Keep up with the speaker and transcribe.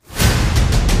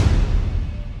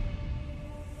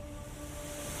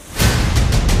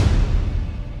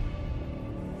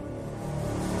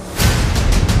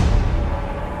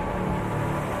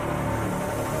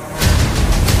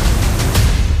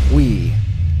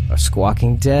are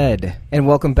Squawking Dead. And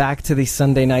welcome back to the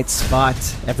Sunday Night Spot,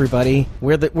 everybody.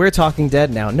 We're Talking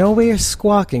Dead now. No, we're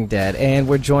Squawking Dead. And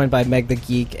we're joined by Meg the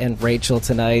Geek and Rachel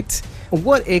tonight.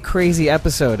 What a crazy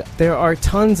episode. There are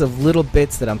tons of little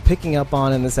bits that I'm picking up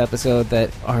on in this episode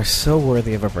that are so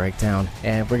worthy of a breakdown.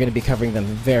 And we're going to be covering them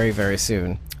very, very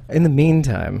soon. In the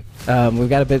meantime, we've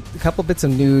got a couple bits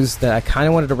of news that I kind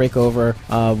of wanted to rake over.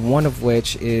 One of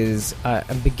which is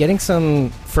I'm getting some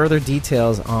further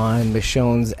details on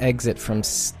Michonne's exit from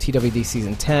TWD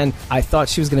Season 10. I thought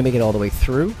she was going to make it all the way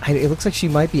through. It looks like she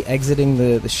might be exiting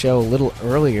the show a little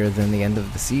earlier than the end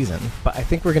of the season. But I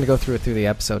think we're going to go through the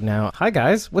episode now. Hi,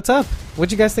 guys. What's up?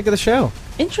 What'd you guys think of the show?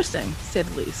 Interesting, to say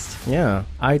the least. Yeah.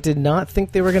 I did not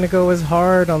think they were going to go as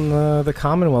hard on the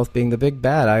Commonwealth being the big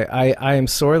bad. I am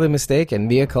sorely mistaken.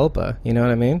 Mea culpa. You know what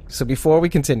I mean? So before we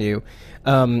continue,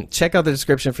 check out the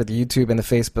description for the YouTube and the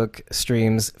Facebook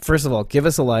streams. First of all, give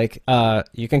us a like.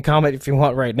 You can comment if you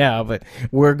want right now, but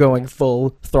we're going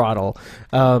full throttle.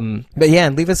 But yeah,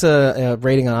 and leave us a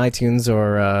rating on iTunes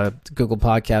or Google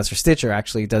Podcasts or Stitcher.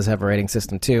 Actually, does have a rating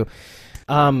system too.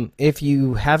 If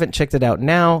you haven't checked it out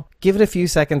now, give it a few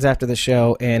seconds after the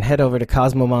show and head over to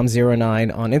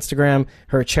CosmoMom09 on Instagram.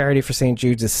 Her charity for St.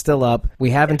 Jude's is still up. We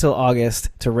have until August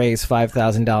to raise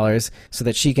 $5,000 so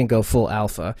that she can go full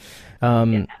alpha.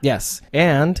 Yes.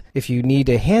 And if you need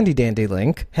a handy dandy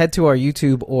link, head to our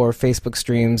YouTube or Facebook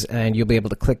streams and you'll be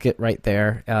able to click it right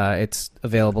there. It's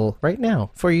available right now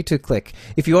for you to click.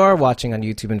 If you are watching on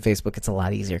YouTube and Facebook, it's a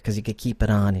lot easier because you could keep it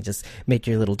on and just make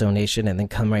your little donation and then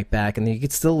come right back and then you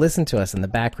could still listen to us in the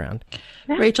background.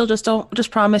 Rachel,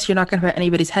 just promise you're not going to put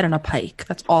anybody's head on a pike.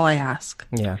 That's all I ask.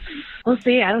 Yeah. We'll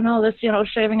see. I don't know. This,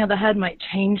 shaving of the head might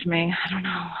change me. I don't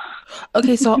know.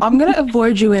 Okay, so I'm going to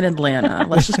avoid you in Atlanta.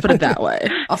 Let's just put it that way.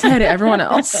 I'll say hi to everyone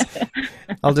else.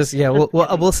 I'll just,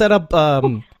 we'll set up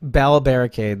bowel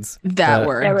barricades. That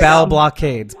word. Bowel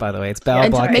blockades, by the way. It's bowel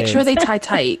blockades. Make sure they tie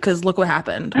tight, because look what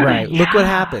happened. Right. Yeah. Look what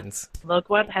happens. Look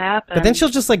what happened. But then she'll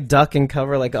just duck and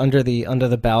cover under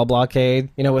the bowel blockade,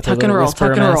 with her little whisper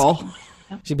mask. Tuck and roll.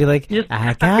 She'd be like,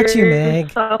 I got you,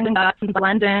 Meg. And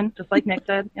blend in, just like Nick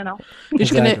did, You're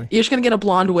just gonna get a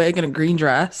blonde wig and a green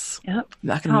dress. Yep.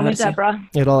 Not gonna Call me Deborah.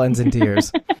 It all ends in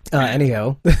tears.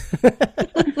 Anyhow.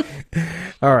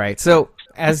 All right. So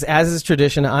as is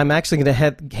tradition, I'm actually going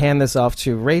to hand this off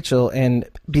to Rachel. And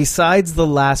besides the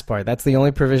last part, that's the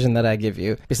only provision that I give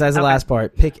you. Besides the last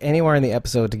part, pick anywhere in the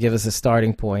episode to give us a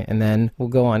starting point, and then we'll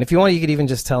go on. If you want, you could even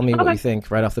just tell me what you think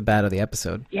right off the bat of the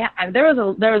episode. Yeah, there was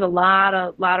a lot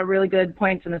of really good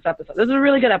points in this episode. This was a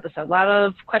really good episode. A lot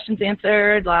of questions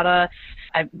answered.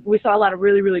 We saw a lot of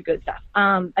really, really good stuff.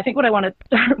 I think what I want to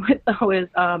start with, though, is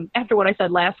after what I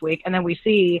said last week, and then we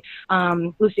see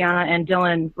Luciana and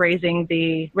Dylan raising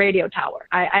the radio tower.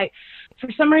 I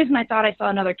for some reason, I thought I saw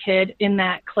another kid in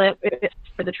that clip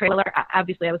for the trailer.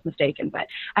 Obviously, I was mistaken, but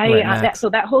so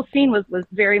that whole scene was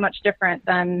very much different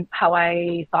than how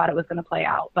I thought it was going to play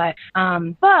out. But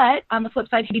on the flip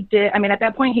side, he did. I mean, at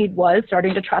that point, he was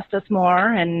starting to trust us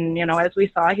more, and as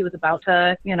we saw, he was about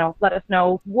to let us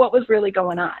know what was really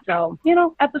going on. So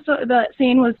the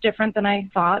scene was different than I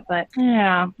thought, but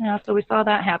yeah. So we saw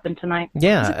that happen tonight.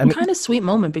 Yeah, it's a kind of sweet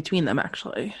moment between them,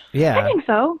 actually. Yeah, I think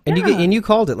so. And you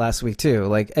called it last week too.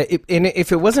 And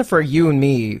if it wasn't for you and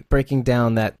me breaking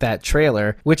down that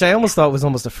trailer, which I almost thought was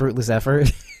almost a fruitless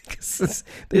effort.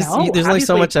 There's only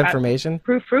so much information.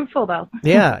 Fruitful though.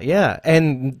 Yeah,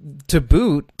 and to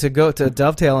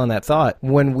dovetail on that thought,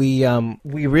 when we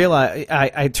realized,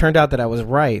 I turned out that I was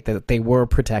right, that they were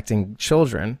protecting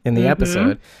children in the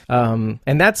episode, and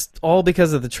that's all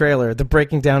because of the trailer, the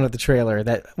breaking down of the trailer.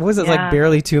 That was like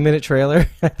barely 2-minute trailer,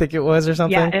 I think it was, or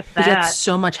something. Yeah, if that.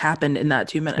 So much happened in that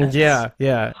 2 minutes.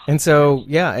 Yeah, and so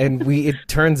and it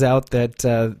turns out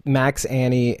that Max,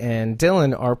 Annie, and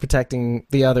Dylan are protecting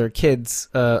the other kids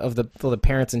of the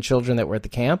parents and children that were at the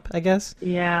camp, I guess.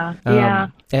 Yeah.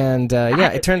 And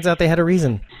it turns out they had a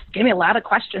reason. Gave me a lot of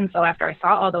questions though after I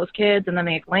saw all those kids, and then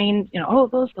they explained,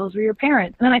 those were your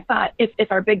parents. And then I thought,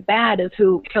 if our big bad is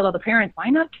who killed all the parents, why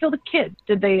not kill the kids?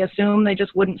 Did they assume they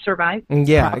just wouldn't survive?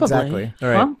 Yeah, probably. Exactly. All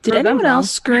right. Well, did anyone else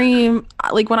scream?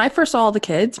 When I first saw all the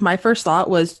kids, my first thought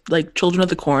was Children of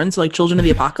the Corn, so Children of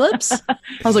the Apocalypse. I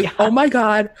was like, oh my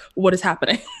God, what is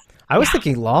happening? I was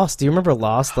thinking Lost. Do you remember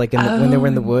Lost? When they were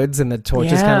in the woods and the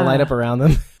torches kind of light up around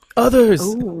them? Others!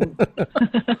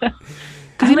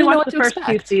 I only watched the first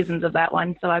 2 seasons of that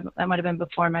one, so that might have been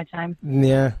before my time.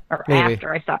 Yeah. Or maybe.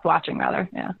 After I stopped watching, rather.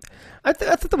 Yeah. I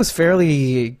thought that was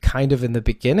fairly kind of in the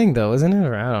beginning, though, isn't it?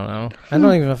 Or I don't know. I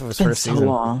don't even know if it was first season.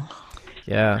 Long.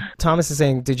 Yeah. Thomas is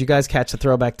saying, did you guys catch the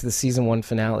throwback to the season 1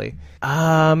 finale?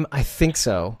 I think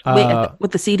so. Wait,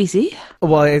 with the CDC?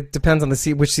 Well, it depends on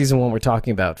which season 1 we're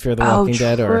talking about. Fear the Walking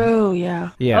Dead or... true,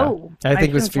 yeah. Yeah. Oh, I think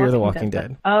it was assumed Fear the Walking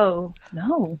Dead. Oh,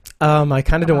 no. I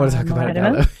kind of don't want to talk about it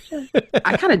now.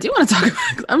 I kind of do want to talk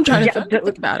about it. I'm trying to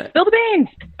think about it. Spill the beans.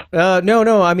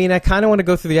 No. I mean, I kind of want to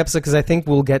go through the episode because I think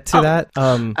we'll get to that.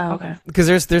 Okay.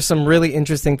 Because there's some really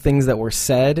interesting things that were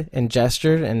said and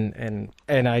gestured, and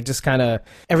I just kind of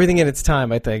everything in its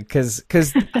time. I think because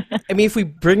I mean, if we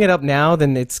bring it up now,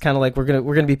 then it's kind of like we're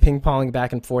gonna be ping ponging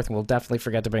back and forth, and we'll definitely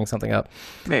forget to bring something up.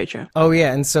 Very true. Oh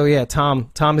yeah, and so yeah, Tom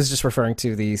is just referring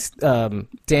to these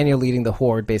Daniel leading the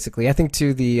horde, basically. I think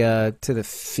to the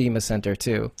FEMA center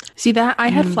too. See that I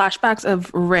had flashbacks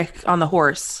of Rick on the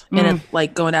horse and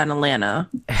like going down in Atlanta.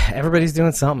 Everybody's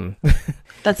doing something.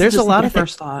 That's There's just a lot my of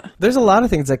first thought. There's a lot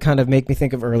of things that kind of make me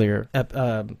think of earlier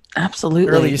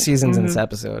Absolutely. seasons in this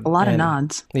episode. A lot of And,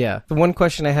 nods. Yeah. The one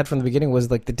question I had from the beginning was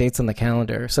like the dates on the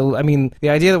calendar. So, I mean, the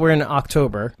idea that we're in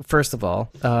October, first of all,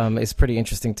 is pretty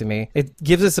interesting to me. It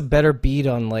gives us a better beat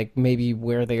on like maybe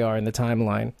where they are in the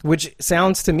timeline, which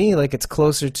sounds to me like it's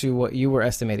closer to what you were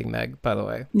estimating, Meg, by the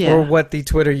way. Yeah. Or what the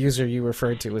Twitter user you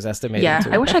referred to was estimating. Yeah,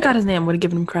 to. I wish I got his name. Would have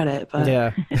given him credit, but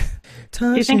Yeah.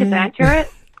 Do you think it's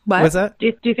accurate? What? What's that?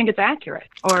 Do you think it's accurate?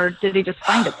 Or did he just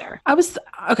find it there?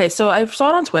 Okay, so I saw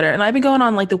it on Twitter, and I've been going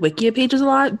on like the Wikia pages a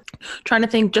lot, trying to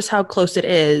think just how close it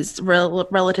is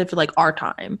relative to like our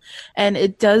time, and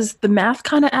the math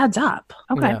kind of adds up.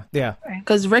 Okay. Yeah.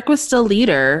 Because Rick was still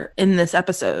leader in this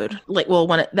episode, like, well,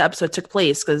 when the episode took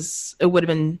place, because it would have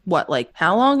been what, like,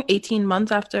 how long? 18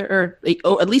 months after, or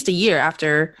at least a year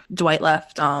after Dwight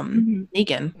left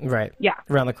Negan. Right. Yeah.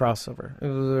 Around the crossover.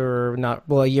 Or not,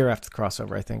 well, a year after the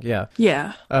crossover, I think. Yeah.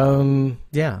 Yeah.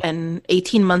 Yeah. And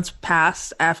 18 months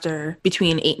passed after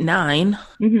between 8 and 9.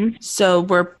 So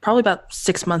we're probably about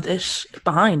 6 months-ish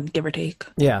behind, give or take.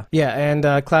 Yeah. And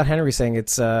Cloud Henry saying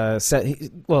it's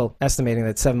estimating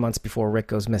that 7 months before Rick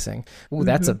goes missing. Ooh,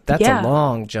 that's a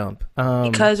long jump.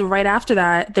 Because right after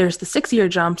that, there's the 6-year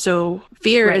jump. So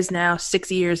Fear is now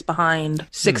 6 years behind.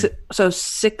 So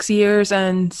 6 years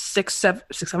and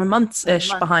 7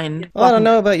 months-ish behind. Well, I don't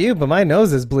know about you, but my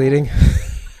nose is bleeding.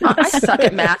 I suck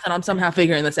at math, and I'm somehow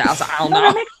figuring this out. So I don't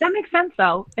know. That makes sense,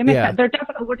 though. It makes sense.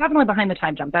 We're definitely behind the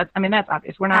time jump. That's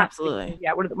obvious. We're not absolutely.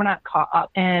 Yeah, we're not caught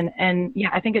up. And yeah,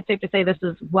 I think it's safe to say this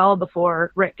is well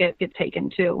before Rick gets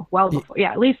taken too. Well before,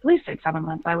 at least 6-7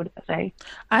 months, I would say.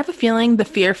 I have a feeling the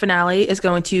Fear finale is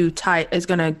going to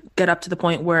get up to the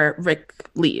point where Rick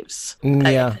leaves.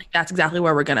 Yeah, I think that's exactly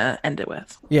where we're gonna end it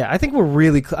with. Yeah, I think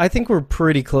we're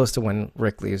pretty close to when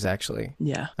Rick leaves. Actually.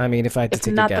 Yeah. I mean, if I had to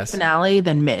take a guess, if not the finale,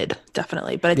 then mid,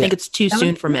 definitely. But I think it's too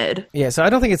soon for mid. Yeah, so I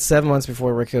don't think it's 7 months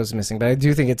before Rick goes missing, but I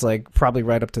do think it's like probably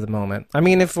right up to the moment. I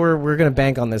mean, if we're gonna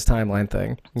bank on this timeline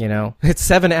thing, it's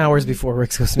 7 hours before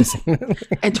Rick goes missing,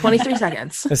 and 23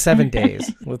 seconds. 7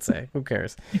 days, let's say. Who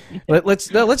cares? Let's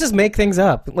just make things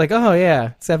up. Like,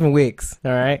 7 weeks.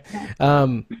 All right.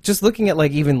 Just looking at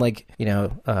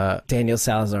Daniel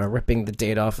Salazar ripping the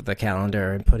date off of the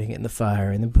calendar and putting it in the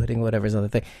fire and then putting whatever's other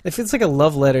thing. It feels like a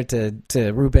love letter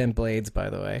to Ruben Blades, by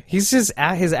the way. He's just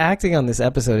his acting on this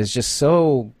episode is just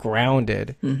so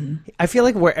grounded. I feel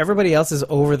like where everybody else is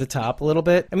over the top a little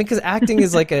bit. I mean, because acting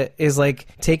is like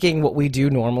taking what we do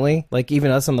normally, like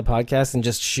even us on the podcast, and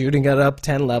just shooting it up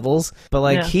 10 levels. But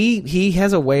like he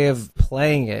has a way of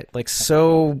playing it like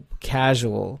so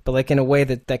casual, but like in a way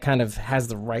that kind of has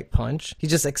the right punch. He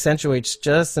just accentuates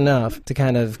just enough to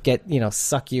kind of get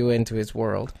suck you into his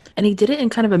world. And he did it in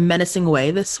kind of a menacing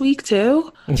way this week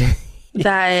too.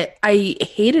 That I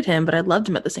hated him, but I loved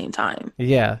him at the same time.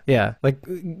 Yeah. Like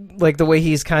the way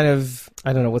he's kind of,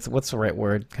 I don't know what's the right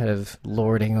word, kind of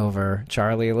lording over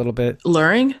Charlie a little bit.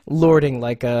 Lording,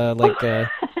 like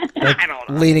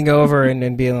leaning over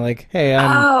and being like, "Hey,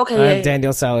 I'm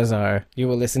Daniel Salazar. You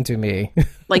will listen to me."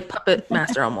 Like puppet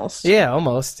master almost. Yeah,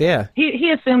 almost. Yeah.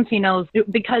 He assumes he knows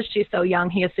because she's so young.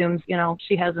 He assumes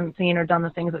she hasn't seen or done the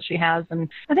things that she has, and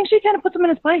I think she kind of puts him in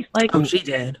his place. Like, she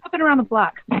did. Up and around the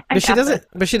block. But she does it.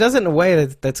 But she does it in a way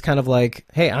that's kind of like,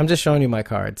 "Hey, I'm just showing you my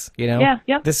cards. Yeah.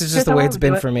 Yep. This is just the way it's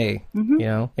been for me.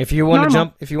 If you want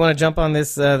to jump on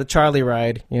this the Charlie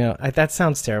ride, that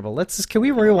sounds terrible. Can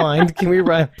we rewind? Can we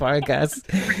rewind part I guess.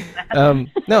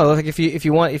 No, like if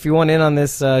you want in on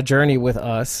this journey with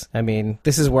us, I mean,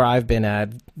 this is where I've been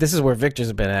at. This is where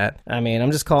Victor's been at. I mean,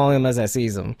 I'm just calling him as I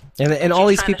sees him. And all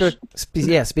these people,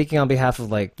 speaking on behalf of,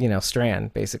 like, you know,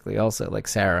 Strand, basically, also, like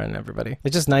Sarah and everybody.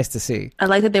 It's just nice to see. I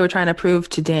like that they were trying to prove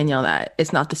to Daniel that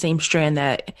it's not the same Strand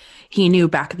that he knew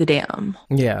back at the dam.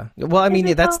 Yeah. Well, I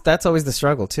mean, that's always the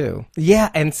struggle, too. Yeah,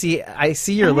 and see, I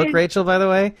see your look, Rachel, by the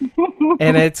way.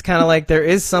 And it's kind of like there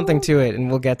is something to it, and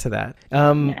we'll get to that.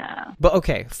 Yeah. But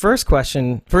okay, first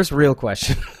real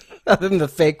question, other than the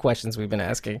fake questions we've been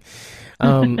asking.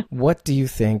 What do you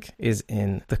think is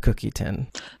in the cookie tin?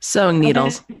 Sewing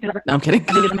needles. No, I'm kidding.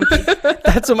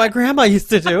 That's what my grandma used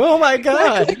to do. Oh my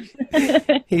God.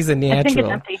 He's a natural. I think it's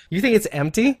empty. You think it's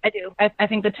empty? I do. I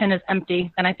think the tin is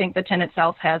empty, and I think the tin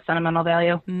itself has sentimental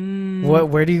value.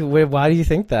 Why do you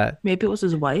think that? Maybe it was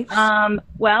his wife.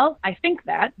 Well, I think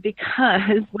that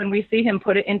because when we see him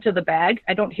put it into the bag,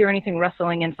 I don't hear anything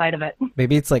rustling inside of it.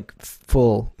 Maybe it's like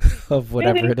full of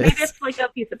whatever it is. Maybe it's like a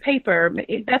piece of paper.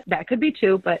 That could be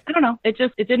too, but I don't know. It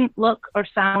didn't look or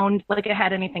sound like it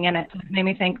had anything in it. It made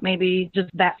me think maybe just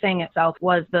that thing itself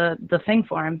was the thing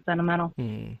for him, sentimental.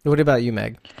 What about you,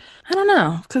 Meg? I don't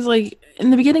know, because like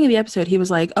in the beginning of the episode, he was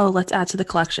like, "Oh, let's add to the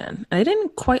collection," and I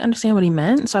didn't quite understand what he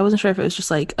meant, so I wasn't sure if it was just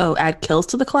like, "Oh, add kills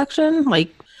to the collection,"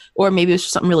 like. Or maybe it was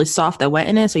just something really soft that went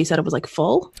in it, so he said it was like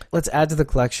full. Let's add to the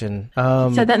collection.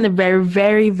 He said that in the very,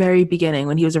 very, very beginning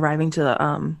when he was arriving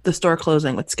to the store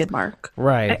closing with Skidmark.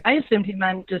 Right. I assumed he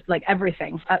meant just like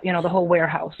everything, the whole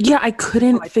warehouse. Yeah, I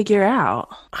couldn't figure out.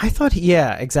 I thought,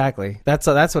 yeah, exactly. That's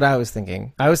what I was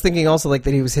thinking. I was thinking also like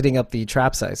that he was hitting up the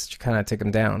trap sites to kind of take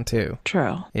him down too.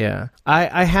 True. Yeah.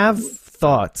 I have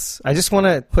thoughts. I just want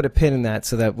to put a pin in that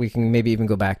so that we can maybe even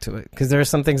go back to it, because there are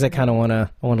some things I kind of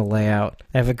want to lay out.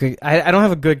 I don't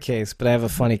have a good case, but I have a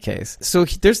funny case. So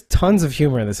there's tons of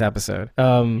humor in this episode.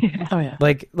 Oh yeah.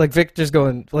 Like Victor's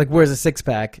going like, "Where's a six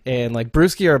pack?" and like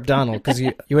Brewski or Abdonald, because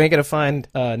you ain't gonna find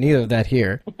neither of that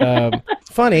here.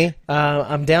 Funny.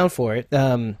 I'm down for it.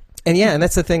 And yeah, and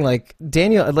that's the thing, like,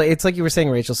 Daniel, it's like you were saying,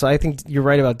 Rachel, so I think you're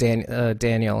right about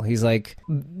Daniel. He's like,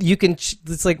 you can,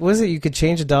 it's like, what is it? You could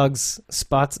change a dog's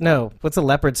spots? No, what's a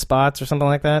leopard's spots or something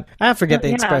like that? I forget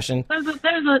the expression.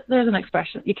 There's an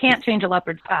expression. You can't change a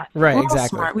leopard's spots. Right, We're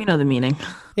exactly. Smart. We know the meaning.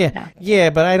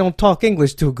 Yeah, but I don't talk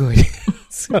English too good.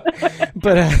 So,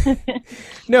 but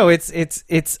no, it's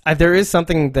there is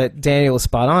something that Daniel is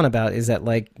spot on about, is that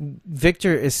like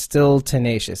Victor is still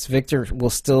tenacious. Victor will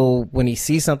still, when he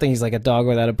sees something, he's like a dog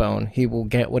without a bone. He will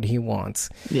get what he wants.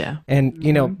 Yeah. And,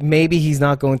 maybe he's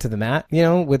not going to the mat,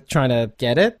 with trying to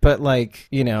get it, but like,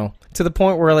 to the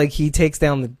point where like he takes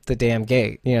down the damn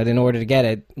gate, in order to get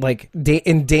it, like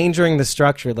endangering the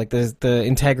structure, like the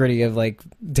integrity of like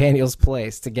Daniel's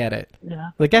place to get it. Yeah.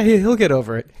 Like he'll get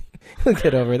over it. He'll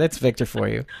get over it. That's Victor for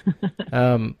you.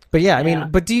 But yeah, I mean,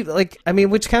 but do you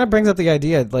which kind of brings up the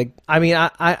idea, like,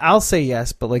 I'll say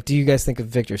yes, but like, do you guys think if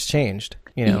Victor's changed?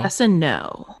 Yes and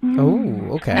no.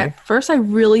 Oh, okay. At first, I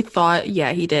really thought,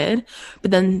 yeah, he did. But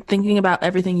then thinking about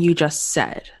everything you just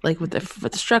said, like with the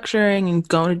structuring and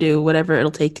going to do whatever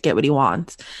it'll take to get what he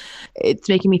wants, it's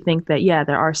making me think that, yeah,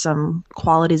 there are some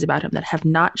qualities about him that have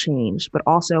not changed. But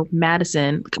also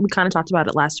Madison, we kind of talked about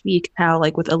it last week, how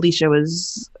like with Alicia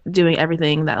was doing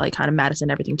everything that like kind of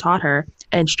Madison everything taught her,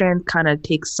 and Strand kind of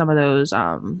takes some of those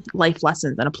life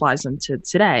lessons and applies them to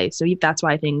today. So that's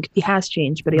why I think he has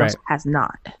changed, but he also has not.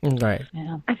 Right.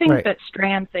 Yeah. I think that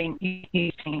Strand thing,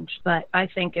 he's changed, but I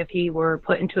think if he were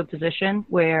put into a position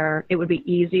where it would be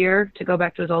easier to go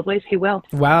back to his old ways, he will.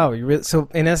 Wow. So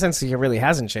in essence, he really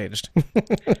hasn't changed.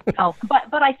 Oh,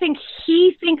 but I think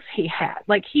he thinks he has.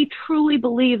 Like, he truly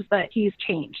believes that he's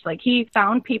changed. Like, he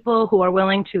found people who are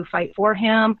willing to fight for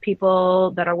him,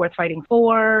 people that are worth fighting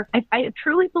for. I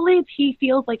truly believe he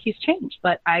feels like he's changed.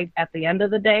 But at the end of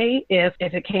the day, if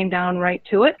it came down right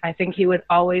to it, I think he would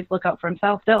always look out for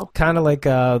himself still. Kind of like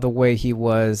the way he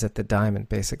was at the Diamond,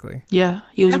 basically. Yeah,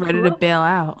 he was ready to bail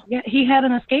out. Yeah, he had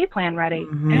an escape plan ready.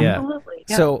 Mm-hmm. Absolutely.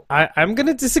 Yeah. So I'm going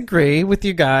to disagree with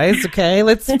you guys, okay?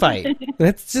 Let's fight.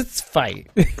 Let's just fight.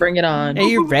 Bring it on. Are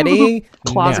you ready?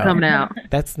 Claws are coming out.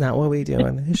 That's not what we do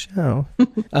on this show.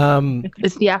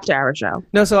 It's the after-hour show.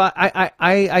 No, so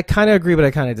I kind of agree, but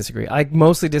I kind of disagree. I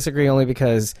mostly disagree only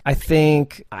because I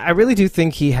really do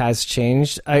think he has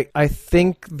changed. I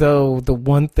think, though, the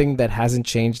one thing that hasn't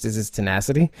changed is his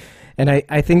tenacity. And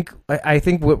I think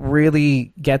what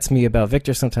really gets me about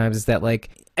Victor sometimes is that, like,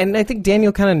 and I think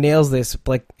Daniel kind of nails this,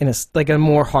 like in a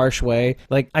more harsh way.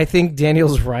 Like, I think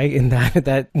Daniel's right in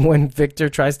that when Victor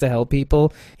tries to help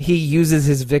people, he uses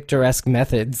his Victor-esque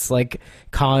methods, like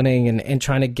conning and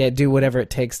trying to do whatever it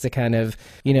takes to kind of,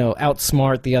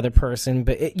 outsmart the other person,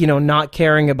 but not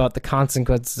caring about the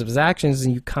consequences of his actions.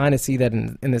 And you kind of see that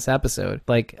in this episode,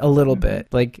 like a little bit,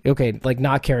 like, okay, like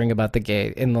not caring about the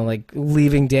gate and like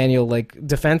leaving Daniel like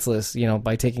defenseless,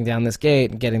 by taking down this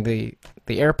gate and getting the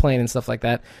airplane and stuff like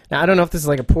that. Now, I don't know if this is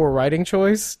like a poor writing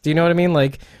choice. Do you know what I mean?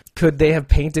 Like, could they have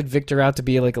painted Victor out to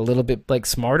be like a little bit like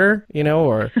smarter,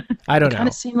 or I don't know. It kind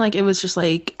of seemed like it was just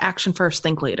like action first,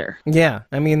 think later. Yeah.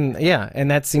 I mean, yeah. And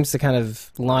that seems to kind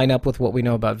of line up with what we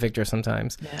know about Victor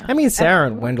sometimes. Yeah. I mean, Sarah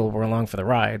and Wendell were along for the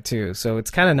ride too. So it's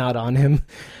kind of not on him.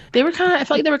 I felt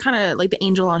like they were kind of like the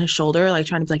angel on his shoulder, like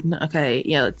trying to be like, no, okay,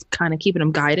 yeah, it's kind of keeping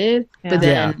him guided. Yeah. But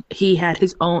then he had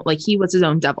his own, like he was his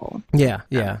own devil. Yeah.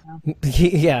 Yeah.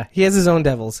 He has his own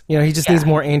devils. He just needs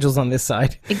more angels on this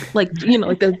side. Like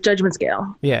the judgment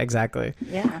scale. Yeah, exactly.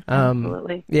 Yeah,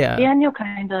 absolutely. Yeah. Daniel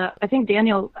I think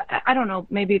Daniel, I don't know,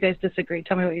 maybe you guys disagree.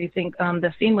 Tell me what you think.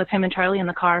 The scene with him and Charlie in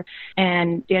the car,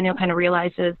 and Daniel kind of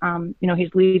realizes,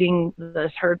 he's leading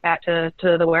this herd back to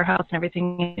the warehouse and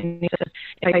everything. And he says,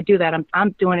 if I do that,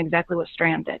 I'm doing exactly what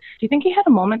Strand did. Do you think he had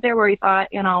a moment there where he thought,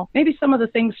 maybe some of the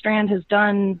things Strand has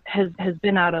done has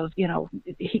been out of,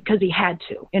 because he had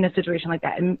to in a situation like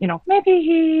that. And, maybe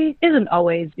he isn't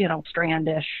always,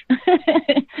 Strandish.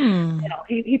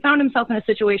 He found himself in a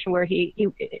situation where he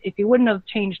if he wouldn't have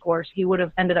changed course, he would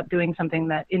have ended up doing something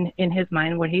that in his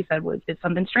mind, what he said is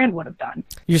something Strand would have done.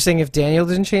 You're saying if Daniel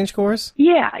didn't change course?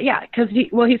 Yeah, because he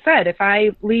said, if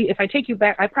I take you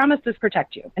back, I promise to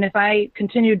protect you, and if I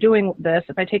continue doing this,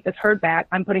 if I take this herd back,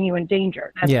 I'm putting you in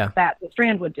danger. That's what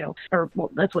Strand would do, or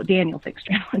that's what Daniel thinks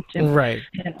Strand would do. Right.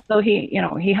 So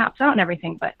he hops out and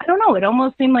everything, but I don't know. It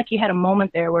almost seemed like he had a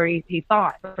moment there where he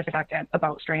thought for a second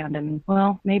about Strand, and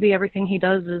well, maybe everything he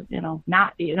does is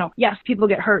not yes, people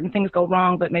get hurt and things go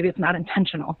wrong, but maybe it's not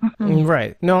intentional.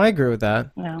 Right. No, I agree with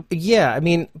that. Yeah. I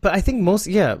mean, but I think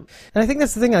and I think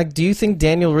that's the thing. Like, do you think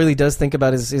Daniel really does think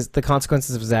about his the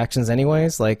consequences of his actions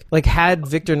anyways? Like had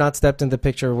Victor not stepped into the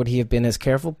picture, would he have been as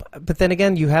careful? But then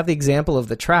again, you have the example of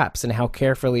the traps and how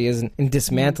careful he is in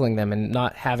dismantling them and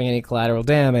not having any collateral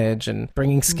damage and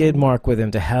bringing Skidmark with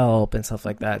him to help and stuff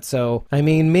like that. So, I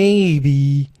mean,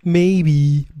 maybe,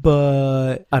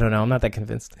 but I don't know. I'm not that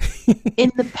convinced.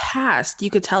 In the past, you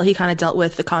could tell he kind of dealt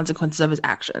with the consequences of his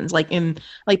actions.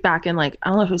 Back in I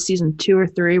don't know if it was season 2 or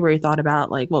 3 where he thought about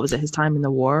what was it, his time in the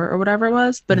war or whatever it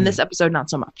was. But in this episode, not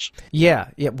so much. Yeah.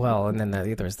 Well, and then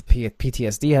there's the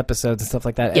PTSD episodes and stuff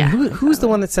like that. Yeah. And who's the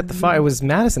one that set the fire? It was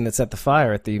Madison that set the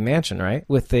fire at the mansion, right?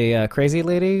 With the crazy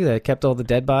lady that kept all the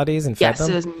dead bodies and fed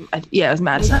them? It was Madison.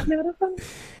 Was that Madison?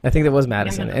 I think that was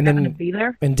Madison. And then be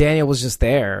there? And Daniel was just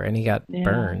there and he got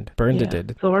burned. Burned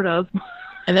it. Sort of.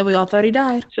 And then we all thought he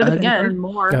died. Again.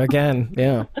 More. Again,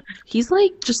 yeah. He's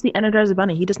like just the Energizer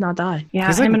Bunny. He does not die. Yeah,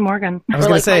 he's him and Morgan. I was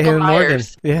going to say him and Morgan.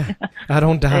 Yeah. I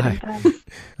don't die.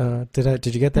 Did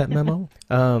you get that memo?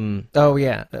 Oh,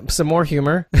 yeah. Some more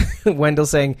humor. Wendell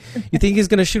saying, you think he's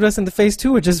going to shoot us in the face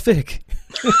too or just Vic?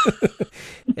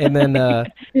 And then,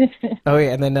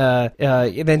 and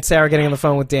then Sarah getting on the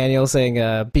phone with Daniel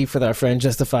saying, beef with our friend,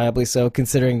 justifiably so,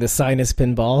 considering the sinus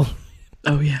pinball.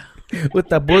 Oh, yeah. With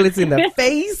the bullets in the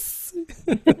face.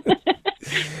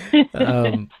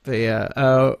 But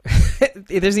yeah,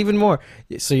 there's even more.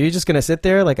 So you're just gonna sit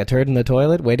there like a turd in the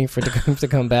toilet, waiting for it to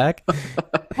come back?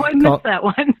 Oh, I missed that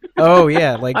one. Oh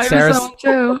yeah, like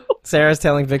Sarah's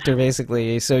telling Victor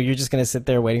basically. So you're just gonna sit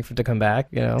there waiting for it to come back,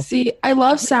 See, I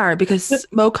love Sarah because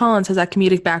Mo Collins has that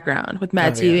comedic background with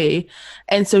Mad TV,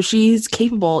 and so she's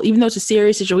capable, even though it's a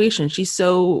serious situation, she's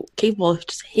so capable of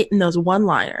just hitting those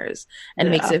one-liners, and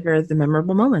it makes it for the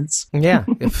memorable moments. Yeah,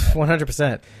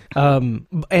 100%.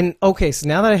 And okay, so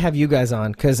now that I have you guys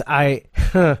on, because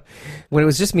when it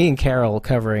was just me and Carol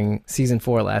covering season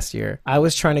 4 last year, I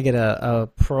was trying to get a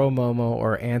pro Momo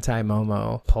or anti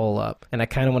Momo poll up, and I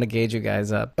kind of want to gauge you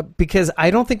guys up because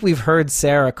I don't think we've heard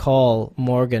Sarah call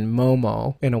Morgan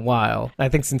Momo in a while. I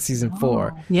think since season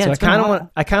 4. Yeah, so I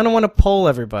kind of want to poll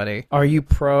everybody. Are you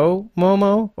pro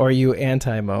Momo or are you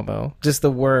anti Momo? Just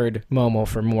the word Momo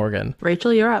for Morgan.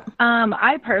 Rachel, you're up.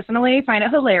 I personally find it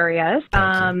hilarious.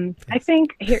 I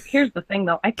think here's the thing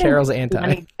though. I think Carol's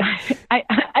anti.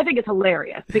 I think it's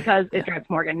hilarious because it drives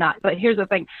Morgan nuts. But here's the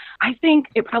thing. I think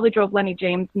it probably drove Lenny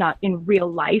James nuts in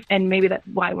real life, and maybe that's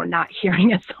why we're not hearing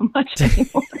it so much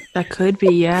anymore. That could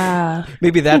be, yeah.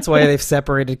 Maybe that's why they've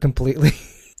separated completely.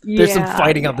 There's some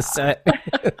fighting on the set.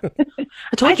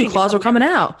 I told you claws were coming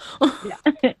out.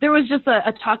 There was just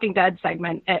a Talking Dead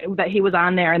segment that he was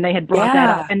on there, and they had brought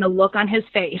that up, and the look on his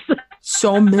face.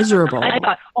 So miserable. I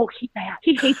thought, oh,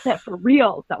 he hates that for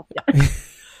real. So.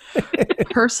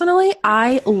 Personally,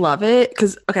 I love it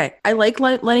because, okay, I like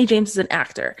Lenny James as an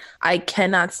actor. I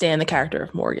cannot stand the character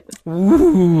of Morgan.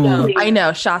 Ooh. No, I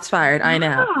know, shots fired. I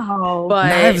know. Wow. But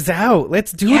Knives out.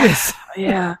 Let's do this.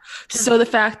 Yeah. So the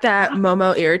fact that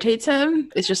Momo irritates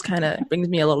him, it just kind of brings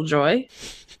me a little joy.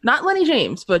 Not Lenny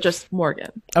James, but just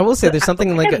Morgan. I will say there's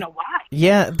something like I don't know why.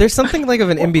 Yeah, there's something like of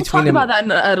an in between. We'll talk about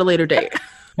that at a later date.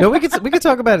 No, we could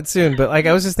talk about it soon. But like,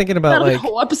 I was just thinking about That'll be like a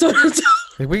whole episode. Let's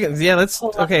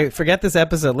forget this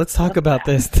episode. Let's talk about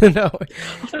this. No,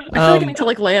 I feel like I need to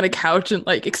like lay on a couch and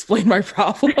like explain my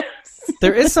problems.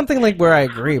 There is something like where I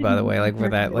agree, by the way, like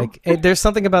with that, like there's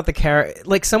something about the character,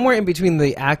 like somewhere in between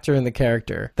the actor and the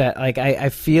character that like I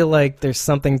feel like there's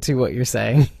something to what you're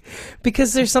saying,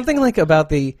 because there's something like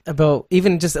about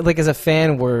even just like as a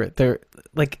fan where they're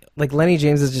like Lenny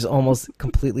James is just almost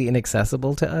completely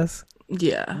inaccessible to us.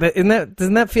 Yeah. But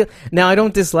doesn't that feel... Now, I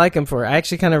don't dislike him for it. I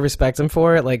actually kind of respect him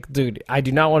for it. Like, dude, I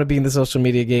do not want to be in the social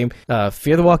media game.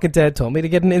 Fear the Walking Dead told me to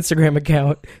get an Instagram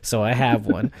account, so I have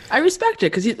one. I respect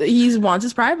it because he wants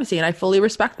his privacy, and I fully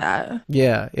respect that.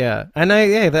 Yeah. And I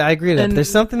agree with that. There's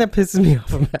something that pisses me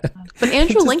off about it. But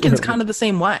Andrew Lincoln's kind of the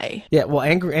same way. Yeah, well,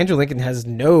 Andrew Lincoln has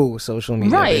no social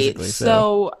media, right? Basically,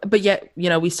 so, but yet,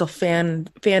 we still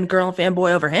fangirl and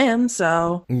fanboy over him,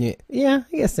 so... Yeah,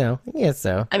 I guess so.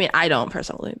 I mean, I don't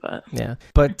personally, but yeah,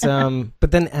 but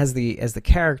then as the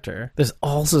character, there's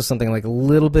also something like a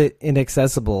little bit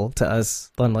inaccessible to us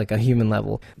on like a human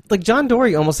level. Like John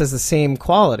Dorie almost has the same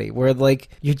quality, where like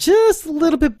you're just a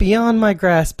little bit beyond my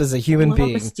grasp as a human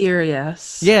being.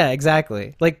 Mysterious. Yeah,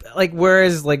 exactly. Like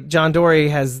whereas like John Dorie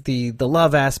has the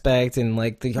love aspect and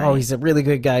like the right. Oh, he's a really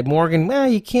good guy. Morgan, well,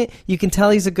 you can tell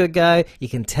he's a good guy. You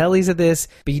can tell he's a this,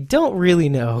 but you don't really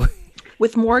know.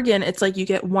 With Morgan, it's like you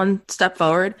get 1 step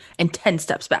forward and 10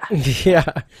 steps back.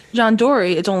 Yeah. John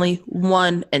Dorie, it's only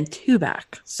 1 and 2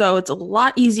 back. So it's a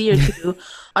lot easier to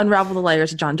unravel the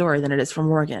layers of John Dorie than it is for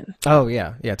Morgan. Oh,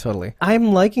 yeah. Yeah, totally.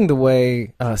 I'm liking the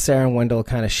way Sarah and Wendell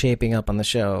kind of shaping up on the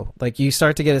show. Like, you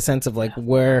start to get a sense of, like,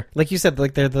 where... Like you said,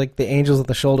 like, they're, like, the angels on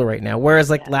the shoulder right now.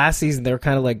 Whereas, like, last season, they were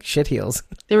kind of, like, shitheels.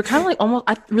 They were kind of, like, almost...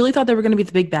 I really thought they were going to be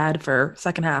the big bad for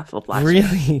second half of last year.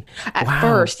 Really? At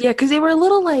first, yeah, because they were a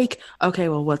little, like... Okay,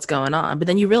 well, what's going on? But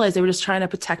then you realize they were just trying to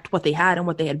protect what they had and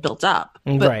what they had built up.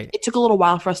 But right. It took a little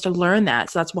while for us to learn that.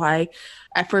 So that's why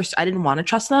at first I didn't want to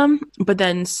trust them. But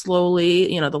then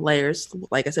slowly, the layers,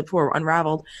 like I said before, were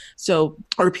unraveled.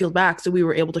 Or peeled back. So we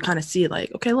were able to kind of see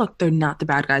like, okay, look, they're not the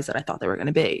bad guys that I thought they were going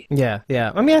to be. Yeah.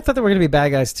 I mean, I thought they were going to be bad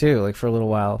guys too, like for a little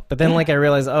while. But then like I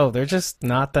realized, oh, they're just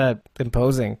not that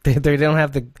imposing. They don't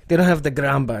have the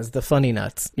grambas, the funny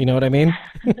nuts. You know what I mean?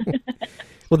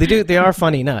 Well, they do. They are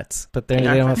funny nuts, but they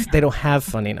don't have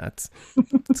funny nuts.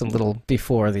 It's a little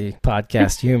before the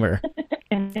podcast humor.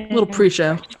 A little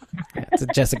pre-show. Yeah, it's a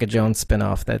Jessica Jones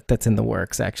spinoff that's in the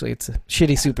works. Actually, it's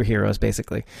shitty superheroes,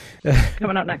 basically.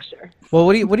 Coming out next year. Well,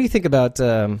 what do you think about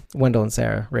Wendell and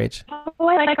Sarah, Rach? Oh,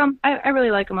 I like them. I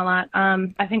really like them a lot.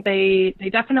 I think they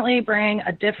definitely bring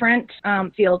a different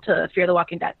feel to Fear the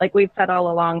Walking Dead. Like we've said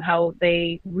all along, how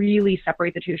they really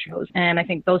separate the two shows, and I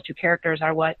think those two characters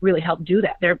are what really help do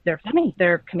that. They're funny,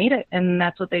 they're comedic, and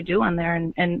that's what they do on there.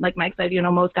 And like Mike said,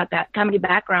 Mo's got that comedy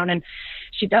background, and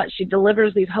she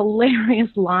delivers these hilarious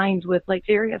lines with like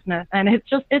seriousness, and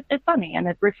it's funny and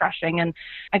it's refreshing. And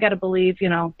I got to believe,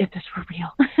 if this were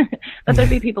real, that there'd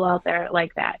be people out there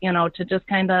like that, to just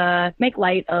kind of make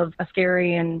light of a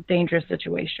scary and dangerous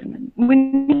situation. And we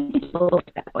need people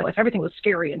like that. If everything was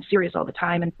scary and serious all the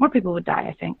time, and more people would die,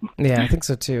 I think. Yeah, I think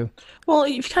so too. Well,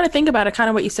 if you kind of think about it, kind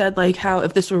of what you said, like how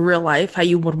if this were real life, how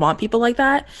you would want people like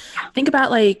that. Think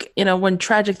about like, when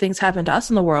tragic things happen to us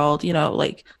in the world,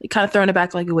 like kind of throwing it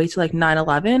back like a way to like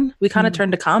 9/11, we kind of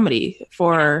turned to comedy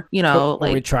for,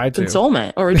 like we tried to.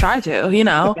 consolement, or we tried to,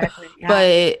 Exactly, yeah.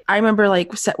 But I remember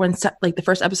like when the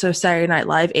first episode of Saturday Night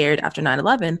Live aired after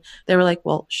 9/11, they were like,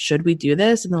 well, should we do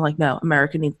this? And they're like, no,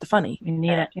 America needs the funny. We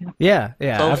need it. Yeah.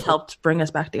 So it helped bring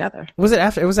us back together. Was it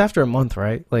after? It was after a month,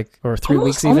 right? Like, or 3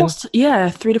 weeks even? Yeah,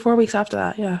 3 to 4 weeks after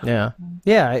that, yeah.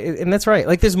 Yeah, and that's right.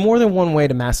 Like, there's more than one way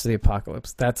to master the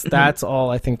apocalypse. That's all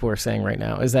I think we're saying right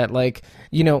now, is that, like,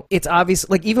 it's obvious.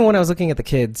 Like, even when I was looking at the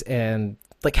kids and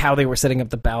like how they were setting up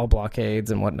the bow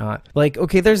blockades and whatnot. Like,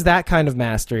 okay, there's that kind of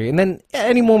mastery, and then at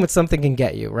any moment something can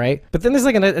get you, right? But then there's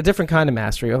like a different kind of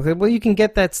mastery. Okay, well, you can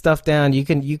get that stuff down, you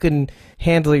can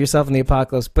handle yourself in the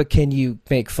apocalypse, but can you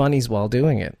make funnies while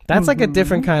doing it? That's like a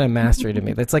different kind of mastery to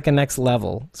me. That's like a next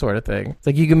level sort of thing. It's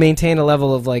like you can maintain a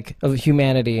level of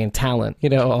humanity and talent,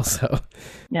 also.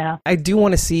 Yeah. I do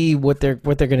want to see what they're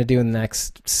going to do in the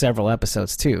next several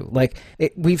episodes too. Like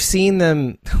we've seen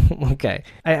them. Okay,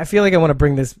 I feel like I want to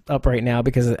bring this up right now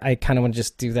because I kind of want to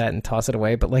just do that and toss it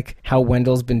away. But like how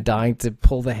Wendell's been dying to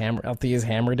pull the hammer, Althea's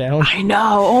hammer down. I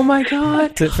know. Oh my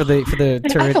god. For the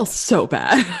turret. I felt so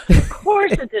bad. Of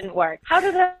course it didn't work. How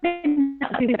did that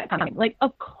not see that coming? Like,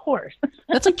 of course.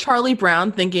 That's like Charlie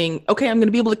Brown thinking, okay, I'm going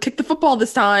to be able to kick the football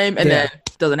this time, and then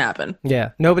it doesn't happen.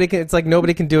 Yeah, nobody can. It's like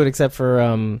nobody can do it except for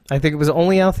I think it was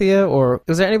only Althea, or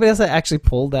was there anybody else that actually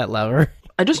pulled that lever?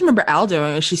 I just remember Al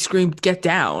doing it. She screamed, "Get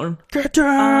down! Get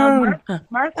down!"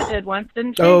 Martha did once,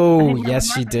 didn't she? Oh,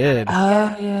 yes, she did.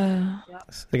 Oh, yeah.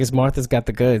 I guess Martha's got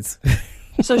the goods.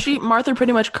 So Martha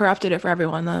pretty much corrupted it for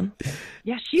everyone then.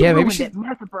 Yeah, she ruined it.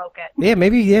 Martha broke it. Yeah,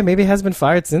 maybe has been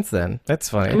fired since then. That's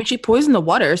funny. I mean, she poisoned the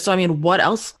water, so I mean, what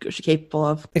else is she capable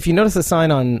of? If you notice the sign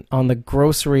on the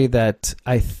grocery that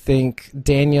I think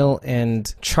Daniel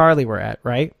and Charlie were at,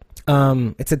 right?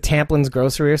 It's a Tamplin's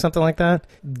Grocery or something like that.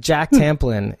 Jack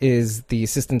Tamplin is the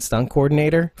assistant stunt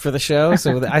coordinator for the show,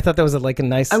 so I thought that was a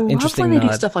nice, interesting nod. I love when they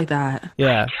do stuff like that.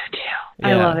 Yeah.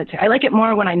 I love it too. I like it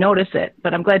more when I notice it,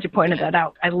 but I'm glad you pointed that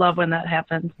out. I love when that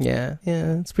happens. Yeah,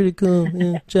 it's pretty cool.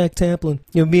 Yeah, Jack Tamplin.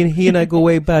 He and I go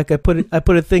way back. I put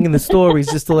a thing in the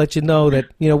stories just to let you know that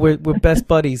we're best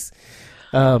buddies.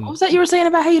 What was that you were saying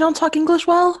about how you don't talk English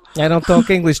well? I don't talk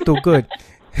English too good.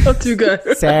 Not too good.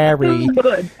 Sorry.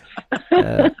 Good.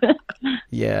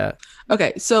 Yeah.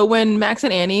 Okay, so when Max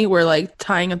and Annie were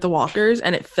tying up the walkers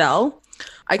and it fell,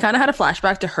 I kind of had a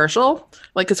flashback to Herschel,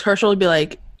 because Herschel would be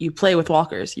like, "You play with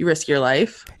walkers, you risk your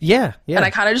life." Yeah. And I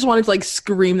kind of just wanted to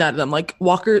scream that at them,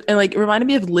 walkers, and it reminded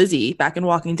me of Lizzie back in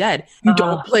Walking Dead. You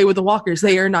don't play with the walkers;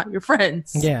 they are not your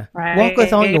friends. Yeah, right. Walk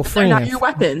with all your friends. They're not your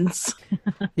weapons.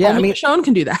 Yeah, Only Michonne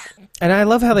can do that. And I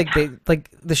love how they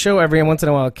the show every once in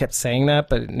a while kept saying that,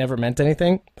 but it never meant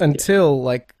anything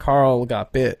until Carl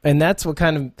got bit, and that's what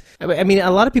kind of. I mean,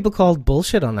 a lot of people called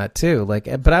bullshit on that too.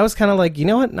 But I was kind of you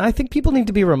know what? I think people need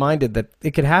to be reminded that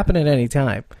it could happen at any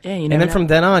time. Yeah, and then from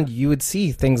then on, you would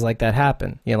see things like that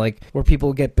happen. Where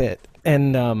people get bit.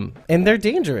 And they're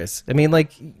dangerous. I mean,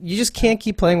 you just can't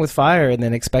keep playing with fire and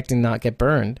then expecting not get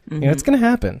burned. Mm-hmm. It's gonna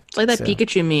happen. It's like that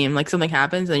Pikachu meme. Something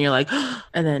happens and you're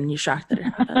and then you're shocked that it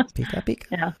happens. Pika Pika.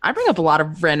 Yeah, I bring up a lot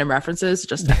of random references,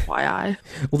 just FYI.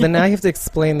 Well, then now you have to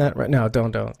explain that. No,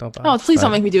 don't. Oh, please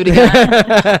don't make me do it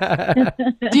again.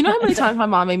 Do you know how many times my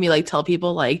mom made me tell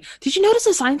people did you notice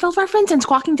the Seinfeld reference in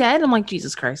Squawking Dead? I'm like,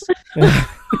 Jesus Christ.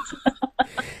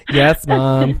 Yes,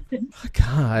 Mom. Oh,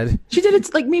 God. She did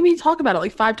it, made me talk about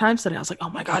it 5 times today. I was like, oh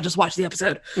my God, just watch the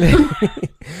episode.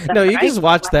 No, you can just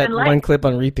watch that one clip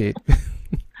on repeat.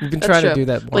 You've been trying to do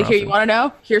that more here, you want to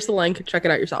know? Here's the link. Check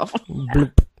it out yourself.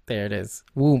 Bloop. There it is.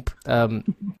 Whoop.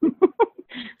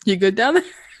 You good down there?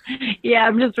 Yeah,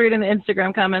 I'm just reading the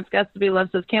Instagram comments. Got to be Love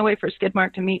says, "Can't wait for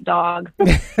Skidmark to meet Dog."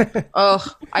 Oh,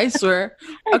 I swear.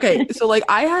 Okay, so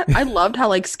I loved how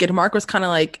Skidmark was kind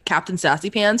of Captain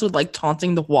Sassy Pants with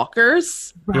taunting the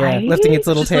walkers. Right? Yeah, lifting its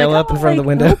little tail up in front of the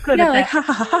window. Yeah, ha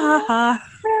ha ha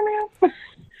ha.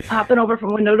 Hopping over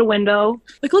from window to window.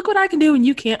 Look what I can do and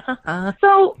you can't. Ha ha.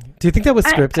 So, do you think that was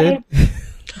scripted?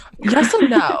 Yes and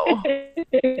no.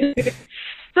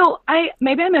 So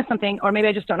maybe I missed something, or maybe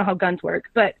I just don't know how guns work,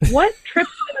 but what trips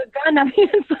the gun on the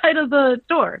inside of the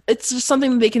door? It's just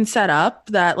something they can set up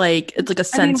that it's a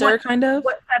sensor kind of.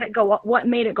 What set it go? What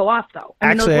made it go off though?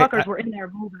 Actually, those walkers were in there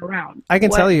moving around. I can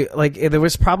tell you, there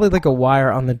was probably a wire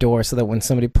on the door so that when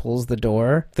somebody pulls the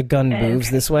door, the gun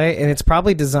moves this way, and it's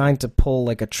probably designed to pull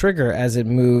a trigger as it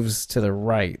moves to the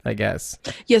right, I guess.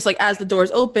 Yes, as the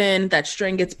doors open, that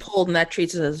string gets pulled and that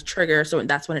treats it as a trigger, so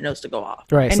that's when it knows to go off.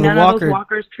 Right. And so none of those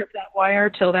walkers trip that wire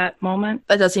till that moment.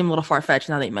 That does seem a little far-fetched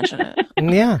now that you mention it.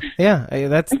 Yeah,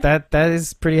 that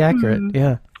is pretty accurate.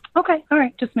 Yeah. Okay, all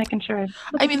right, just making sure.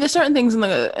 I mean, there's certain things in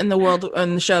the world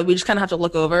in the show we just kind of have to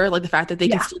look over, the fact that they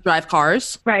can still drive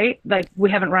cars. Right, we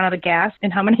haven't run out of gas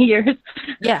in how many years?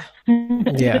 Yeah.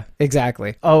 Yeah,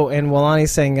 exactly. Oh, and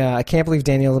Walani's saying, I can't believe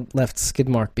Daniel left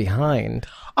Skidmark behind.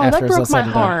 Oh, that broke my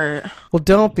heart. Well,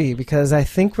 don't be, because I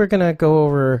think we're going to go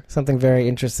over something very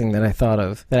interesting that I thought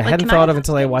of, that I hadn't thought of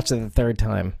until I watched it the third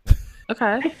time.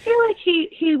 Okay. I feel like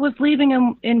he was leaving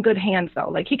him in good hands, though.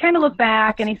 Like, he kind of looked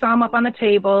back, and he saw him up on the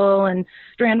table, and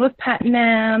Strand was petting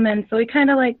him, and so he kind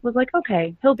of, like, was like,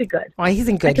 okay, he'll be good. Well, he's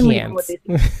in good hands.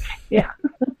 Yeah.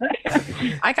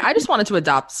 I just wanted to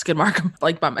adopt Skidmark,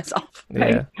 like, by myself.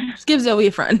 Yeah. Just give Zoe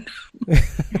a friend.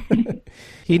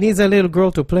 He needs a little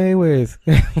girl to play with.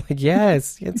 Like,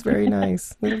 yes, it's very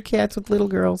nice. Little cats with little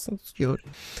girls. That's cute.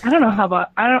 I don't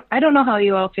know how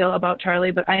you all feel about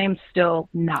Charlie, but I am still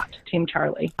not Team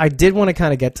Charlie. I did want to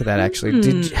kind of get to that, actually.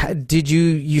 Did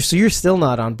you? So you're still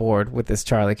not on board with this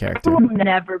Charlie character? I will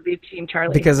never be Team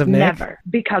Charlie. Because of Nick? Never.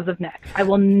 Because of Nick. I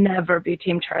will never be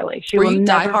Team Charlie. Were you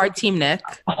diehard Team Nick?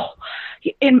 Oh,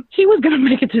 he was going to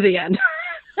make it to the end.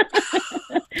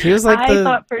 He was like I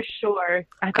thought for sure.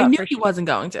 I knew he wasn't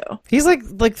going to. He's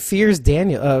like Fear's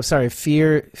Daniel.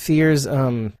 Fear's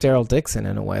Daryl Dixon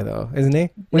in a way, though, isn't he?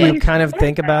 When you kind of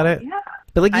think about it. Yeah.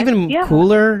 But like even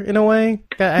cooler in a way.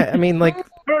 I mean, like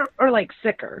or like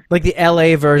sicker. Like the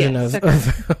LA version of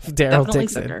Daryl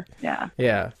Dixon. Sicker. Yeah.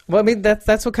 Yeah. Well, I mean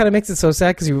that's what kind of makes it so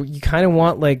sad, because you kind of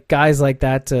want like guys like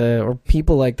that or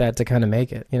people like that to kind of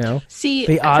make it. You know. See,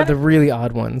 the really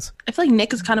odd ones. I feel like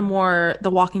Nick is kind of more The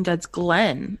Walking Dead's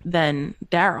Glenn than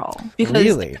Daryl.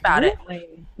 Because think about it.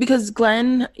 Because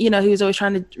Glenn, he was always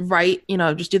trying to right,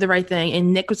 just do the right thing.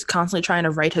 And Nick was constantly trying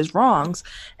to right his wrongs.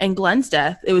 And Glenn's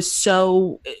death, it was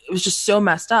just so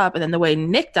messed up. And then the way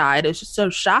Nick died, it was just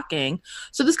so shocking.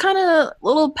 So there's kind of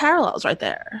little parallels right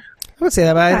there. I would say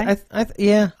that,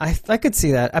 but I could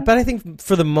see that. But I think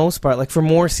for the most part, like for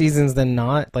more seasons than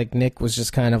not, like Nick was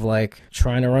just kind of like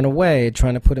trying to run away,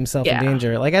 trying to put himself in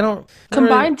danger. Like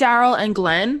combine Daryl and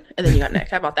Glenn, and then you got Nick.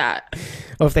 How about that?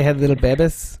 Oh, if they had little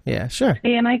babies, yeah, sure.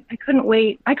 And I couldn't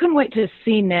wait. I couldn't wait to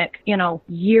see Nick,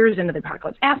 years into the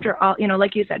apocalypse. After all,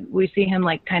 like you said, we see him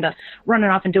like kind of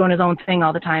running off and doing his own thing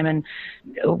all the time. And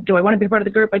do I want to be a part of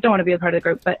the group? I don't want to be a part of the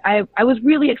group. But I was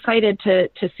really excited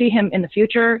to see him in the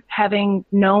future, having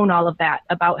known all of that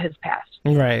about his past.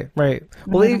 Right.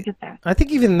 Well, I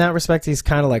think even in that respect, he's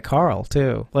kind of like Carl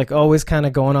too, like always kind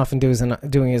of going off and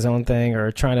doing his own thing,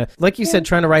 or trying to, like you said,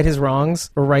 trying to right his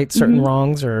wrongs or right certain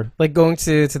wrongs, or like going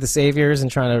to the saviors and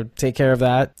trying to take care of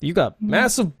that. You got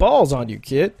massive balls on you,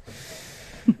 kid.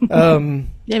 Yeah, I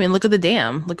mean, look at the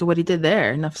dam. Look at what he did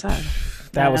there. Enough said.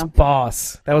 That was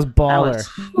boss. That was baller.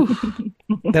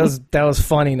 That was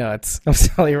funny nuts. I'm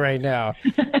telling you right now.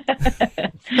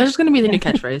 That's just going to be the new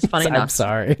catchphrase. Funny nuts. I'm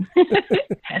sorry.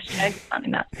 Hashtag funny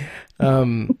nuts.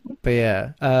 But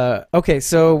yeah. Okay,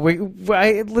 so we're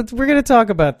going to talk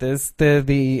about this,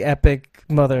 the epic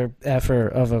mother effer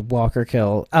of a Walker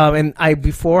kill. And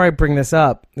before I bring this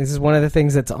up, this is one of the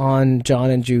things that's on John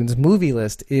and June's movie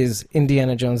list is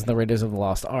Indiana Jones and the Raiders of the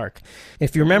Lost Ark.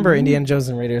 If you remember Indiana Jones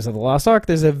and Raiders of the Lost Ark,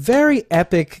 there's a very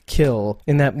epic kill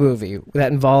in that movie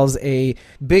that involves a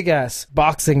big-ass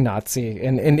boxing Nazi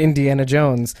in Indiana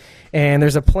Jones. And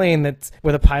there's a plane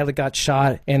where the pilot got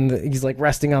shot, and he's like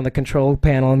resting on the control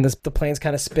panel, and the plane's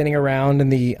kind of spinning around in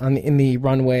the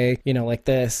runway, like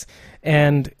this.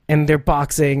 And they're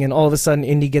boxing, and all of a sudden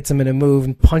Indy gets him in a move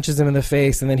and punches him in the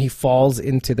face, and then he falls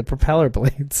into the propeller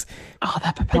blades. Oh,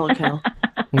 that propeller kill.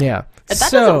 Yeah. If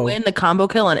that doesn't win the combo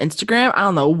kill on Instagram, I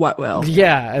don't know what will.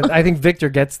 Yeah, I think Victor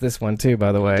gets this one too,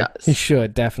 by the way. He does. He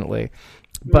should, definitely.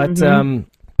 But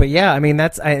but yeah, I mean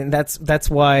that's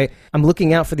why I'm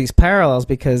looking out for these parallels,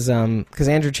 because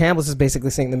Andrew Chambliss is basically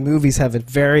saying the movies have a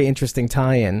very interesting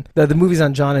tie-in. The movies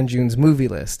on John and June's movie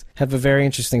list have a very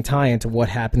interesting tie-in to what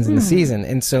happens in the season.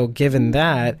 And so given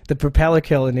that, the propeller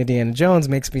kill in Indiana Jones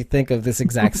makes me think of this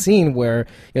exact scene where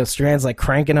Strand's like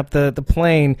cranking up the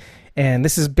plane. And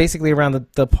this is basically around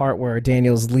the part where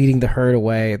Daniel's leading the horde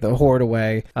away,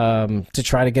 to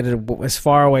try to get it as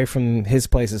far away from his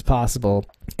place as possible.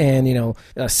 And,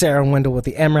 Sarah and Wendell with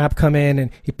the MRAP come in, and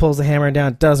he pulls the hammer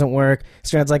down. It doesn't work.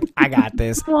 Strand's like, I got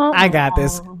this.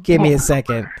 Give me a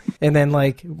second. And then,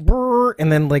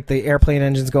 the airplane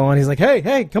engines go on. He's like,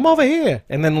 hey, come over here.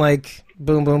 And then,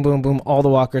 boom, boom, boom, boom. All the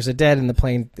walkers are dead and the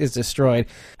plane is destroyed.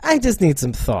 I just need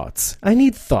some thoughts. I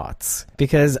need thoughts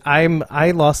because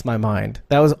I lost my mind.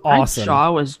 That was awesome. My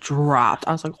jaw was dropped.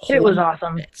 I was like, it was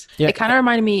awesome. Yeah. It kind of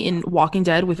reminded me in Walking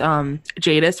Dead with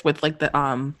Jadis with like the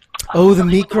the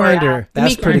meat grinder.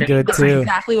 That's pretty good That's too.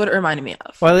 Exactly what it reminded me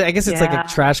of. Well, I guess it's like a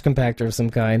trash compactor of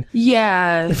some kind.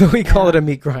 Yeah. We call it a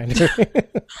meat grinder.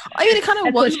 I mean, it kind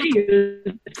of was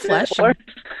flesh.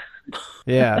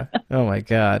 Yeah. Oh my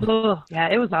God. Oh, yeah,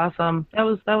 it was awesome. That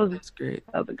was great.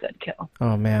 That was a good kill.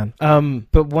 Oh man.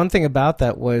 But one thing about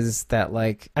that was that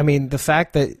the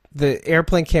fact that the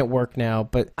airplane can't work now,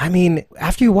 but I mean,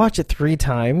 after you watch it 3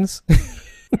 times,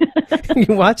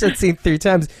 You watch that scene 3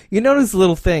 times, you notice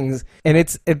little things, and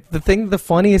the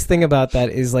funniest thing about that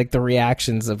is like the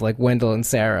reactions of like Wendell and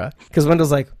Sarah, because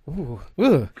Wendell's like, ooh,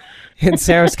 ooh, and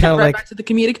Sarah's kind of right like, back to the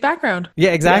comedic background.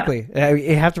 yeah, exactly.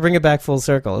 You have to bring it back full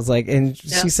circle. It's like, and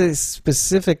she says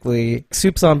specifically,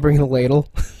 "Soup's on, bring the ladle."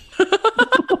 How did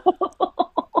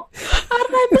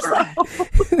I miss that?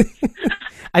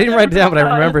 I didn't write it down, but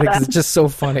I remembered it because it's just so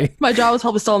funny. My jaw was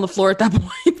probably still on the floor at that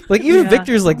point. Like even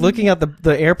Victor's like looking out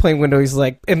the airplane window. He's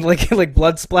like, and like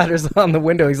blood splatters on the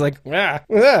window. He's like, ah,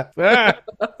 ah, ah.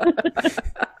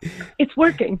 It's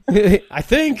working. I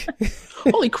think.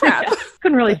 Holy crap!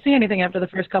 Couldn't really see anything after the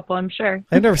first couple, I'm sure.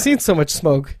 I've never seen so much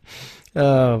smoke.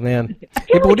 Oh man! I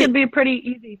feel like it'd be a pretty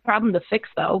easy problem to fix,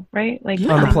 though, right? Like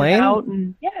on the plane.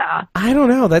 I don't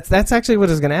know. That's actually what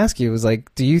I was going to ask you. Was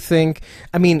like, do you think?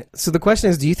 I mean, so the question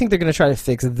is, do you think they're going to try to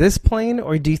fix this plane,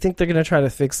 or do you think they're going to try to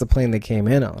fix the plane they came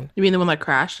in on? You mean the one that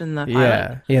crashed in the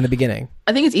pilot? Yeah, in the beginning.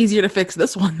 I think it's easier to fix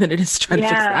this one than it is to try to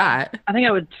fix that. I think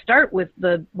I would start with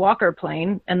the Walker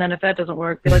plane, and then if that doesn't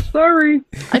work, be like, sorry.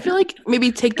 I feel like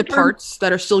maybe take the parts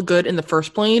that are still good in the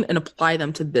first plane and apply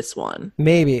them to this one.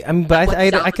 Maybe. I mean, but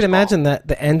I can imagine that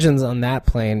the engines on that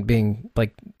plane being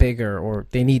like bigger, or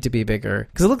they need to be bigger,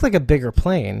 because it looked like a bigger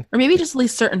plane. Or maybe just at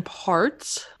least certain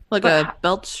parts. Like a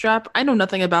belt strap. I know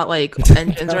nothing about like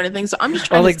engines or anything, so I'm just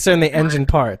trying. Oh, like certain the engine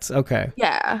parts. Okay.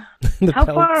 Yeah. How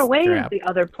far away is the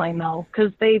other plane though?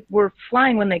 Because they were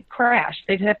flying when they crashed.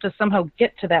 They'd have to somehow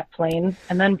get to that plane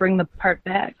and then bring the part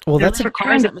back. Well, that's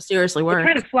cars that mysteriously work. They're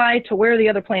trying to fly to where the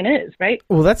other plane is, right?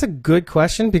 Well, that's a good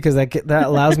question, because that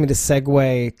allows me to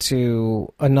segue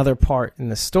to another part in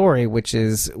the story, which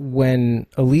is when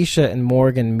Alicia and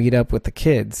Morgan meet up with the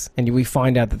kids, and we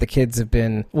find out that the kids have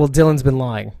been Dylan's been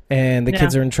lying. And the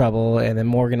kids are in trouble, and then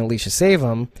Morgan and Alicia save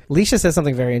them. Alicia says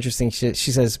something very interesting. She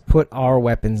says, "Put our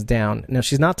weapons down." Now,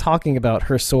 she's not talking about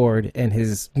her sword and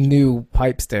his new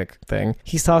pipe stick thing.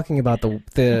 He's talking about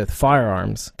the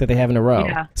firearms that they have in a row.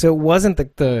 Yeah. So it wasn't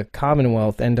the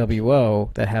Commonwealth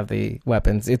NWO that have the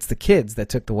weapons. It's the kids that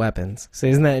took the weapons. So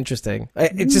isn't that interesting?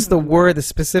 It's just the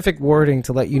specific wording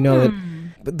to let you know that.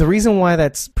 But the reason why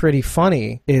that's pretty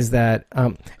funny is that,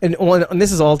 and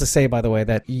this is all to say, by the way,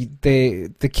 that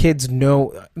the kids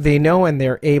know and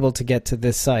they're able to get to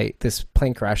this site, this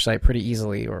plane crash site, pretty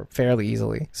easily or fairly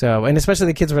easily. So, and especially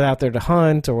the kids were out there to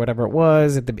hunt or whatever it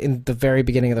was in the very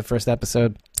beginning of the first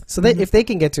episode. So that if they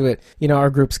can get to it, our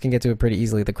groups can get to it pretty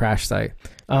easily, the crash site.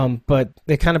 But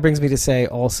it kind of brings me to say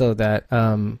also that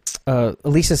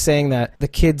Alicia's saying that the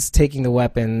kids taking the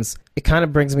weapons, it kind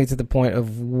of brings me to the point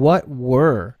of what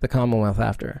were the Commonwealth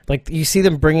after? Like, you see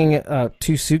them bringing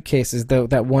 2 suitcases,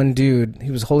 that one dude,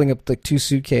 he was holding up like 2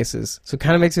 suitcases. So it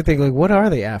kind of makes me think, like, what are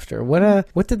they after?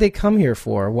 What did they come here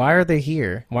for? Why are they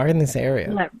here? Why in this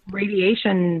area? That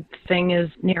radiation thing is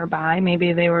nearby.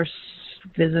 Maybe they were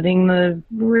visiting the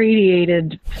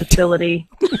radiated facility.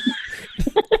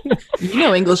 You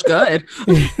know English good.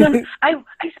 I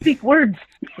speak words.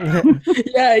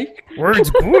 Yay. Words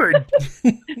good.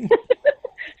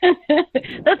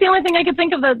 That's the only thing I could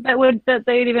think of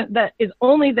that is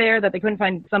only there that they couldn't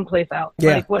find someplace else.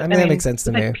 Yeah, that makes sense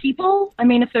to me. People? I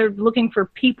mean, if they're looking for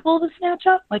people to snatch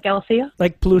up, like Althea?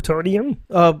 Like plutonium?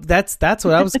 That's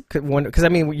what I was wondering, because I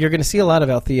mean, you're going to see a lot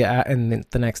of Althea in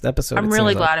the next episode. I'm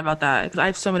really glad about that, because I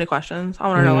have so many questions. I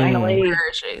want to know, where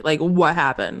is she? Like, what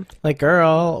happened? Like,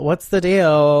 girl, what's the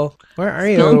deal? Where are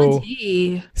you? Spill the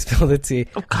tea. Spill the tea.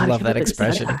 Oh, God, I love that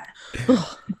expression.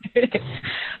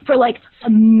 For like a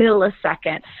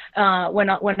millisecond,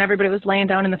 when everybody was laying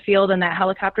down in the field and that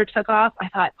helicopter took off, I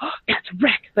thought, oh, that's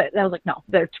Rick. But I was like, no,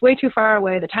 they're way too far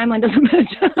away. The timeline doesn't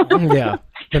match. Yeah,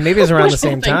 but maybe it was around the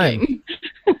same time.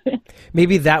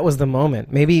 Maybe that was the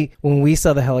moment. Maybe when we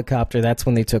saw the helicopter, that's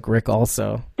when they took Rick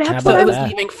also. That's what I was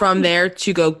leaving from there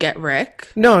to go get Rick?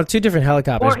 No, 2 different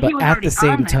helicopters, but at the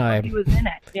same time. He was in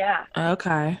it, yeah.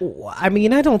 Okay. I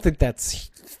mean, I don't think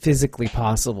that's physically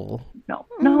possible.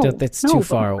 No. That's too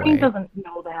far away. He doesn't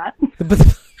know that.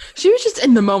 She was just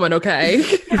in the moment, okay?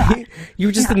 Yeah. You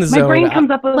were just in the zone. My brain comes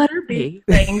up with these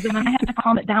things, and then I have to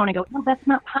calm it down and go, no, that's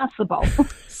not possible.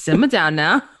 Simmer down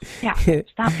now. Yeah,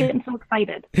 stop getting so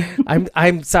excited.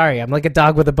 I'm sorry. I'm like a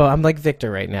dog with a bone. I'm like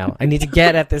Victor right now. I need to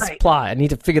get at this plot. I need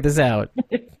to figure this out.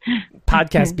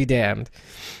 Podcast be damned.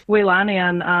 Waylani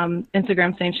on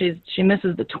Instagram saying she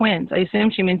misses the twins. I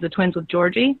assume she means the twins with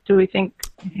Georgie. Do we think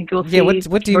I think we'll see. Yeah,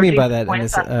 what do you mean by that?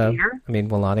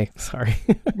 Lonnie. Sorry.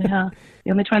 Yeah. The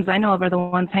only twins I know of are the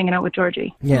ones hanging out with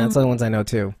Georgie. Yeah, that's the only ones I know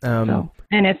too.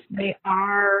 And if they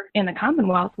are in the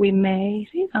Commonwealth, we may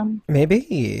see them.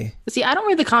 Maybe. See, I don't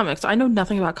read the comics, so I know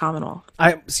nothing about Commonwealth.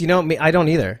 I don't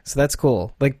either. So that's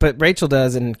cool. Like, but Rachel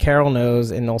does, and Carol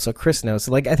knows, and also Chris knows.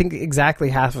 So, like, I think exactly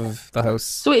half of the hosts.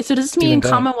 So wait, so does this mean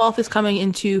Commonwealth is coming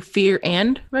into Fear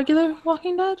and regular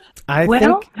Walking Dead? I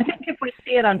think if we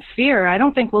see it on Fear, I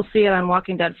don't think we'll see it on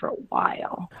Walking Dead for a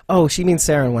while. Oh, she means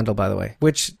Sarah and Wendell, by the way,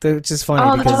 which is funny.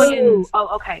 Oh, because... the twins.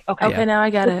 Oh, okay. Okay, now I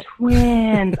get it.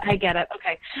 Twins. I get it.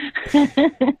 Okay.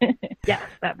 Yes,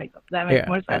 that makes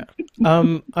more sense.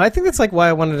 I think that's like why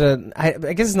I wanted to.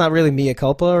 I guess it's not really mea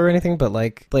culpa or anything, but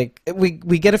like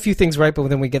we get a few things right, but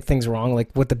then we get things wrong,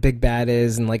 like what the big bad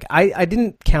is, and like I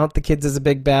didn't count the kids as a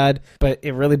big bad, but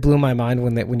it really blew my mind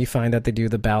when you find out they do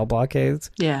the bowel blockades.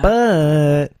 Yeah.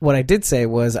 But what I did say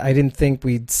was I didn't think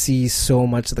we'd see so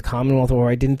much of the Commonwealth, or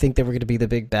I didn't think they were going to be the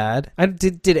big bad.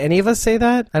 Did any of us say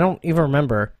that? I don't even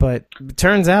remember, but it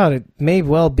turns out it may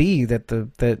well be that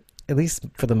at least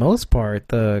for the most part,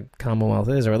 the Commonwealth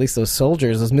is, or at least those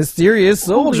soldiers, those mysterious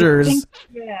soldiers.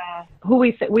 Who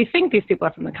we think these people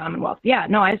are from the Commonwealth. Yeah,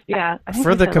 no, I think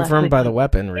further confirmed by the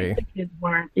weaponry. The kids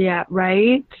weren't. Yeah,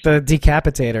 right. The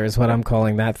decapitator is what I'm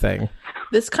calling that thing.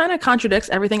 This kind of contradicts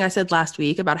everything I said last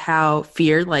week about how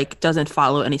Fear doesn't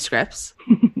follow any scripts.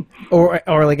 Or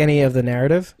like any of the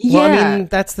narrative. Yeah. Well, I mean,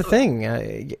 that's the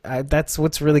thing. That's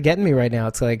what's really getting me right now.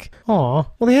 It's like, oh,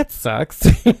 well, that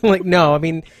sucks. Like, no, I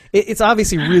mean, it's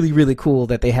obviously really, really cool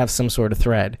that they have some sort of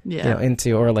thread,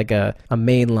 into, or like a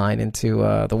main line into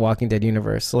the Walking Dead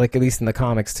universe. So, like, at least in the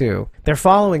comics too, they're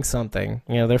following something.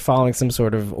 They're following some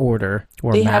sort of order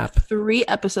or they map. Have 3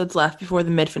 episodes left before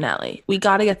the mid finale. We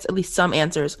got to get at least some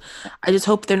answers. I just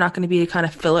hope they're not going to be kind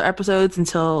of filler episodes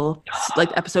until like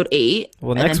episode 8.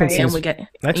 Well, next one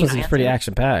seems pretty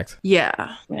action packed. Yeah.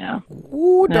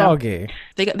 Ooh, doggy.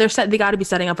 They got to be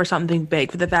setting up for something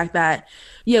big, for the fact that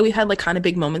we've had like kind of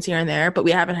big moments here and there, but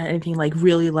we haven't had anything like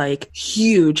really like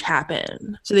huge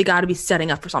happen. So they got to be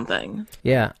setting up for something.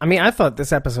 Yeah, I mean, I thought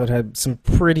this episode had some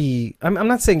pretty. I'm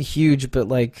not saying huge, but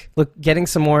like, look, getting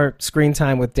some more screen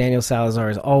time with Daniel Salazar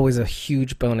is always a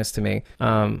huge bonus to me.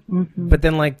 But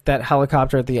then like that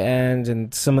helicopter at the end,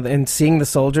 and and seeing the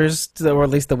soldiers, or at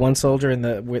least the one soldier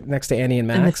next to Annie and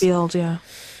Max in the field, yeah.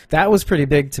 That was pretty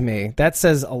big to me. That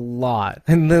says a lot.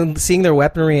 And then seeing their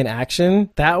weaponry in action,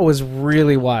 that was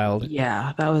really wild.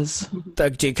 Yeah, that was...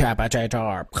 The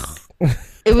decapitator.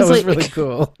 It was like really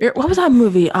cool. What was that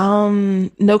movie?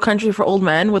 No Country for Old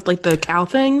Men, with like the cow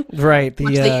thing. Right. They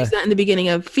used that in the beginning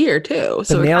of Fear too.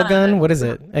 So the nail gun? What is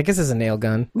it? I guess it's a nail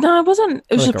gun. No, it wasn't.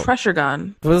 It was like a pressure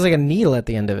gun. It was like a needle at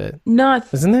the end of it. No,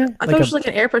 wasn't there? I thought it was like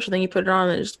an air pressure thing. You put it on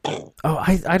and it just. Oh,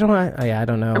 I don't know. I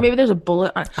don't know. Or maybe there's a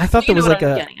bullet on it. I thought there was like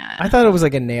I thought it was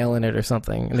like a nail in it or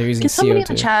something, and they're using CO2. Can somebody in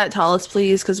the chat tell us,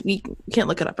 please? Because we can't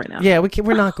look it up right now. Yeah,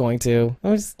 we're not going to.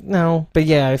 No, but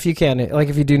yeah, if you can, like,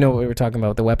 if you do know what we were talking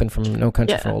about, the weapon from No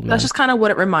Country for Old Men. That's just kind of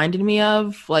what it reminded me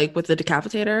of, like with the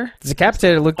decapitator. The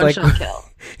decapitator looked like.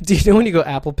 Do you know when you go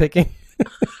apple picking?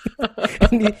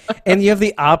 and you have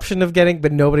the option of getting,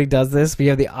 but nobody does this, but you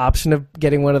have the option of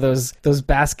getting one of those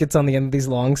baskets on the end of these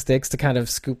long sticks to kind of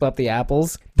scoop up the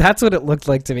apples. That's what it looked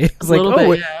like to me. It was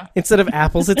like, instead of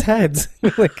apples, it's heads.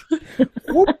 Like,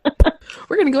 whoop.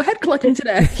 We're gonna go head collecting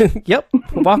today. Yep,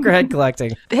 Walker head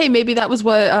collecting. Hey, maybe that was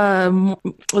what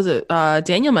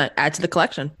Daniel meant. Add to the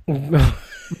collection.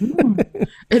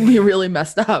 It'd be really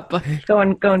messed up. But...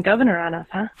 Going governor on us,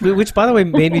 huh? Which, by the way,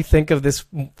 made me think of this: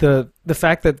 the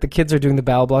fact that the kids are doing the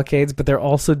bowel blockades, but they're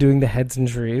also doing the heads and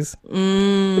trees.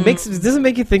 It doesn't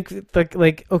make you think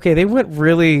like okay, they went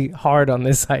really hard on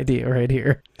this idea right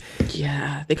here.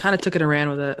 Yeah, they kind of took it and ran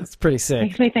with it. It's pretty sick.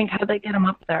 Makes me think, how'd they get them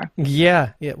up there?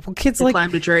 Yeah. Well, kids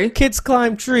climbed a tree. Kids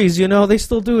climb trees. They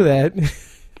still do that.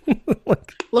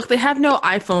 Look, they have no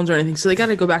iPhones or anything, so they got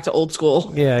to go back to old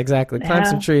school. Yeah, exactly. Climb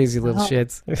some trees, you little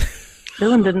shits.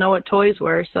 Dylan didn't know what toys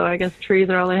were, so I guess trees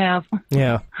are all they have.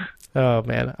 Yeah. Oh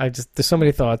man, there's so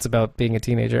many thoughts about being a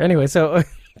teenager. Anyway, so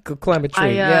go climb a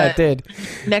tree. Yeah, I did.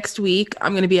 Next week,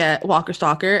 I'm going to be at Walker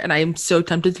Stalker, and I am so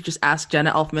tempted to just ask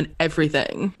Jenna Elfman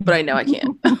everything, but I know I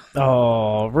can't.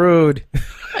 Oh, rude.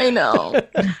 I know.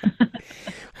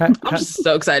 I'm just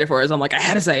so excited for it. So I'm like, I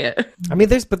had to say it. I mean,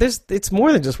 it's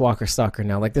more than just Walker Stalker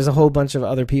now. Like, there's a whole bunch of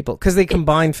other people because they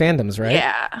combine fandoms, right?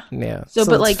 Yeah. So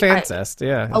but it's like, Fancest,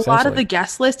 a lot of the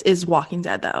guest list is Walking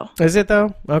Dead, though. Is it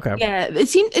though? Okay. Yeah, it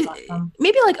seemed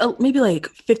maybe like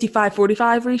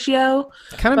 55-45 ratio.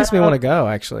 Kind of makes me want to go.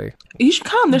 Actually, you should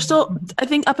come. There's still, I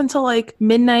think, up until like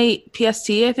midnight PST.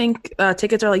 I think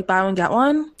tickets are like buy one get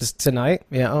one. Just tonight?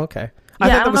 Yeah. Okay. I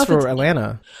thought that was for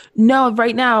Atlanta. No,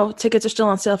 right now tickets are still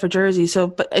on sale for Jersey. So,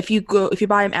 but if you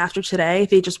buy them after today,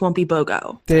 they just won't be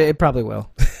BOGO. It probably will.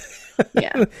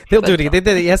 Yeah, they'll do it. They did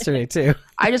it yesterday too.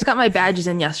 I just got my badges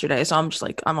in yesterday, so I'm just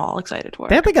like, I'm all excited for it.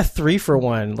 They had like a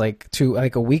 3-for-1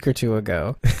 like a week or two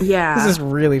ago. Yeah, this is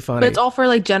really funny. But it's all for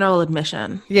like general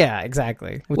admission. Yeah,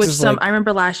 exactly. Which I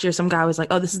remember last year, some guy was like,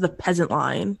 "Oh, this is the peasant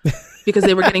line," because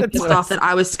they were getting pissed off that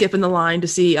I was skipping the line to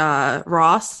see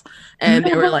Ross, and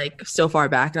they were like so far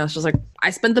back, and I was just like,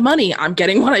 "I spent the money. I'm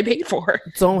getting what I paid for."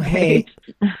 Don't hate.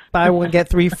 Buy one get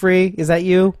 3 free. Is that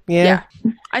you? Yeah.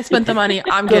 I spent the money.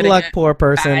 I'm Good getting luck, it. poor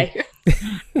person.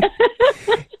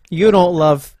 You don't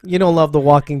love The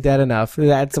Walking Dead enough.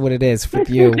 That's what it is with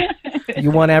you.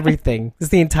 You want everything. It's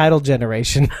the entitled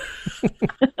generation.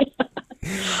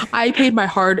 I paid my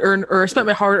hard-earned, or spent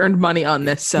my hard-earned money on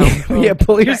this. So yeah,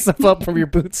 pull yourself up from your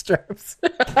bootstraps.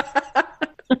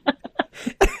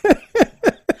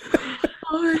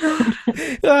 Oh my god!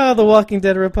 Oh, the Walking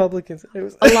Dead Republicans.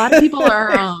 A lot of people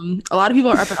are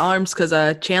up in arms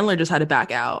because Chandler just had to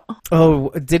back out. Oh,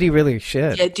 did he really?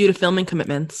 Shit. Yeah, due to filming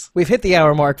commitments. We've hit the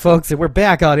hour mark, folks, and we're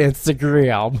back on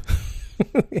Instagram.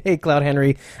 Hey, Cloud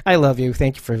Henry, I love you.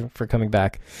 Thank you for coming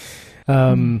back.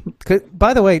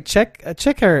 By the way, check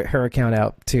her account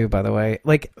out too. By the way,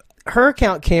 like, her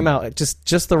account came out at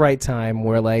just the right time,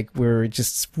 where like we're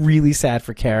just really sad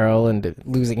for Carol and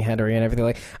losing Henry and everything.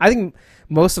 Like, I think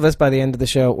most of us by the end of the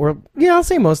show, or yeah, I'll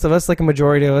say most of us, like a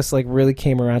majority of us, like really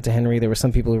came around to Henry. There were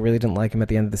some people who really didn't like him at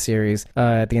the end of the series,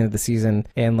 at the end of the season,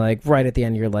 and like right at the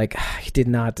end, you're like, he did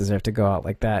not deserve to go out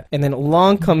like that. And then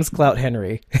along comes Clout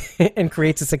Henry and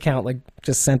creates this account like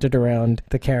just centered around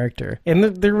the character, and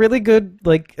they're really good,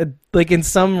 like in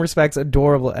some respects,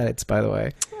 adorable edits, by the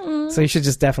way. So you should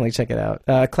just definitely check it out.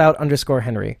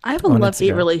 Clout_Henry. I have a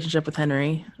love-hate relationship with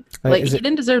Henry. Like, he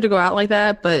didn't deserve to go out like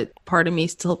that, but part of me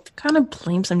still kind of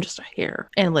blames him just a hair.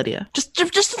 And Lydia. Just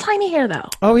a tiny hair, though.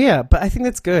 Oh, yeah, but I think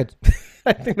that's good.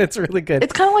 I think that's really good.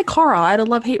 It's kind of like Carl. I had a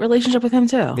love-hate relationship with him,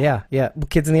 too. Yeah.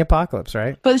 Kids in the Apocalypse,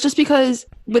 right? But it's just because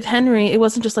with Henry, it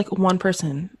wasn't just like one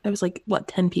person. It was like, what,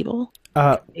 10 people?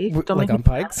 Like on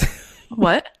Pikes?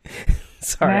 What?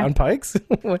 Sorry, on Pikes?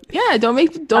 Yeah, don't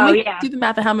do the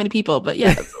math of how many people, but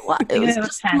yeah, it's a lot. It was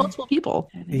just 10. Multiple people.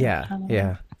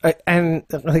 Yeah. And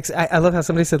like, I love how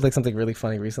somebody said like something really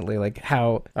funny recently, like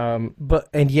how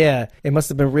it must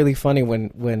have been really funny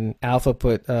when Alpha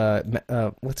put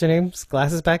what's her name's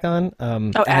glasses back on.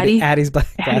 Addie. Addie's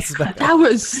glasses back on. That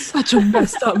was such a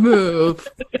messed up move.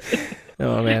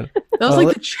 Oh man, that was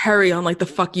like the cherry on like the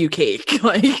fuck you cake,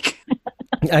 like.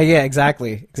 Yeah,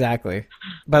 exactly.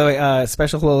 By the way,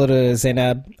 special hello to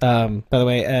Zainab. By the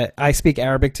way, I speak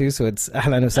Arabic too, so it's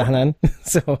ahlan wa sahlan.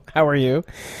 So how are you?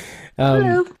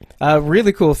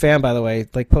 Really cool fan, by the way.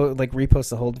 Like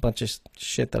reposts a whole bunch of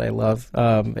shit that I love.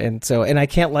 And I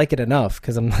can't like it enough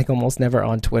because I'm like almost never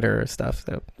on Twitter or stuff.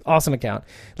 So awesome account.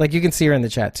 Like, you can see her in the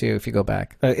chat too if you go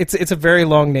back. It's a very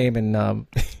long name in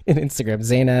in Instagram.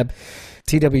 Zainab,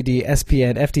 TWD,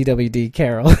 SPN, FTWD,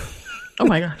 Carol. Oh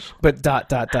my gosh. But ...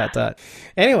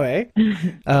 Anyway.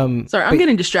 Sorry, I'm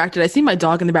getting distracted. I see my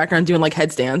dog in the background doing like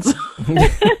headstands.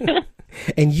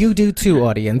 And you do too,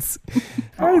 audience.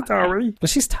 Hi, sorry. Well,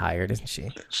 she's tired, isn't she?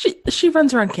 She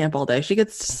runs around camp all day. She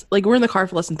gets, like, we're in the car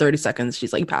for less than 30 seconds.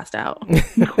 She's like passed out.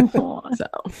 So,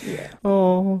 yeah.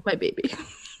 Oh, my baby.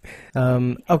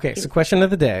 Okay, so question of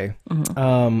the day.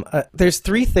 Mm-hmm. There's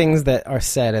 3 things that are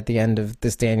said at the end of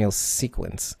this Daniel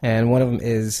sequence, and one of them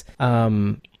is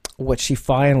what she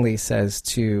finally says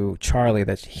to Charlie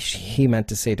that he meant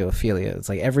to say to Ophelia. It's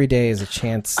like, every day is a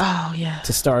chance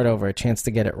to start over, a chance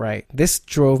to get it right. This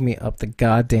drove me up the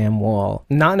goddamn wall.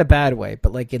 Not in a bad way,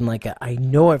 but like in like I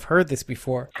know I've heard this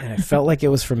before, and I felt like it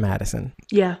was from Madison.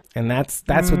 Yeah. And that's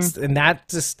what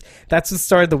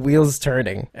started the wheels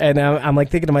turning. And I'm like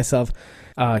thinking to myself,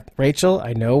 Rachel,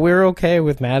 I know we're okay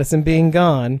with Madison being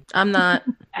gone. I'm not.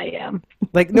 I am.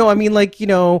 Like, no, I mean, like, you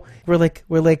know, we're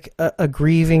like a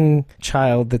grieving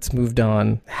child that's moved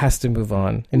on, has to move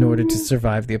on in order to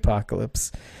survive the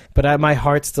apocalypse. But my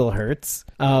heart still hurts.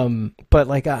 But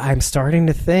like, I'm starting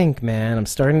to think, man,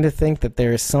 that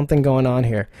there is something going on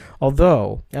here.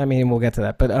 Although, I mean, we'll get to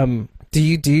that. But Do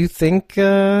you think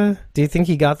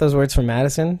he got those words from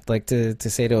Madison, like to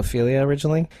say to Ophelia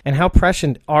originally? And how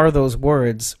prescient are those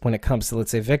words when it comes to,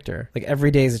 let's say, Victor? Like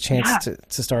every day is a chance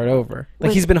to start over.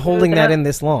 Like he's been holding that in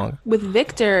this long. With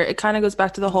Victor, it kind of goes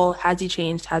back to the whole has he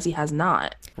changed, has he has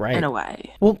not, right? In a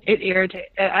way. Well, it irritated.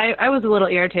 I was a little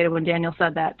irritated when Daniel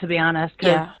said that, to be honest.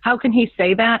 Yeah. How can he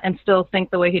say that and still think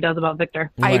the way he does about Victor?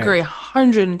 I agree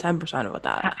 110% with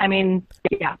that. I mean,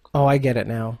 yeah. Oh, I get it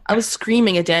now. I was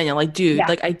screaming at Daniel, like, dude,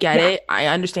 like, I get it. I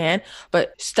understand.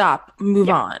 But stop. Move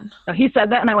on. So he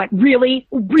said that, and I went, really?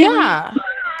 Really? Yeah.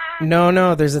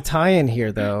 No, there's a tie-in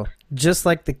here, though. Just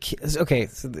like the kids. Okay,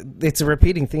 so it's a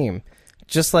repeating theme.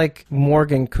 Just like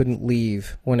Morgan couldn't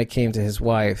leave when it came to his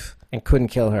wife and couldn't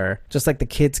kill her, just like the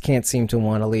kids can't seem to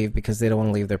want to leave because they don't want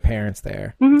to leave their parents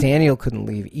there. Mm-hmm. Daniel couldn't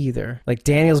leave either. Like,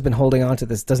 Daniel's been holding on to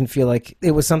this. Doesn't feel like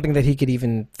it was something that he could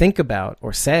even think about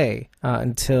or say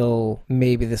until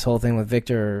maybe this whole thing with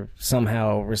Victor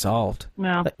somehow resolved.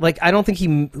 No. Like, I don't think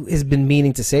he has been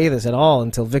meaning to say this at all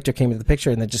until Victor came into the picture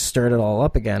and then just stirred it all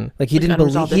up again. Like, he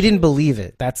didn't believe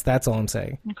it. That's all I'm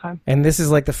saying. Okay. And this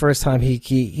is like the first time he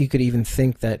could even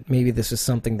think that maybe this was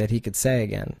something that he could say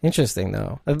again. Interesting,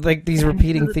 though. Like, these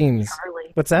repeating themes.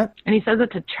 Charlie. What's that? And he says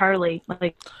it to Charlie,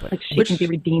 like she can be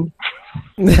redeemed.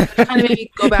 Kind of made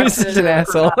me go back You're such an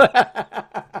asshole.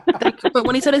 But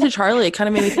when he said it to Charlie, it kind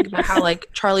of made me think about how, like,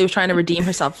 Charlie was trying to redeem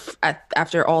herself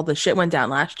after all the shit went down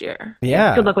last year.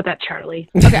 Yeah. Good luck with that, Charlie.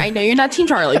 Okay, I know you're not Team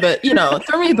Charlie, but,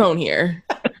 throw me a bone here.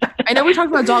 I know we talked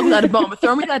about dog without a bone, but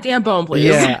throw me that damn bone, please.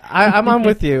 Yeah, I'm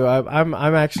with you. I'm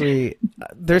actually.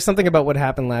 There's something about what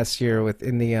happened last year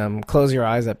in the Close Your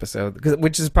Eyes episode,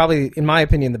 which is probably, in my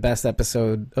opinion, the best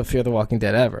episode of Fear the Walking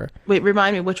Dead ever. Wait,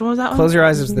 remind me, which one was that one? Close Your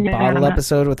Eyes was the bottle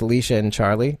episode with Alicia and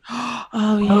Charlie.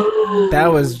 Oh, yeah.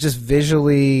 That was just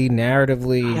visually,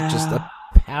 narratively, just a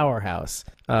powerhouse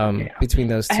between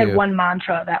those two. I had one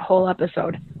mantra that whole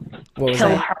episode. What was Kill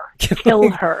that? her. Kill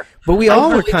her. But we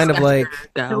all were kind of like...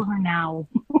 Kill her now.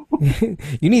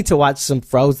 You need to watch some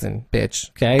Frozen, bitch.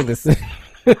 Okay? Just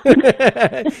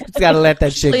gotta let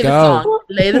that shit go.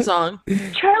 Lay the song.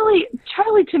 Charlie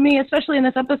to me, especially in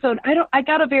this episode, I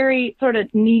got a very sort of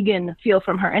Negan feel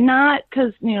from her. And not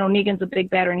because, Negan's a big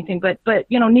bad or anything, but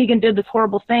Negan did this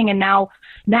horrible thing, and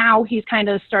now he's kind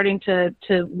of starting to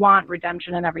want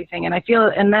redemption and everything. And I feel,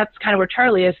 and that's kind of where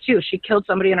Charlie is too. She killed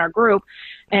somebody in our group,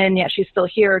 and yet she's still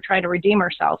here trying to redeem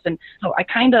herself. And so I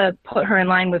kind of put her in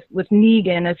line with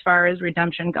Negan as far as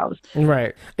redemption goes.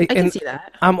 Right. I can see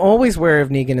that. I'm always aware of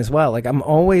Negan as well. Like, I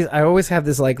always have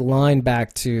this like line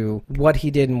back to what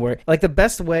he did and where, like, the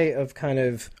best way of kind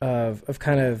of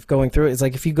going through it is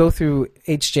like if you go through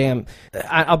HJM.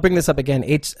 I'll bring this up again.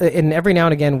 And every now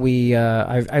and again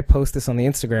I post this on the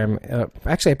Instagram.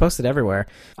 Actually, I post it everywhere.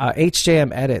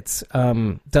 HJM Edits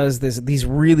does these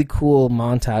really cool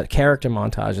character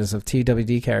montages of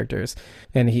TWD characters,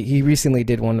 and he recently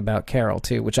did one about Carol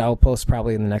too, which I'll post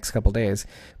probably in the next couple days.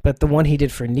 But the one he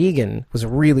did for Negan was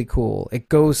really cool. It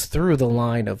goes through the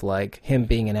line of like him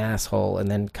being an asshole,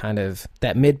 and then kind of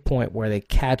that midpoint where they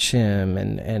catch him,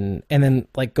 and then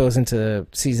like goes into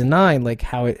season 9, like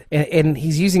how it, and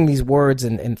he's using these words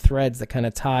and threads that kind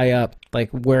of tie up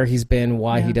like where he's been,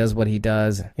 why he does what he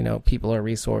does, people are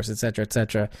resource, etc.,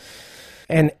 etc.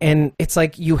 And it's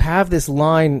like you have this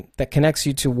line that connects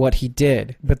you to what he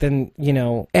did, but then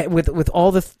with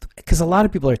all the because a lot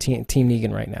of people are team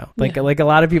Negan right now. Like a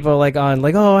lot of people are like on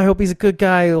like, oh, I hope he's a good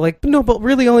guy. Like, no, but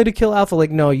really only to kill Alpha.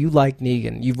 Like, no, you like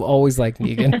Negan. You've always liked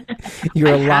Negan.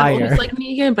 You're a liar. I always liked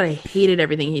Negan, but I hated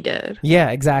everything he did. Yeah,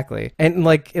 exactly. And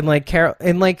like Carol,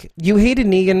 and like you hated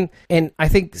Negan, and I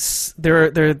think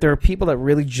there are people that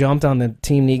really jumped on the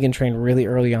Team Negan train really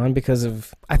early on because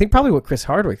of, I think probably what Chris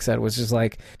Hardwick said was just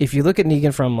like, if you look at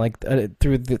Negan from like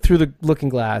through the looking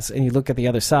glass and you look at the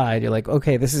other side, you're like,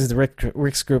 okay, this is the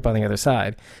Rick's group on the other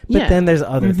side. But then there's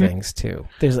other things too.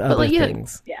 There's other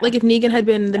things. Yeah. Like if Negan had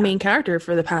been the main character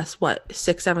for the past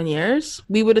 6-7 years,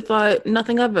 we would have thought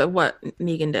nothing of it, what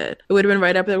Negan did. It would have been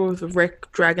right up there with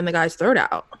Rick dragging the guy's throat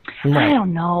out. Right. I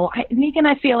don't know. Negan,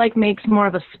 I feel like, makes more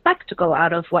of a spectacle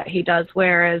out of what he does,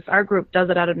 whereas our group does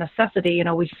it out of necessity.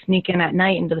 We sneak in at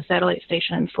night into the satellite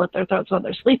station and slit their throats while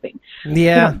they're sleeping.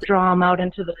 Yeah. Draw them out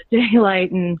into the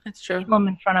daylight and That's true. kill them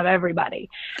in front of everybody.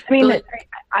 I mean,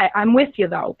 I'm with you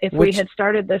though. If we had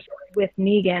started this with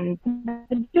Negan,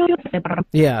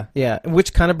 yeah,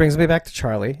 which kind of brings me back to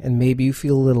Charlie, and maybe you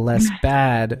feel a little less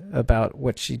bad about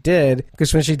what she did,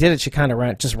 because when she did it, she kind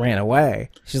of just ran away.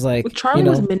 She's like, Charlie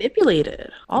was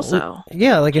manipulated, also.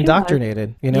 Yeah, like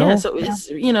indoctrinated, you know. Yeah, so it's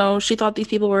she thought these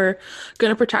people were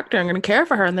gonna protect her and gonna care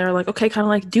for her, and they're like, okay, kind of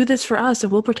like do this for us,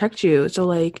 and we'll protect you. So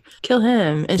like kill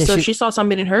him, and so she saw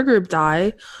somebody in her group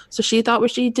die, so she thought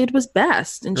what she did was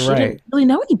best, and she didn't really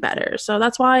know any better. So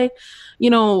that's why,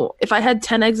 if I had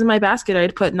 10 eggs in my basket,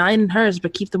 I'd put 9 in hers,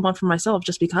 but keep the one for myself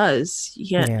just because.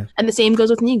 Yeah. And the same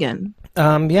goes with Negan.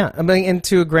 Yeah. I mean, and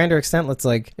to a grander extent, it's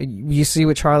like you see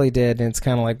what Charlie did, and it's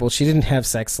kind of like, well, she didn't have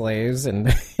sex slaves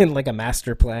and like a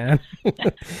master plan.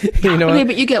 Okay,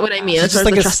 but you get what I mean. She's just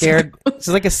like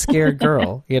a scared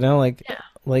girl,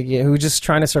 who's just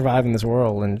trying to survive in this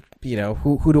world, and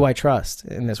who do I trust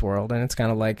in this world? And it's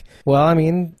kind of like, well, I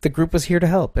mean, the group was here to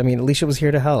help. I mean, Alicia was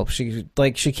here to help.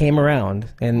 She came around,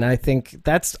 and I think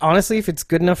that's honestly, if it's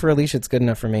good enough for Alicia, it's good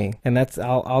enough for me, and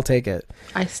I'll take it.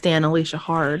 I stan Alicia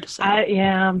hard. So.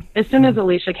 As soon as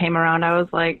Alicia came around, I was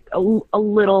like a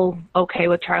little okay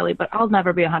with Charlie, but I'll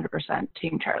never be 100%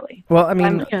 Team Charlie. Well, I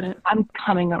mean, I'm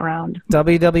coming around.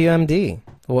 WWMD.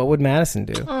 What would Madison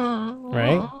do?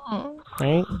 Right?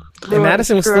 Right? And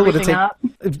Madison was still would have taken.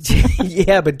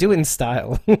 Yeah, but do it in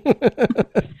style.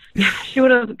 She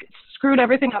would have screwed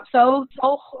everything up so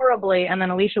horribly, and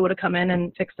then Alicia would have come in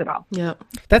and fixed it all. Yeah,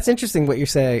 that's interesting. What you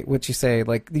say,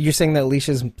 like you're saying that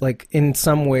Alicia's like in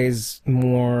some ways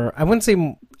more. I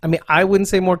wouldn't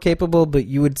say more capable, but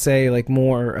you would say like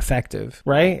more effective,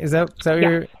 right? Is that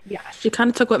your? Yeah. She kind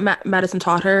of took what Madison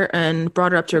taught her and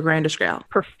brought her up to a grander scale.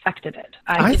 Perfected it.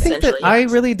 I think that I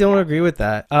really don't agree with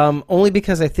that. Only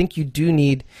because I think you do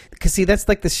need, because see, that's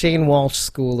like the Shane Walsh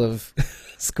school of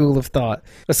thought,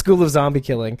 a school of zombie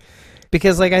killing.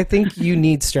 Because, like, I think you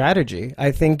need strategy.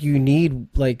 I think you need,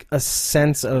 like, a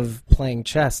sense of playing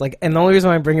chess. Like, and the only reason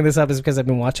why I'm bringing this up is because I've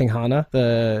been watching Hana,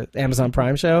 the Amazon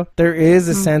Prime show. There is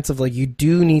a sense of, like, you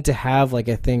do need to have, like,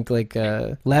 I think, like,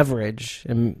 leverage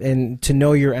and to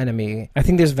know your enemy. I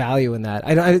think there's value in that.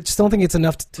 I just don't think it's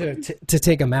enough to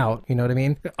take them out. You know what I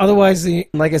mean? Otherwise,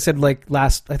 like I said, like,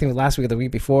 last week or the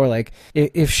week before, like,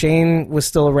 if Shane was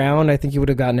still around, I think he would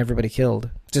have gotten everybody killed.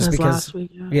 Just because, last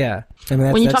week, yeah. I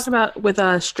mean, when you talked about with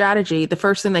strategy, the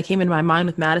first thing that came into my mind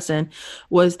with Madison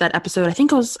was that episode. I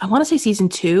think it was, I want to say season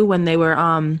 2, when they were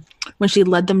when she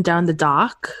led them down the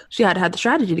dock. She had the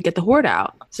strategy to get the horde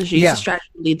out, so she used the strategy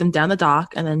to lead them down the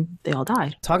dock, and then they all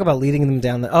died. Talk about leading them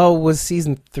down it was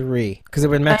season 3, because they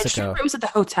were in Mexico. It was at the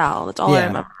hotel. That's all I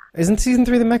remember. Isn't season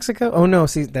 3 the Mexico? Oh no,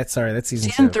 that's season 2.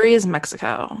 Season 3 is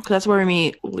Mexico, because that's where we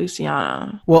meet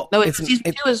Luciana. Well, no,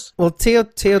 season 2 is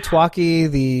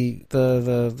Teotihuacan,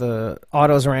 the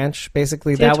Otto's Ranch,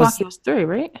 basically. Teotihuacan was 3,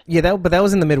 right? Yeah, but that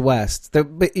was in the Midwest.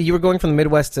 But you were going from the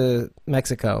Midwest to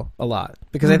Mexico a lot,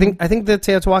 because I think the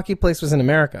Teotihuacan place was in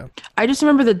America. I just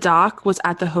remember the dock was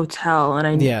at the hotel,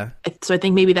 and so I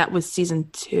think maybe that was season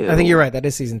 2. I think you're right. That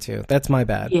is season 2. That's my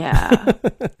bad. Yeah,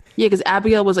 because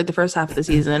Abigail was like the first half of the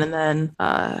season. And then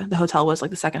the hotel was like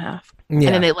the second half. Yeah.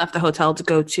 And then they left the hotel to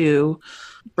go to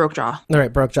Brokejaw. All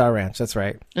right, Brokejaw Ranch. That's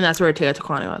right. And that's where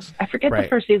Teotihuacan was. I forget the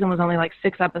first season was only like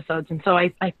 6 episodes, and so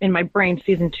I in my brain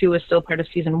season 2 is still part of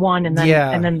season 1, and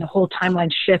then the whole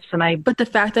timeline shifts. But the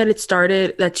fact that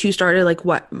 2 started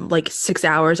like 6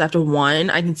 hours after 1,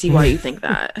 I can see why you think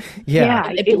that.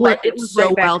 Yeah, it was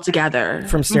so well together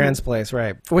from Strand's place,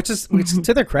 right? Which is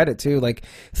to their credit too. Like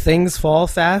things fall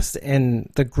fast, and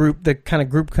the group kind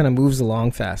of moves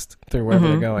along fast through wherever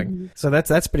they're going. So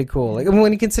that's pretty cool. Like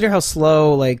when you consider how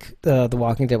slow like The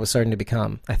Walking Dead was starting to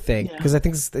become, I think, because I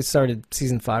think it started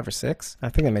season 5 or 6. I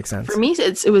think that makes sense. For me,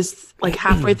 it was like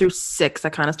halfway through 6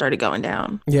 that kind of started going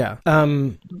down. Yeah.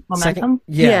 Momentum?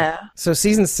 So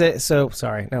season 6.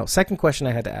 Second question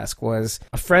I had to ask was,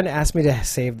 a friend asked me to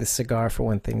save the cigar for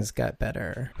when things got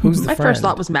better. Who's the friend? My first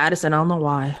thought was Madison. I don't know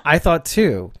why. I thought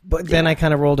too, but then I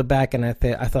kind of rolled it back, and I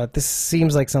thought this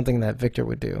seems like something that Victor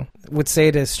would do. Would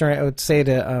say to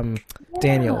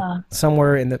Daniel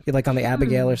somewhere in the like on the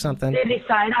Abigail or something. Did he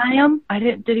side eye him?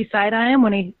 Did he side eye him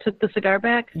when he took the cigar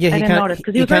back? Yeah, I didn't notice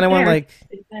because he kind of went like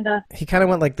he kind of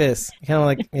went like this. He kind of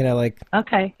like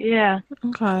okay, yeah,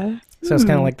 okay. So it's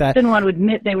kind of like that. Didn't want to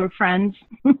admit they were friends.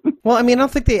 Well, I mean, I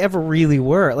don't think they ever really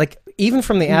were. Like even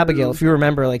from the Abigail, if you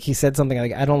remember, like he said something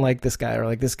like, "I don't like this guy," or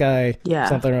like this guy,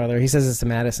 something or other. He says this to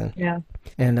Madison. Yeah.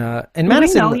 And Do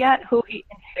Madison. we know yet who he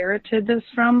inherited this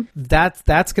from? That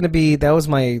was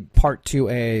my part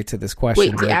 2A to this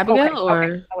question. Wait, the Abigail or?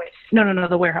 Okay. No,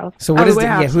 the warehouse. So what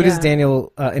who does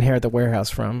Daniel inherit the warehouse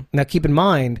from? Now keep in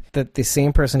mind that the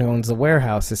same person who owns the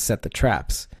warehouse has set the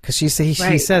traps. Because she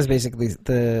says basically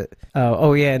and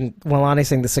Milani's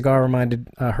saying the cigar reminded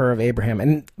her of Abraham.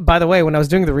 And by the way, when I was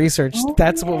doing the research,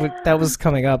 that was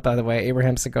coming up, by the way,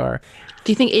 Abraham's cigar.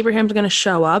 Do you think Abraham's going to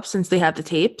show up since they have the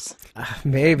tapes?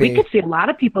 Maybe. We could see a lot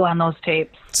of people on those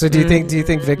tapes. So do you think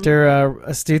Victor,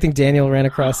 do you think Daniel ran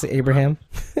across Abraham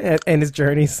and his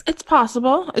journeys? It's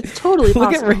possible. It's totally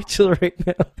possible. Look at Rachel right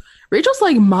now. Rachel's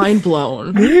like mind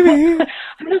blown. Maybe. I'm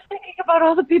just thinking about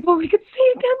all the people we could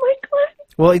see again, like Glenn.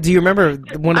 Well, do you remember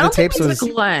one of the tapes was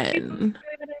Glenn?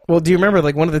 Well, do you remember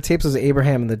like one of the tapes was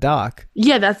Abraham in the dock?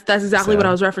 Yeah, that's exactly what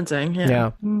I was referencing. Yeah.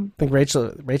 I think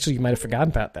Rachel, you might have forgotten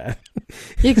about that.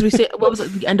 Yeah, because we see what was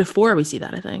it, the end of 4? We see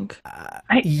that, I think.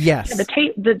 Yes. Yeah, the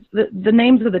tape, the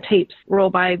names of the tapes roll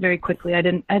by very quickly. I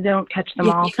don't catch them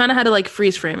all. You kind of had to like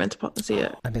freeze frame it to see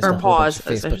it, or pause.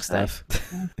 Facebook stuff.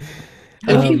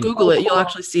 If you Google it, you'll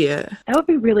actually see it. That would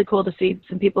be really cool to see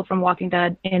some people from Walking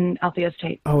Dead in Althea's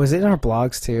tape. Oh, is it in our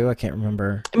blogs too? I can't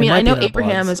remember. I mean, I know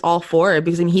Abraham is all for it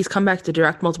because he's come back to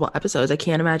direct multiple episodes. I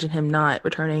can't imagine him not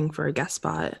returning for a guest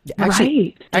spot.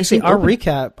 Actually, our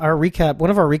recap, one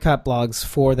of our recap blogs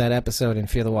for that episode in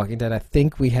Fear the Walking Dead, I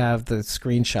think we have the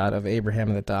screenshot of Abraham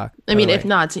in the dock. I mean, if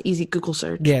not, it's an easy Google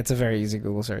search. Yeah, it's a very easy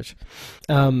Google search.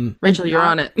 Rachel, you're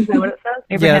on it. Is that what it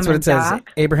says? Yeah, that's what it says.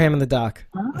 Abraham in the dock.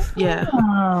 Yeah.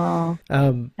 Oh.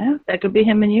 Yeah, that could be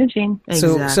him and Eugene.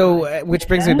 Exactly. So which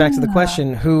brings me back to the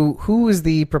question: who is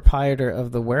the proprietor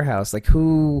of the warehouse? Like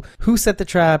who set the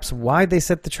traps? Why'd they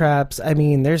set the traps? I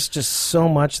mean, there's just so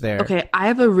much there. Okay, I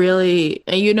have a really,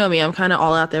 you know me, I'm kind of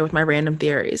all out there with my random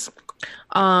theories.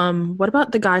 What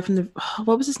about the guy from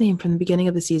what was his name from the beginning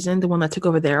of the season? The one that took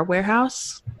over their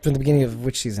warehouse? From the beginning of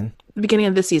which season? The beginning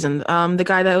of this season. The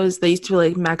guy they used to be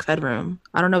like Max Headroom.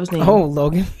 I don't know his name. Oh,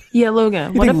 Logan? Yeah,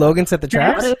 Logan. You think Logan set the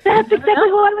traps? That's exactly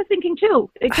who I was thinking too.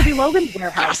 It could be Logan's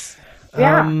warehouse.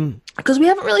 Yeah. Because we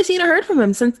haven't really seen or heard from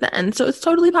him since then, so it's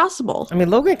totally possible. I mean,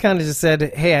 Logan kind of just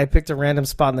said, hey, I picked a random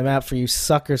spot on the map for you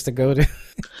suckers to go to.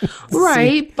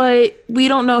 Right, but we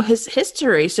don't know his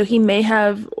history, so he may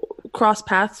have crossed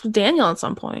paths with Daniel at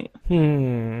some point.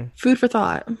 Food for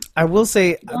thought. I will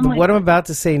say, what I'm about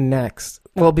to say next,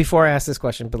 well, before I ask this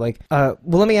question, but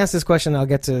let me ask this question,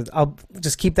 I'll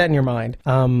just keep that in your mind.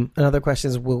 Another question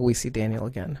is, will we see Daniel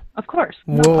again? Of course.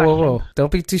 Whoa. Don't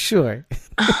be too sure.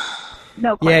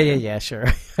 No question. Yeah, sure.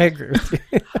 I agree with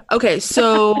you. Okay,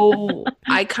 so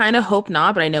I kind of hope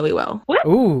not, but I know we will. What?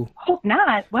 Ooh. Hope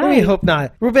not. Why? What do you mean hope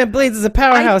not? Ruben Blades is a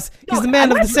powerhouse. He's the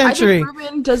man of the century. I think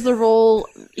Ruben does the role.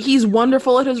 He's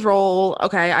wonderful at his role.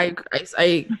 Okay,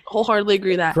 I wholheartedly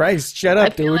agree with that. Christ, shut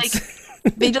up, dudes.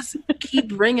 Like they just keep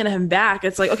bringing him back.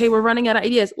 It's like, okay, we're running out of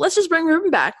ideas. Let's just bring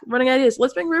Ruben back. Running out of ideas.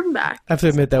 Let's bring Ruben back. I have to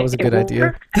admit that was a good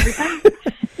idea.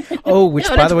 Oh,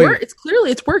 by the way,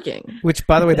 it's working. Which,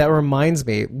 by the way, that reminds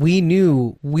me, we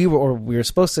were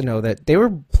supposed to know that they were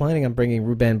planning on bringing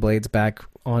Ruben Blades back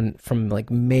from like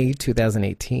May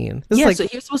 2018. So he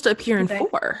was supposed to appear in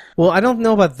 4. Well, I don't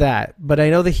know about that, but I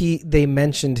know that they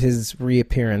mentioned his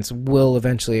reappearance will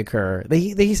eventually occur.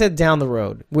 He said down the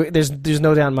road. There's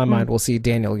no doubt in my mind we'll see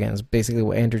Daniel again. Is basically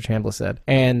what Andrew Chambliss said,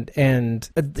 and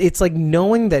it's like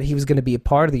knowing that he was going to be a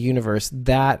part of the universe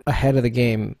that ahead of the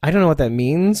game. I don't know what that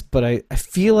means, but I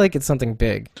feel like it's something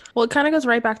big. Well, it kind of goes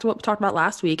right back to what we talked about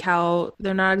last week, how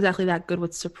they're not exactly that good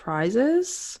with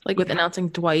surprises, like with announcing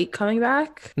Dwight coming back.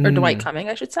 Or Dwight coming,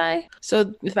 I should say. So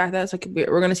the fact that it's like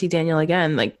we're going to see Daniel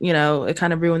again, like, you know, it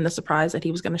kind of ruined the surprise that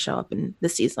he was going to show up in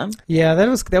this season. Yeah, that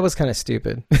was kind of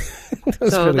stupid.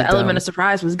 So really the element of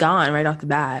surprise was gone right off the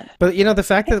bat. But you know, the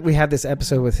fact that we had this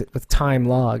episode with time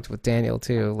logged with Daniel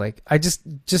too, like I just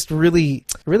really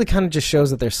kind of just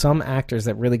shows that there's some actors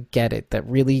that really get it, that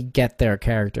really get their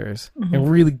characters and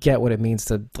really get what it means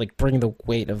to like bring the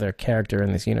weight of their character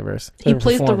in this universe. He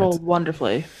plays the role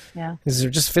wonderfully. Yeah, it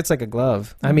just fits like a glove.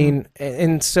 I mean,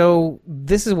 and so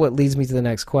this is what leads me to the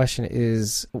next question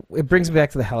is, it brings me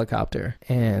back to the helicopter.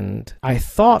 And I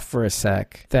thought for a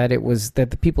sec that it was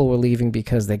that the people were leaving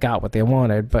because they got what they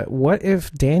wanted, but what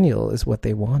if Daniel is what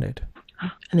they wanted?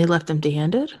 And they left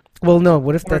empty-handed? Well, no,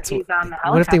 what if what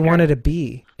if they wanted a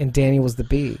bee and Daniel was the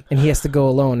bee and he has to go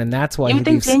alone and that's why he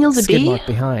leaves Skidmark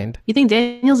behind? You think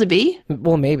Daniel's a bee?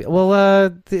 Well, maybe. Well,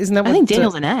 isn't that what... I think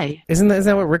Daniel's an A. Is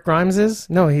that what Rick Grimes is?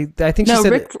 No, I think she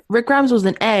said... Rick Grimes was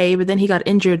an A, but then he got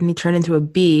injured and he turned into a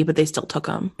B, but they still took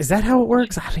him. Is that how it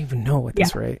works? I don't even know what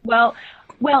this right. Well,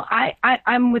 Well,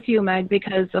 I'm with you, Meg,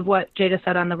 because of what Jada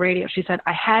said on the radio. She said,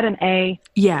 I had an A,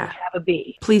 Yeah. I have a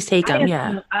B. Please take him.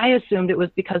 Yeah. I assumed it was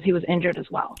because he was injured as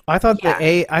well. I thought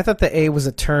the A was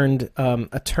a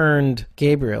turned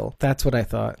Gabriel. That's what I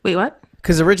thought. Wait, what?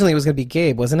 Because originally it was going to be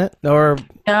Gabe, wasn't it? Or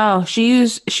No, she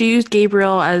used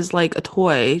Gabriel as like a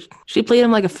toy. She played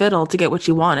him like a fiddle to get what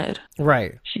she wanted.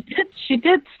 right. She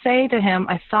did say to him,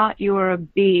 I thought you were a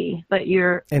B, but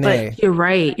you're An A. You're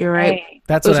right. You're right. A.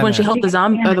 That's It was what I when meant. she helped the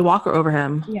zombie or the walker over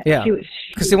him. Yeah. She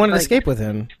Because he wanted to like, escape with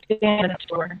him. stand in the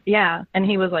store. Yeah. And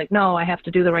he was like, no, I have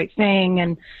to do the right thing.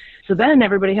 And so then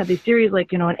everybody had these theories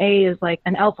like, an A is like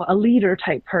an alpha, a leader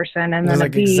type person. And It was then a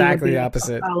like B exactly would be the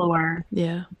opposite. a follower.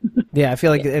 Yeah. Yeah, I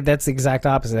feel like that's the exact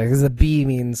opposite. Because the B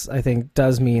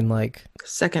does mean like...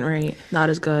 Second rate. Not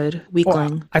as good.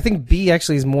 Weakling. I think B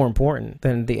actually is more important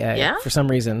than the A. Yeah? For some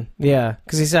reason. Yeah.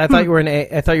 Because he said, I thought you were an A.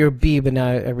 I thought you were B, but now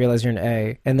I realize you're an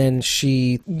A. And then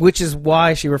which is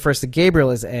why she refers to Gabriel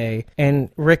as A. And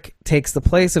Rick takes the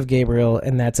place of Gabriel,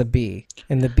 and that's a B.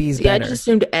 And the B's Yeah, I better. just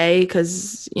assumed A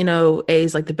because, A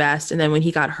is like the best. And then when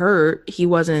he got hurt, he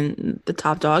wasn't the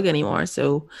top dog anymore.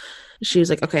 So she was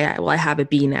like, okay, I have a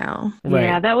B now. Right.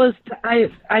 Yeah, that was,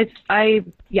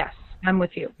 yes, I'm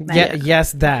with you. Yeah,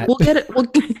 yes, that. We'll get it.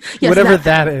 Yes, Whatever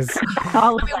that is.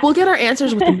 All of that. We'll get our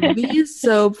answers with the movies.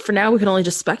 So for now, we can only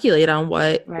just speculate on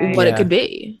what Right. it Yeah. could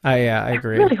be. I I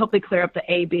agree. really hope they clear up the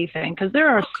A-B thing because there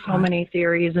are so many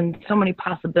theories and so many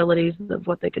possibilities of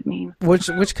what they could mean.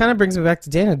 Which kind of brings me back to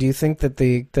Daniel. Do you think that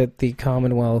the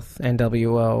Commonwealth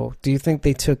NWO, do you think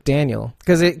they took Daniel?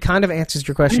 Because it kind of answers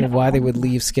your question of why they would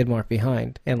leave Skidmark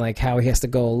behind and like how he has to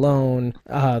go alone.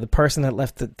 The person that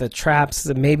left the traps,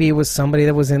 maybe it was somebody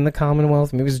that was in the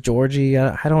Commonwealth. Maybe it was Georgie.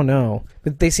 I don't know.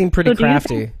 But they seem pretty So do you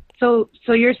crafty. think-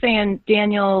 So you're saying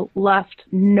Daniel left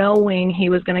knowing he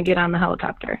was going to get on the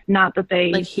helicopter, not that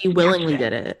they Like he willingly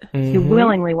did it. he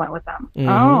willingly went with them.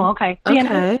 Oh, okay. See, and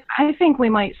Okay. I think we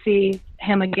might see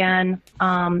him again.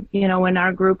 When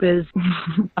our group is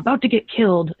about to get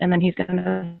killed, and then he's going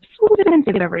to swoop in and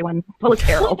save everyone. Pull a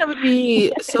Carol. That would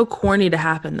be so corny to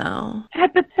happen, though.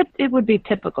 It would be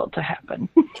typical to happen.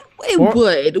 It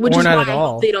would, which or is not why at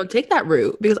all. they don't take that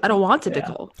route because I don't want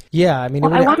typical. Yeah, I mean,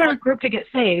 Well, it I would- want our group to get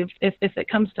saved if it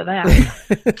comes to that.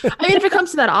 I mean, if it comes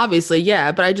to that, obviously,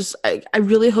 yeah. But I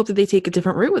really hope that they take a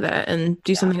different route with it and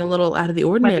do something a little out of the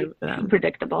ordinary with them.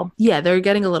 Predictable. Yeah, they're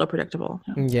getting a little predictable.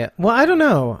 yeah. Well, I don't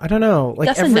know. Like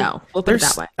Yes and no. We'll put it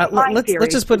there's- that way. My let's theory.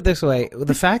 just put it this way: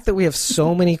 the fact that we have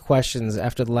so many questions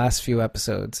after the last few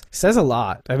episodes says a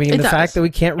lot. I mean, It the does. fact that we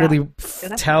can't really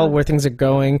tell where things are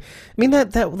going. I mean,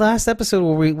 that last episode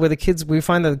where we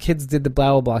find that the kids did the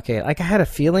Blau blockade. Like I had a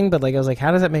feeling, but like I was like,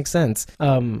 how does that make sense?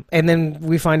 And then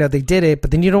we find out they did it,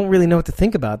 but then you don't really know what to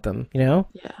think about them. You know?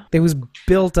 Yeah. It was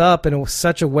built up in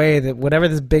such a way that whatever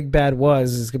this big bad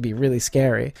was is going to be really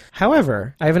scary.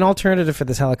 However, I have an alternative for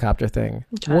this helicopter thing.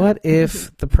 Okay. What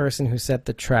if the person who set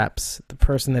the traps, the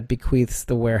person that bequeaths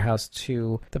the warehouse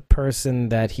to the person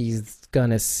that he's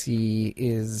gonna see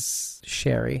is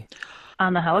Sherry?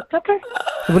 On the helicopter?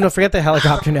 Well, no, forget the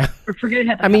helicopter now. Or forget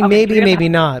it. I mean, Okay, maybe, forget maybe that.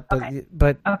 not. But Okay.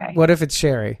 but Okay. what if it's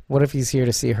Sherry? What if he's here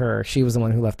to see her? She was the one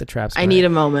who left the traps. I for need her. a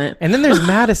moment. And then there's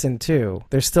Madison too.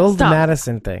 There's still the Stop.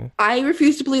 Madison thing. I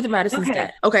refuse to believe that Madison's Okay.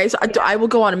 dead. Okay, so I will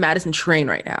go on a Madison train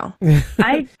right now.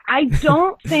 I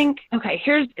don't think. Okay,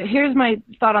 here's my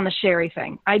thought on the Sherry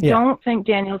thing. I Yeah. don't think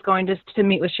Daniel's going to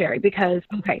meet with Sherry because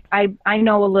I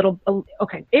know a little.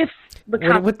 Okay, if the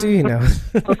What do you know?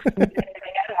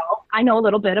 I know a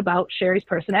little bit about Sherry's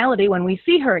personality when we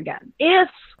see her again. If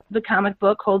the comic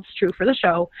book holds true for the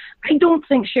show, I don't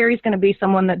think Sherry's going to be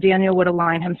someone that Daniel would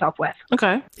align himself with.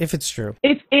 Okay. If it's true.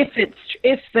 If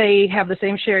they have the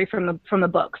same Sherry from the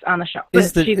books on the show,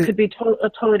 Is but she could be a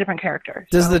totally different character.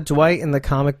 Does so. the Dwight in the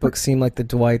comic book seem like the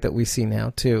Dwight that we see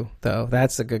now too? Though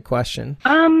that's a good question.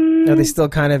 Are they still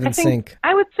kind of in I think- sync?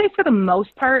 I would say for the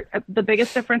most part, the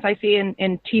biggest difference I see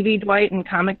in TV Dwight and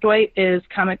comic Dwight is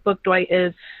comic book Dwight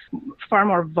is far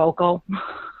more vocal.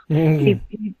 He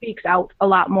speaks out a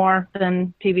lot more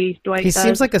than TV Dwight He does.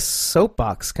 seems like a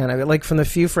soapbox kind of like from the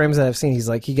few frames that I've seen. He's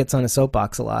like he gets on a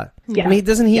soapbox a lot. Yeah. I mean,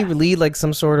 doesn't he lead like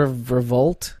some sort of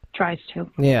revolt? Tries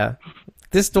to. Yeah.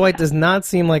 This Dwight does not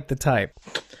seem like the type.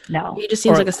 No. He just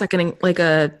seems Or- like a second, like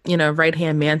a right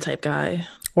hand man type guy.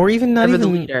 Or even not Ever the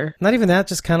even leader. not even that,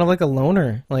 just kind of like a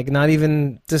loner. Like not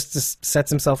even just sets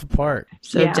himself apart.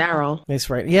 So Yeah. Daryl. That's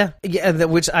right. Yeah.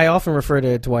 Which I often refer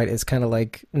to Dwight as kind of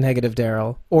like negative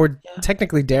Daryl. Or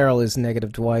technically Daryl is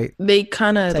negative Dwight. They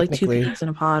kind of like two Technically. peas in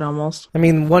a pod almost. I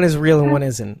mean, one is real and one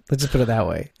isn't. Let's just put it that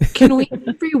way. Can we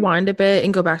rewind a bit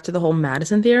and go back to the whole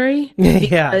Madison theory?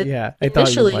 yeah. I thought you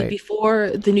Initially, might.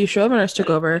 before the new showrunners took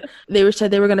over,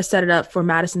 said they were going to set it up for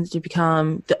Madison to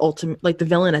become the ultimate, like the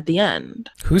villain at the end.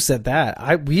 Who said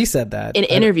that? We said that. In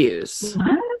interviews.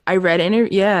 What? I read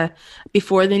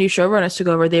before the new showrunners took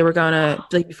over, they were gonna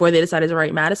before they decided to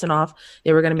write Madison off,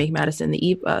 they were gonna make Madison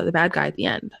the bad guy at the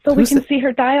end. So we can see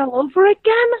her die all over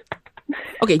again?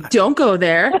 Okay, don't go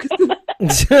there.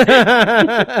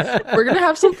 We're gonna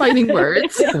have some fighting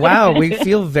words. Wow, we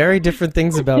feel very different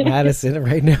things about Madison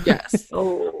right now. Yes.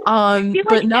 Oh. But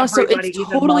like no, so everybody it's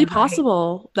even totally loves her.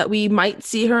 possible that we might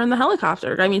see her in the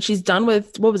helicopter. I mean, she's done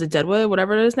with what was it, Deadwood,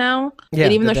 whatever it is now. Yeah,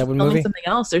 and even the though she's Deadwood filming movie. something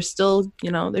else, there's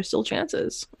still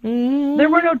chances. There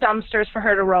were no dumpsters for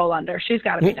her to roll under. She's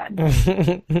got to be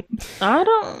dead. I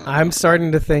don't. I'm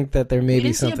starting to think that there may We be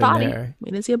didn't see a something body. there.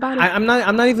 We didn't see a body. I'm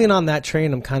not even on that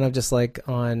train. I'm kind of just like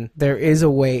on there is a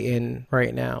way in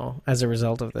right now as a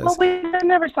result of this. Well, we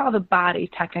never saw the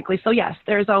body, technically. So, yes,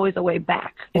 there's always a way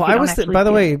back. Well, I was by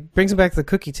the way, brings me back to the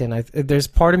cookie tin. There's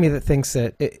part of me that thinks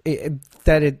that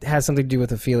it has something to do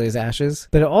with Ophelia's ashes,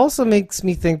 but it also makes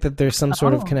me think that there's some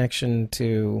sort of connection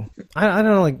to I don't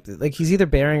know, like he's either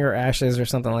burying her ashes or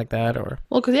something like that, or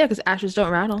because ashes don't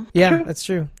rattle. yeah, that's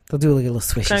true. They'll do like a little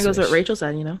swish. Kind of goes what Rachel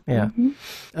said, Yeah.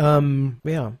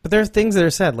 Yeah. But there's things that are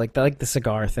said, like the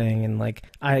cigar thing, and like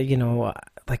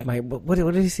like my what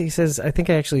did he say? He says, I think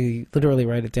I actually literally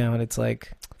write it down. It's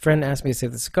like, friend asked me to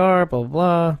save the cigar, blah blah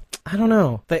blah. I don't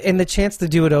know. And the chance to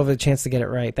do it over, the chance to get it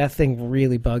right, that thing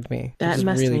really bugged me. That It just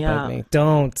messed really me bugged up. me.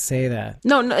 Don't say that.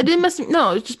 No, it didn't mess me.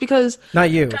 No, it's just because. Not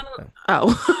you.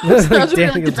 Oh, so I was going to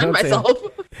Daniel, defend don't say myself.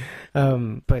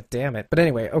 But damn it. But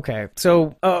anyway, okay.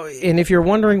 So, and if you're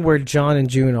wondering where John and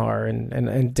June are,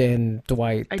 and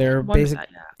Dwight, I they're did wonder basically that,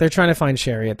 yeah. they're trying to find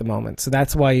Sherry at the moment. So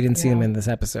that's why you didn't see them in this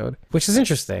episode, which is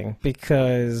interesting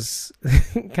because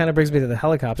it kind of brings me to the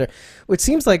helicopter, which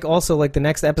seems like also like the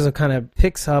next episode kind of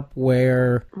picks up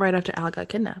where. Right after Al got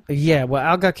kidnapped. Yeah, well,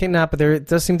 Al got kidnapped, but there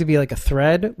does seem to be like a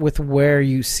thread with where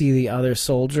you see the other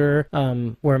soldier,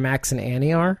 where Max and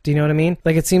Annie are. Do you know what I mean?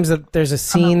 Like it seems that there's a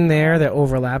scene there that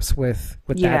overlaps with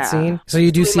Yeah. that scene. So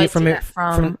you do We see might it from see it that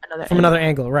from another another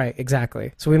angle, right?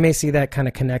 Exactly. So we may see that kind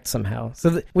of connect somehow.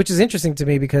 So which is interesting to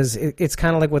me because it's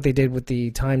kind of like what they did with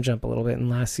the time jump a little bit in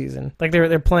last season. Like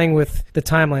they're playing with the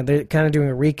timeline. They're kind of doing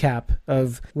a recap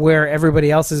of where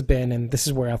everybody else has been, and this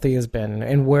is where Althea's been,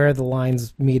 and where the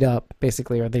lines meet up,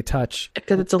 basically, or they touch.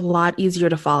 Because it's a lot easier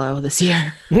to follow this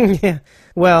year. Yeah.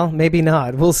 Well, maybe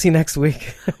not. We'll see next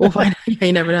week. We'll find out.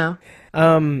 You never know.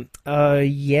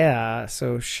 Yeah.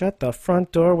 So shut the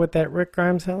front door with that Rick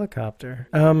Grimes helicopter.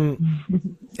 And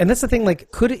that's the thing.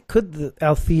 Like, could the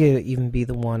Althea even be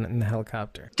the one in the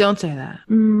helicopter? Don't say that.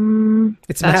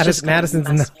 It's That's just gonna Madison's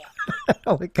in mess the me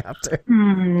helicopter.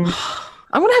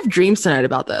 I'm going to have dreams tonight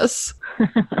about this.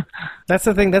 That's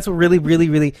the thing. That's what really, really,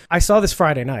 really. I saw this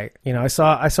Friday night. I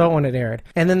saw it when it aired,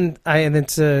 and then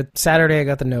to Saturday I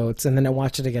got the notes, and then I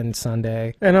watched it again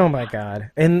Sunday. And oh my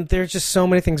god! And there's just so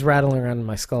many things rattling around in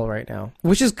my skull right now,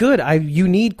 which is good. You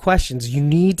need questions. You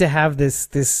need to have this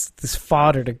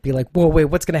fodder to be like, whoa, wait,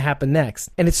 what's going to happen next?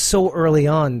 And it's so early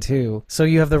on too, so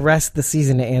you have the rest of the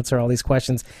season to answer all these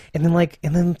questions. And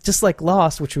then just like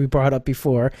Lost, which we brought up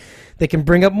before, they can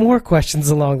bring up more questions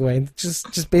along the way, and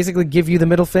just basically give you the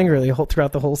middle finger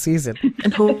throughout the whole season.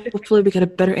 And hopefully we get a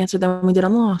better answer than we did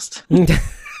on Lost.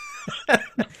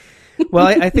 Well,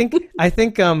 I think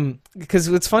because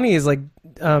what's funny is like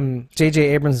J.J.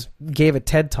 Abrams gave a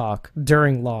TED talk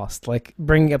during Lost, like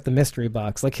bringing up the mystery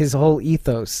box. Like his whole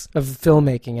ethos of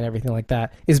filmmaking and everything like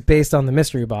that is based on the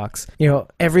mystery box.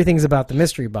 Everything's about the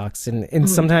mystery box, and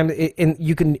sometimes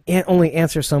you can only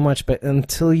answer so much, but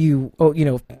until you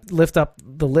lift up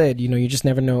the lid, you're just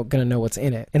never gonna know what's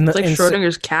in it. It's like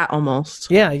Schrodinger's cat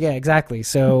almost. Yeah, exactly.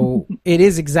 So it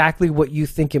is exactly what you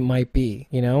think it might be,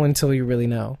 until you really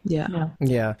know. Yeah.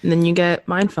 Yeah. And then you get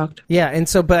mind fucked. Yeah, and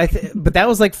so, but that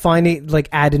was like finding like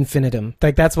ad infinitum.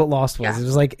 Like that's what Lost was.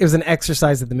 Yeah. It was an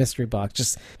exercise of the mystery box.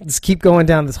 Just keep going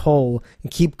down this hole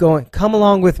and keep going. Come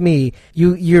along with me.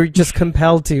 You're just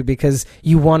compelled to because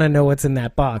you want to know what's in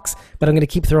that box. But I'm going to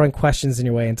keep throwing questions in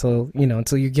your way until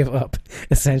you give up,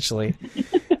 essentially.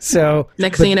 So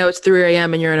next thing you know, it's 3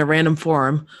 a.m. and you're in a random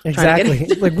forum. Exactly.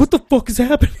 Like what the fuck is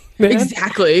happening, man?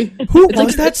 Exactly. Who It's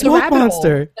was that it's the smoke rabbit hole.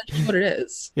 monster? That's what it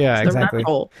is. Yeah, It's exactly.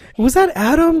 Was that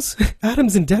Adams?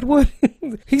 Adams in Deadwood?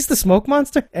 He's the smoke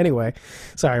monster? Anyway,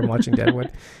 sorry, I'm watching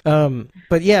Deadwood.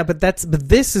 But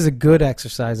this is a good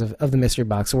exercise of the mystery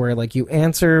box where like you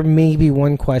answer maybe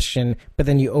one question, but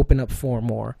then you open up 4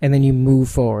 more and then you move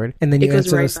forward and then you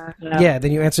answer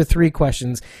then you answer 3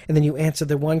 questions and then you answer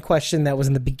the one question that was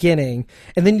in the beginning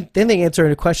and then they answer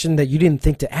a question that you didn't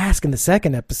think to ask in the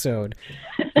second episode.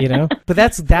 You know, but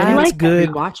that's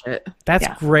good. Watch it. That's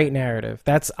great narrative.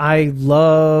 I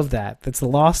love that. That's the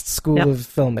Lost School of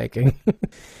filmmaking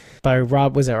by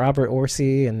Robert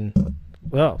Orsi and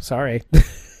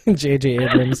J.J.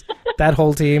 Abrams. That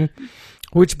whole team.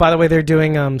 Which, by the way, they're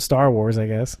doing Star Wars, I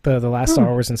guess, the last Star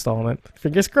Wars installment.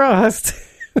 Fingers crossed.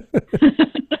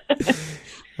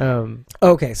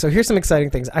 Okay, so here's some exciting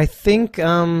things. I think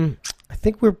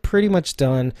we're pretty much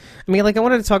done. I mean, like, I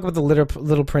wanted to talk about the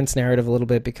Little Prince narrative a little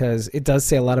bit because it does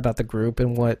say a lot about the group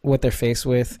and what they're faced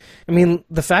with. I mean,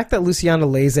 the fact that Luciana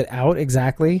lays it out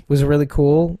exactly was really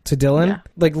cool to Dylan. Yeah.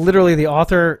 Like, literally, the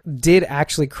author did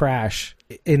actually crash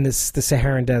in the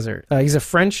Saharan desert. He's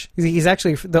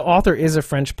actually the author is a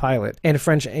French pilot and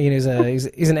he's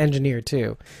an engineer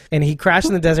too, and he crashed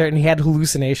in the desert and he had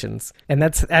hallucinations, and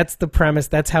that's the premise.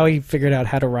 That's how he figured out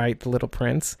how to write The Little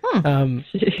Prince.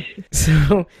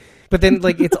 So but then,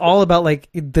 like, it's all about, like,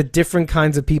 the different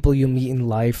kinds of people you meet in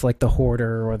life, like the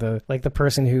hoarder or the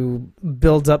person who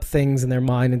builds up things in their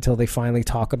mind until they finally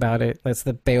talk about it. That's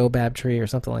the baobab tree or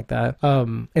something like that.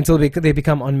 Until they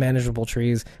become unmanageable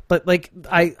trees. But, like,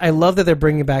 I love that they're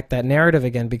bringing back that narrative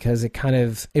again because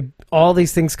all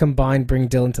these things combined bring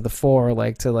Dylan to the fore,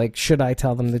 should I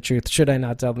tell them the truth? Should I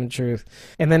not tell them the truth?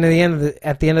 And then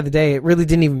at the end of the day, it really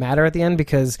didn't even matter at the end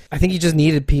because I think he just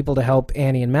needed people to help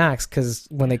Annie and Max because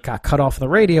when they got cut off the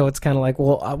radio, it's kind of like,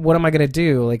 well, what am I going to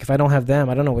do? Like, if I don't have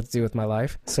them, I don't know what to do with my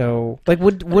life. So, like,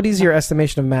 what is your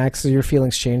estimation of Max? Does your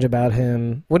feelings change about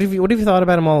him? What have you thought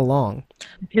about him all along?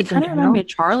 He kind of reminded me of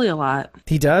Charlie a lot.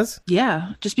 He does?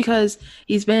 Yeah, just because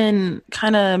he's been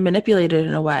kind of manipulated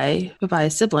in a way by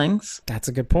his siblings. That's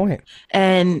a good point.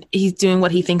 And he's doing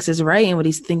what he thinks is right and what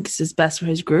he thinks is best for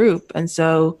his group. And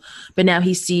so, but now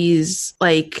he sees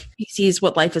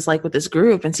what life is like with this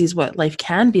group and sees what life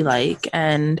can be like,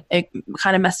 and it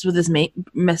kind of messes with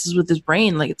his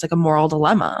brain. Like, it's like a moral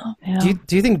dilemma. Yeah.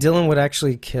 Do you think Dylan would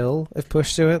actually kill if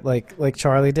pushed to it, like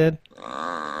Charlie did?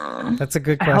 That's a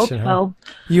good question. I hope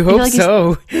so. You hope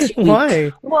so?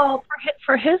 Why? Well,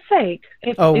 for his sake.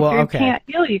 If you can't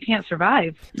heal, you can't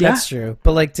survive. That's true.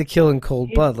 But like to kill in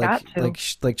cold blood, like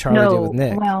Charlie did with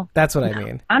Nick. Well, that's what I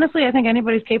mean. Honestly, I think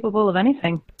anybody's capable of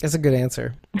anything. That's a good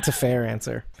answer. It's a fair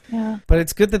answer. Yeah. But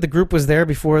it's good that the group was there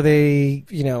before before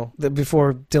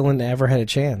Dylan ever had a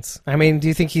chance. I mean, do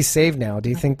you think he's saved now? Do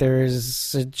you think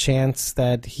there's a chance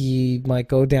that he might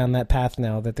go down that path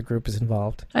now that the group is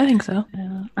involved? I think so.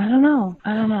 Yeah. I don't know.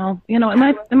 You know, it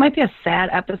might be a sad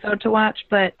episode to watch,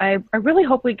 but I really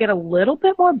hope we get a little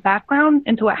bit more background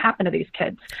into what happened to these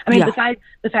kids. I mean, besides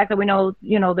the fact that we know,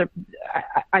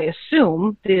 I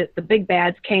assume the big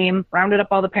bads came, rounded up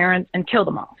all the parents, and killed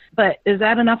them all. But is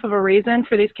that enough of a reason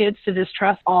for these kids to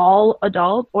distrust all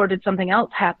adults, or did something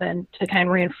else happen to kind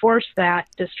of reinforce that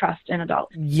distrust in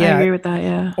adults? Yeah, I agree with that.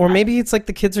 Yeah. Or maybe it's like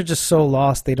the kids are just so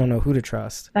lost they don't know who to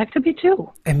trust. That could be too.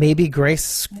 And maybe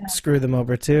Grace screwed them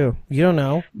over too. You don't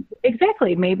know.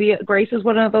 Exactly. Maybe Grace is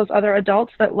one of those other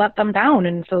adults that let them down,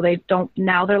 and so they don't.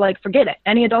 Now they're like, forget it.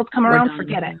 Any adults come around,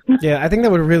 forget it. Yeah, I think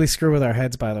that would really screw with our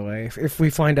heads. By the way, if we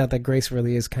find out that Grace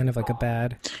really is kind of like a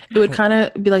bad, it would kind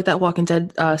of be like that Walking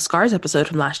Dead Scars episode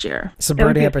from last year.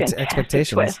 Subverting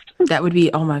expectations. Twist. That would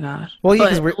be, oh my god. Well,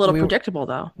 yeah, but a little predictable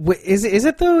though. Is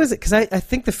it though? Is it because I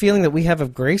think the feeling that we have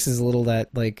of Grace is a little that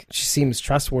like she seems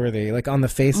trustworthy, like on the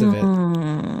face of it.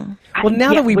 Well,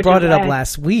 now that we brought it up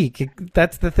last week,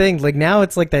 that's the thing. Like now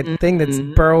it's like that thing that's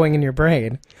burrowing in your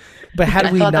brain. But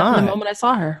had we not? That from the moment I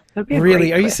saw her.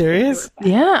 Really? Are you serious?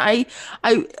 Yeah,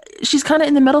 she's kind of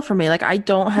in the middle for me. Like, I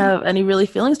don't have any really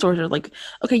feelings towards her. Like,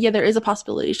 okay, yeah, there is a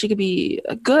possibility she could be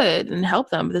good and help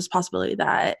them, but there's a possibility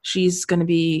that she's going to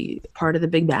be part of the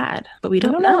big bad. But we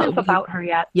don't know enough about her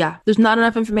yet. Yeah, there's not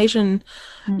enough information,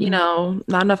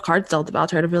 not enough cards dealt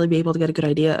about her to really be able to get a good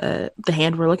idea of the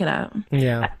hand we're looking at.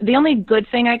 Yeah. The only good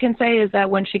thing I can say is that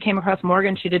when she came across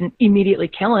Morgan, she didn't immediately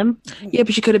kill him. Yeah,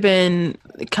 but she could have been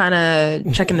kind of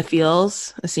checking the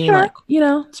feels, seeing like,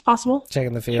 it's possible.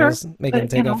 Checking the feels, making him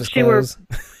take off his clothes.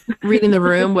 Reading the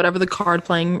room, whatever the card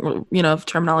playing,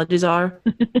 terminologies are.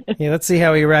 Yeah, let's see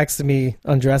how he reacts to me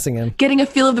undressing him. Getting a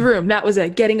feel of the room. That was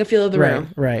it. Getting a feel of the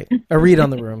room. Right. A read on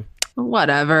the room.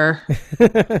 Whatever.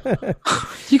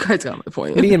 You guys got my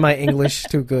point. Me and my English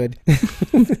too good.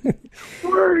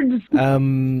 Words.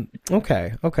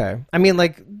 Okay. I mean,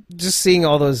 like, just seeing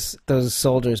all those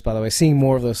soldiers, by the way, seeing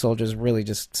more of those soldiers really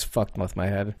just fucked with my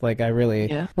head. Like, I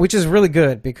really, which is really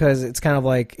good, because it's kind of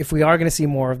like, if we are going to see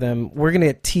more of them, we're going to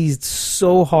get teased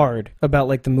so hard about,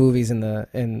 like, the movies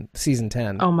in season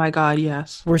 10. Oh my God,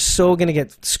 yes. We're so going to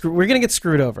get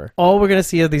screwed over. All we're going to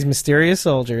see are these mysterious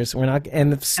soldiers,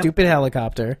 and the stupid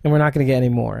helicopter, and we're not going to get any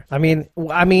more. I mean,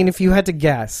 if you had to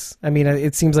guess, I mean,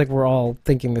 it seems like we're all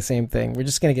thinking the same thing. We're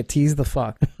just going to get teased the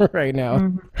fuck right now.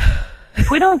 Mm-hmm. If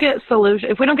we don't get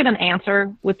an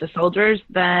answer with the soldiers,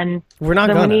 then we're not.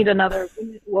 Then we need another.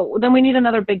 Well, then we need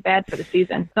another big bad for the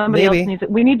season. Somebody else needs it.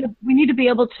 We need to be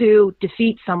able to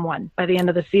defeat someone by the end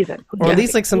of the season, or at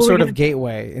least like some sort of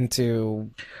gateway into.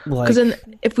 Because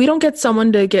if we don't get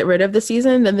someone to get rid of the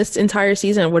season, then this entire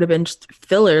season would have been just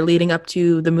filler leading up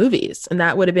to the movies, and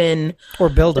that would have been or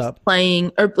build up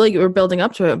playing or building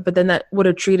up to it. But then that would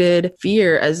have treated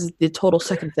Fear as the total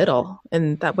second fiddle,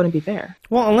 and that wouldn't be fair.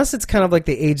 Well, unless it's kind of like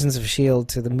the Agents of S.H.I.E.L.D.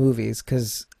 to the movies,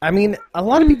 because I mean, a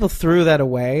lot of people threw that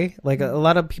away. Like, a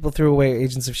lot of people threw away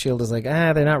Agents of S.H.I.E.L.D. as like,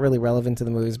 they're not really relevant to the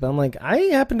movies. But I'm like, I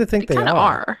happen to think they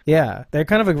are. Yeah, they're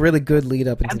kind of a really good lead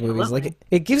up into the movies. Like,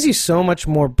 it gives you so much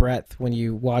more breadth when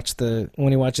you watch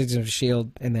Agents of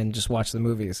S.H.I.E.L.D. and then just watch the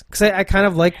movies. Because I kind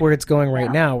of like where it's going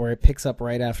right now, where it picks up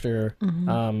right after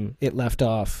it left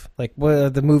off. Like,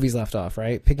 the movies left off,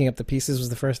 right? Picking up the pieces was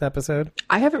the first episode.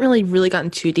 I haven't really gotten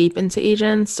too deep into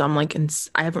Agents, so I'm like,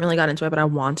 I haven't really gotten into it, but I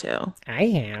want to. I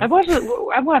have. I've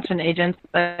watched an Agent,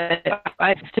 but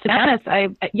to be honest,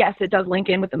 yes, it does link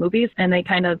in with the movies, and they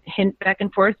kind of hint back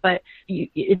and forth. But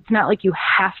it's not like you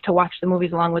have to watch the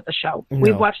movies along with the show. No.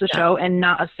 We've watched the show, and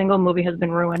not a single movie has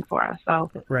been ruined for us. So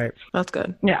right, that's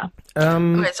good. Yeah.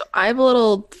 Okay, so I have a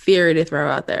little theory to throw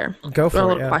out there. Go for it. A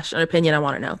little question, an opinion I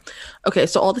want to know. Okay,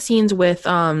 so all the scenes with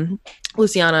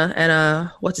Luciana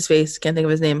and what's his face? Can't think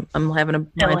of his name. I'm having a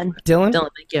Dylan.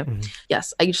 Thank you. Mm-hmm.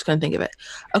 Yes, I just couldn't think of it.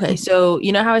 Okay, so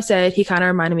you know how I said he kind of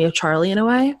reminded me of Charlie in a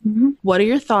way. Mm-hmm. What are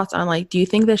your thoughts on, like, do you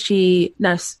think that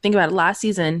now think about it, last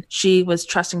season she was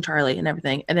trusting Charlie and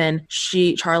everything, and then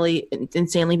Charlie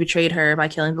insanely betrayed her by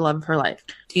killing the love of her life.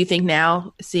 Do you think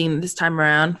now, seeing this time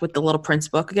around with the Little Prince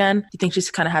book again, do you think she's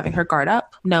kind of having her guard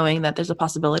up, knowing that there's a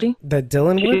possibility that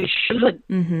Dylan would? She should.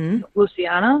 Mm-hmm.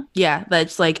 Luciana? Yeah,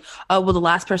 that's like, oh, well, the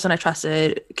last person I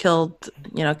trusted killed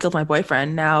my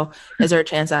boyfriend. Now, is there a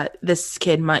chance that this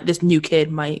new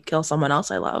kid might kill someone else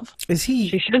I love? Is he?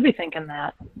 She should be thinking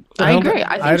that. I agree.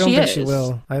 I don't think she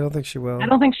will. I don't think she will. I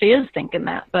don't think she is thinking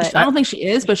that, but I don't think she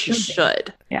is, but she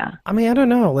should. Yeah. I mean, I don't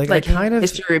know. Like I kind of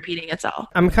history repeating itself.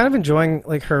 I'm kind of enjoying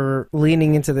like her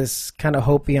leaning into this kind of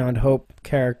hope beyond hope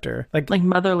character, like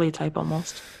motherly type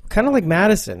almost. Kind of like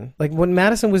Madison. Like what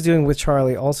Madison was doing with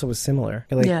Charlie also was similar.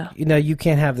 Like, you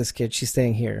can't have this kid. She's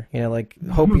staying here. Like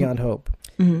hope beyond hope.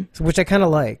 Mm-hmm. So, which I kind of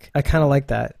like. I kind of like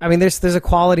that. I mean, there's a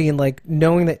quality in like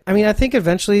knowing that. I mean, I think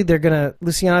eventually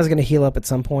Luciana's gonna heal up at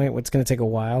some point. It's gonna take a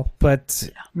while, but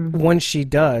once she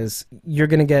does, you're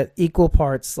gonna get equal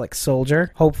parts like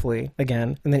soldier, hopefully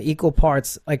again, and then equal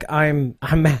parts like I'm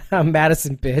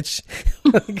Madison, bitch.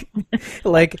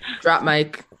 like drop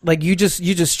mic. Like you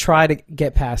just try to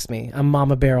get past me. I'm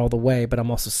Mama Bear all the way, but I'm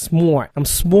also smart. I'm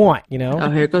smart, Oh,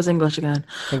 here goes English again.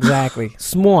 Exactly,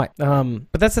 smart.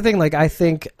 But that's the thing. Like I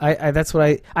think that's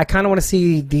what I kind of want to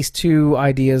see these two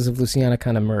ideas of Luciana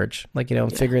kind of merge, like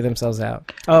and figure themselves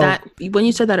out. Oh, that when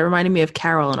you said that, it reminded me of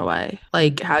Carol in a way,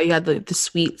 like how you had the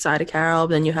sweet side of Carol,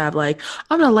 but then you have like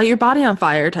I'm gonna light your body on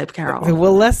fire type Carol.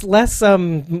 Well, less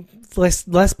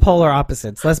polar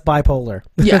opposites, less bipolar.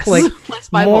 Yes, like less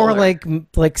bipolar. More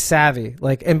like savvy.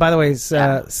 Like, and by the way, see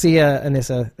ya,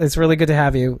 Anissa. It's really good to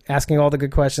have you asking all the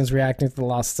good questions, reacting to the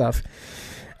lost stuff.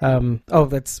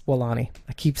 That's Walani.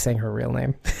 I keep saying her real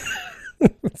name.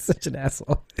 Such an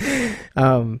asshole.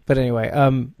 But anyway,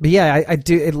 but yeah, I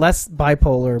do it less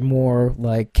bipolar, more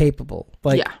like capable.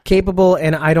 Capable,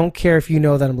 and I don't care if you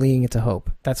know that I'm leaning into hope.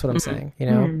 That's what I'm saying,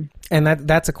 And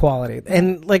that's a quality.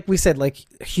 And like we said, like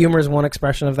humor is one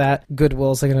expression of that.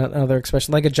 Goodwill is like another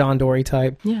expression, like a John Dory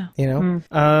type. Yeah.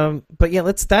 But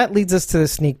yeah, that leads us to the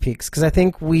sneak peeks, because I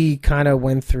think we kind of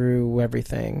went through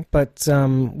everything. But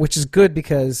which is good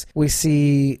because we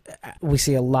see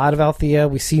a lot of Althea.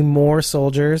 We see more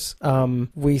soldiers.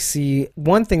 We see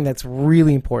one thing that's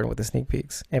really important with the sneak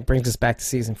peeks. And it brings us back to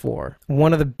season 4.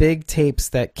 One of the big tapes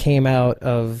that came out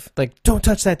of like, don't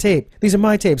touch that tape. These are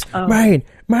my tapes. Mine.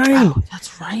 Mine. Oh,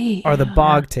 that's right. Are the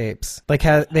bog tapes. Like,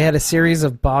 they had a series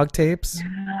of bog tapes,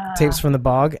 tapes from the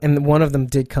bog, and one of them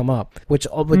did come up, which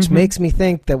makes me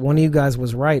think that one of you guys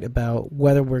was right about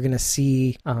whether we're going to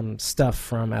see stuff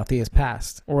from Althea's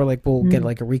past, or like we'll get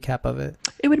like a recap of it.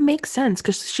 It would make sense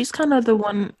because she's kind of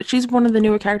she's one of the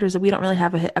newer characters that we don't really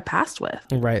have a past with.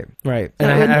 Right. So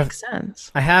and it would make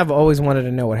sense. I have always wanted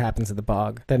to know what happens at the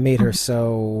bog that made her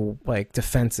so like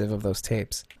defensive of those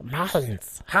tapes.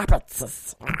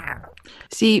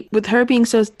 See, with her being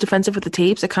so defensive with the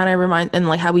tapes, it kind of reminds, and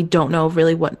like how we don't know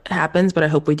really what happens, but I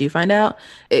hope we do find out.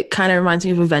 It kind of reminds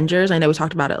me of Avengers. I know we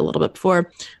talked about it a little bit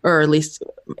before, or at least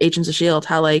Agents of S.H.I.E.L.D.,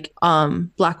 how like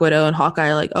Black Widow and Hawkeye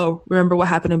are like, oh, remember what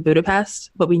happened in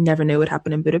Budapest? But we never knew what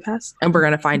happened in Budapest. And we're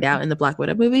going to find out in the Black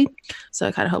Widow movie. So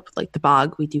I kind of hope like the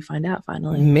bog, we do find out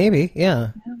finally. Maybe,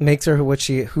 yeah. Makes her who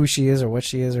she is or what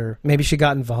she is, or maybe she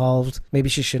got involved. Maybe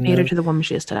she shouldn't Made her have. to the woman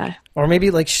she is today. Or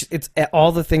maybe like it's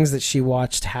all the things that she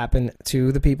watched happen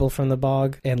to the people from the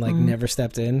bog and like never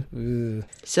stepped in. Ooh.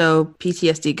 So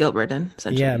PTSD guilt-ridden,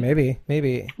 essentially. Yeah,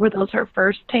 maybe. Were those her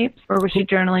first tapes, or was she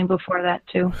journaling before that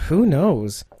too? Who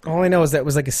knows? All I know is that it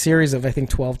was like a series of, I think,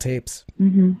 12 tapes.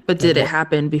 Mm-hmm. But did it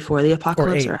happen before the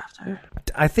apocalypse or after?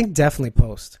 I think definitely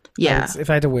post. Yeah. If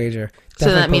I had to wager. So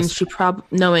that Definitely means she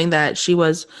knowing that she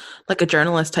was like a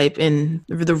journalist type in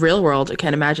the real world. I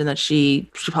can't imagine that she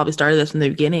probably started this from the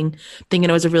beginning thinking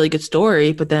it was a really good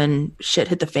story, but then shit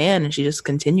hit the fan and she just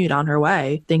continued on her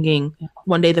way thinking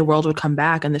one day the world would come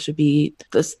back and this would be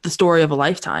the story of a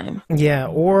lifetime. Yeah,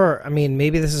 or I mean,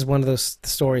 maybe this is one of those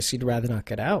stories she'd rather not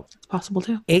get out. It's possible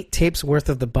too. 8 tapes worth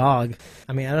of the bog.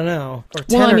 I mean, I don't know. Or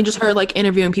 10 well, I mean, just her like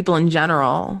interviewing people in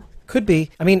general. Could be.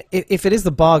 I mean, if it is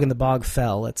the bog and the bog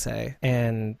fell, let's say,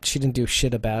 and she didn't do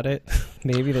shit about it,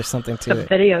 maybe there's something to it.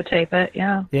 Videotape it,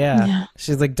 yeah. Yeah.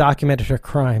 She's like documented her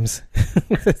crimes.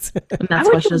 And that's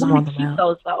why she doesn't want them out.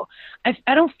 Those though.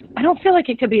 I don't feel like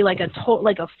it could be like a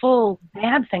full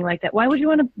bad thing like that. Why would you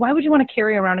want to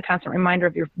carry around a constant reminder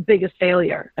of your biggest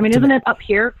failure? I mean, isn't it up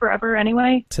here forever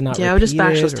anyway? To not I would just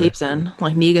bash those tapes in,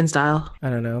 like Negan style. I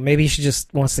don't know. Maybe she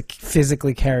just wants to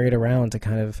physically carry it around to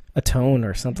kind of atone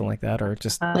or something like that, or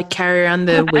just like carry around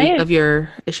the weight of your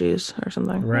issues or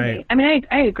something. Right. I mean,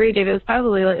 I agree, David. It was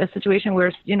probably like a situation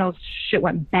where shit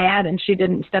went bad and she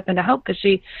didn't step in to help because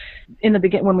she, in the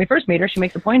beginning when we first meet her, she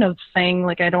makes a point of saying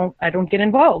like I don't get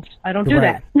involved. I don't do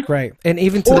that. Right. And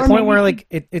even to the point where like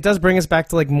it does bring us back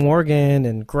to like Morgan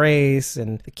and Grace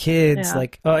and the kids,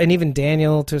 like and even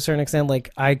Daniel to a certain extent. Like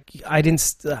I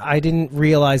didn't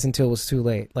realize until it was too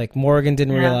late. Like Morgan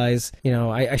didn't realize.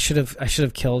 I should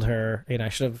have killed her. I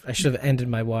should have ended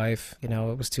my wife. It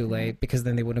was too late because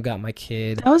then they wouldn't have got my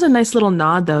kid. That was a nice little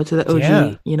nod though to the OG.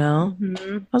 Yeah.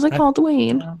 Mm-hmm. I was like, oh,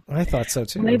 Dwayne. I thought so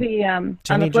too. Maybe on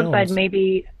the flip side,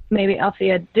 maybe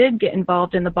Althea did get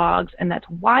involved in the bogs, and that's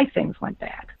why things went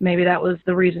bad. Maybe that was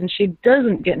the reason she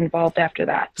doesn't get involved after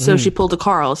that. So she pulled a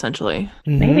Carl, essentially.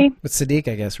 Mm-hmm. Maybe. With Sadiq,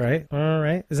 I guess, right? All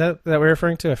right. Is that what we're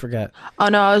referring to? I forget. Oh,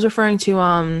 no, I was referring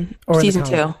to season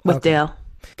 2 with Dale.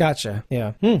 Gotcha.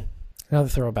 Yeah. Another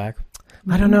throwback.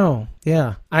 I don't know.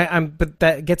 Yeah, but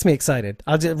that gets me excited.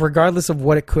 Regardless of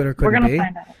what it could or couldn't be. We're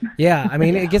gonna find out. Yeah, I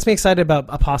mean, it gets me excited about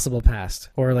a possible past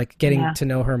or like getting to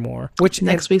know her more. Which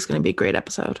next week's gonna be a great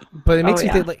episode. But it makes me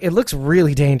think like it looks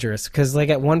really dangerous because like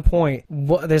at one point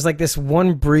there's like this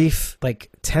one brief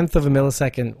like 1/10 of a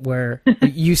millisecond where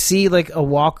you see like a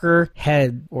walker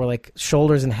head or like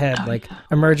shoulders and head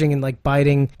emerging and like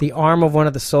biting the arm of one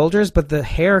of the soldiers, but the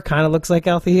hair kind of looks like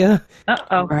Althea.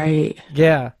 Right.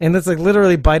 Yeah, and it's like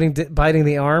literally biting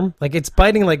the arm. Like it's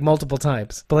biting like multiple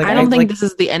times. But like I don't think this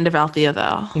is the end of Althea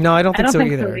though. No, I don't think so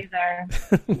either.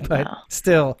 But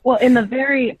still. Well,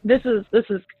 this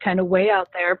is kind of way out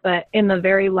there, but in the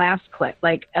very last clip,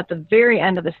 like at the very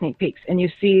end of the sneak peeks, and you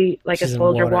see like a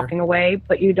soldier walking away,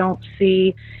 but you don't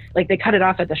see, like they cut it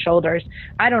off at the shoulders.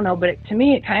 I don't know, but to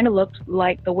me it kind of looked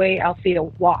like the way Althea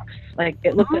walks. Like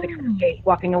it looked like a skate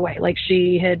walking away. Like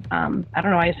she had, I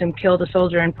don't know, I assume killed a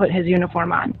soldier and put his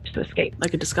uniform on to escape.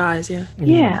 Like a disguise, yeah.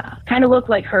 Yeah. Kind of looked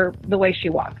like her, the way she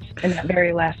walked in that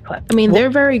very last clip. I mean, they're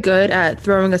very good at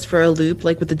throwing us for a loop,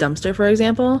 like with the dumpster, for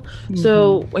example. Mm-hmm.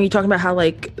 So when you're talking about how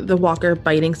like the walker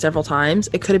biting several times,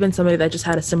 it could have been somebody that just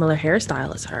had a similar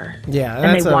hairstyle as her. Yeah.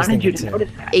 And they wanted you to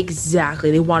notice that. Exactly.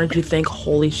 They wanted you to think,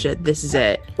 holy shit, this is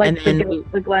it. Like and then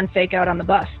the Glenn fake out on the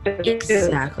bus.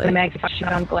 Exactly. The Maggie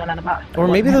shot on Glenn on the bus. Or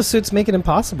maybe those suits make it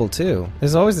impossible they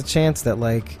there's a chance that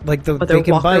like they can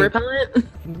walker bite. Repellent?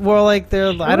 Well, like they're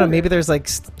I don't know, maybe there's like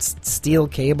steel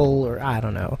cable or I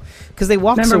don't know because they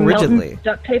walk Remember so rigidly. Milton's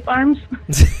duct tape arms.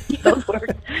 Those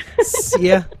work.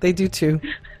 Yeah, they do too.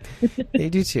 They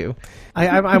do too.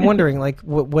 I'm wondering, like,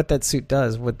 what that suit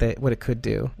does, what it could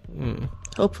do.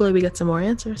 Hopefully we get some more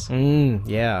answers.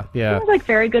 Yeah. Seems like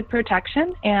very good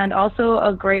protection and also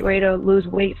a great way to lose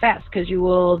weight fast because you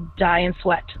will die in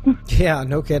sweat. Yeah,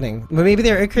 no kidding. But maybe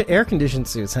they're air-conditioned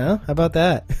suits, huh? How about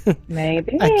that?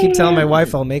 Maybe. I keep telling my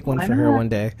wife I'll make one for her one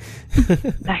day.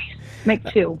 Nice. Make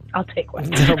 2. I'll take one.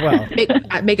 Well,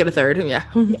 make it a third, yeah.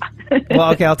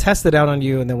 well, okay, I'll test it out on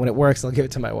you, and then when it works, I'll give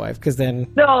it to my wife, because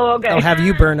then okay. I'll have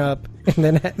you burn up and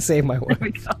then save my wife. There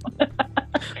we go.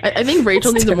 I think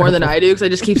Rachel needs it more than I do, because I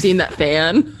just keep seeing that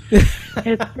fan.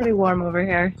 It's pretty warm over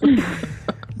here.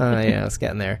 Yeah, it's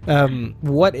getting there.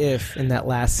 What if in that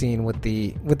last scene with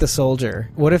the soldier?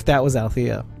 What if that was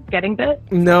Althea? Getting bit?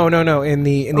 No. In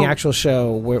the actual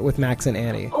show with Max and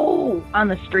Annie. Oh, on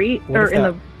the street What or if in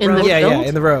that- the in road? the Yeah,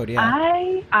 in the road. Yeah.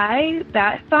 I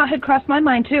that thought had crossed my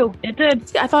mind too. It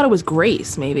did. I thought it was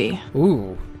Grace, maybe.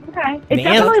 Ooh. Okay. It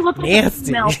definitely looked like a nasty.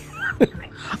 smell.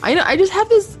 I know. I just have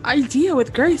this idea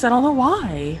with Grace. I don't know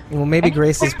why. Well, maybe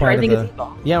Grace is part of think the. it's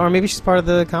evil. Yeah, or maybe she's part of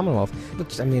the Commonwealth.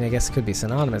 Which, I mean, I guess it could be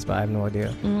synonymous, but I have no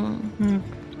idea.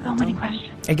 So many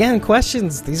questions. Again,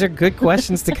 questions. These are good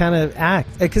questions to kind of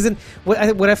act. Because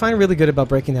what I find really good about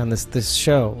breaking down this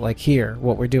show, like here,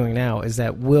 what we're doing now, is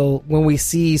that when we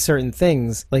see certain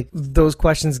things, like those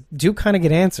questions do kind of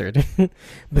get answered,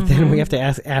 but then we have to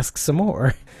ask some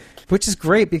more. Which is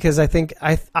great because I think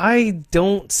I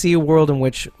don't see a world in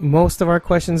which most of our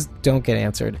questions don't get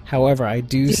answered. However, I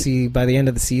do see by the end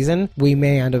of the season, we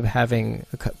may end up having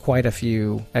quite a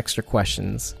few extra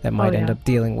questions that might end up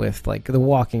dealing with like The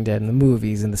Walking Dead and the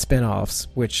movies and the spin-offs,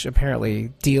 which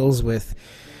apparently deals with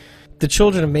the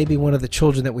children of maybe one of the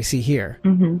children that we see here.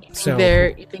 Mm-hmm. So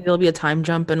You think there'll be a time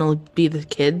jump and it'll be the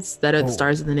kids that are the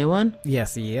stars of the new one?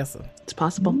 yes. It's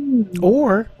possible.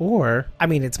 Or I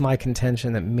mean, it's my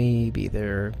contention that maybe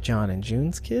they're John and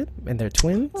June's kid and they're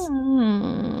twins.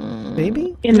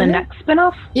 Maybe In the next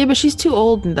spinoff? Yeah, but she's too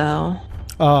old though.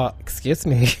 Excuse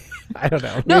me. I don't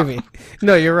know. No. Maybe.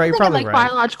 No, you're right. You're probably like right.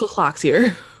 biological clocks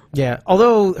here. Yeah.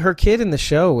 Although her kid in the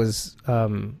show was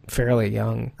fairly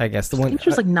young, I guess. The I one. think she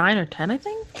was like 9 or 10, I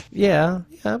think. Yeah.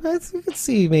 But you could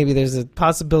see maybe there's a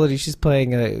possibility she's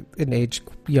playing an age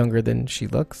younger than she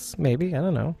looks. Maybe, I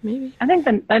don't know. Maybe. I think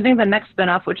the next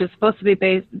spinoff, which is supposed to be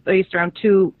based around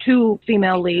two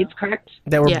female leads, correct?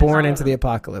 That were Yes. born into the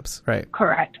apocalypse, right?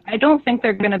 Correct. I don't think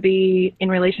they're going to be in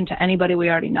relation to anybody we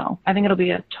already know. I think it'll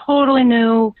be a totally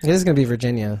new, It is going to be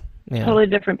Virginia. Yeah. totally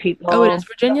different people. Oh, it is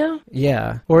Virginia?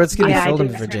 Yeah, or it's getting Yeah, I filmed in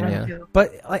did that Virginia. one too.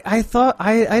 But like, I thought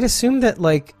I'd assumed that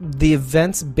like the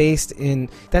events based in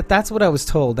that's what I was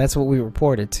told. That's what we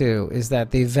reported too. Is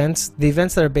that the events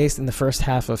that are based in the first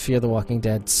half of Fear the Walking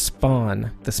Dead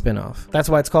spawn the spinoff. That's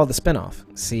why it's called the spinoff.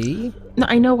 See? No,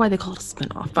 I know why they call it a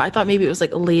spinoff, but I thought maybe it was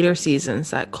like later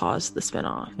seasons that caused the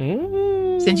spinoff.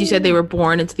 Since you said they were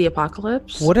born into the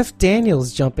apocalypse. What if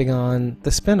Daniel's jumping on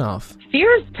the spinoff?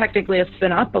 Fear is technically a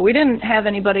spinoff, but we didn't have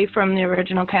anybody from the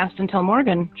original cast until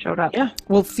Morgan showed up. Yeah.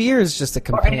 Well, Fear is just a Or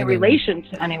companion. any relation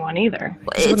to anyone either.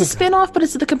 It's a spinoff, but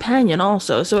it's the companion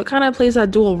also, so it kind of plays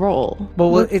that dual role. Well,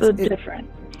 What's it's the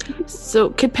difference? So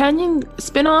companion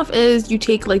spinoff is you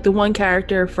take like the one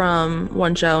character from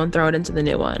one show and throw it into the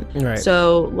new one. Right.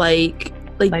 So like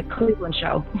Like Cleveland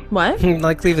Show. what?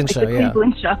 like Cleveland Like Show, the yeah.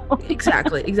 Cleveland Show.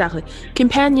 Exactly.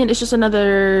 Companion is just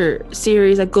another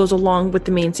series that goes along with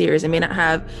the main series. It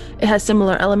has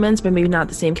similar elements, but maybe not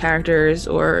the same characters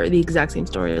or the exact same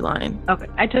storyline. Okay,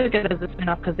 I took it as a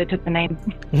spinoff because they took the name.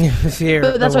 Fear.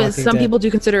 But that's The why Walking some Dead. people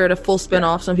do consider it a full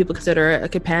spinoff. Some people consider it a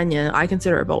companion. I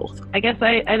consider it both. I guess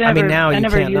I never, now I you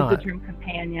never can't used the not. term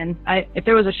companion. If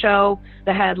there was a show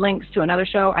that had links to another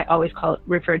show, I always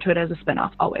referred to it as a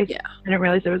spinoff. Always. Yeah. I didn't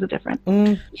realize there was a difference.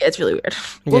 Yeah, it's really weird.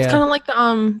 Well, Yeah. it's kind of like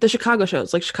the Chicago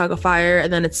shows, like Chicago Fire,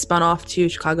 and then it's spun off to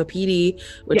Chicago PD,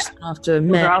 which Yeah. spun off to Those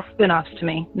Men. are all spinoffs to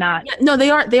me, not. Yeah, no, they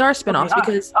are spin-offs Oh, they are?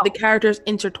 because Oh. the characters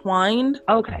intertwined.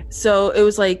 Okay. So it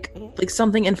was like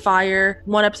something in Fire.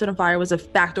 One episode in Fire was a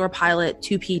backdoor pilot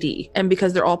to PD, and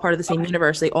because they're all part of the same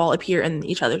universe, they all appear in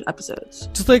each other's episodes.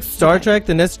 Just like Star Trek,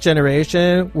 The Next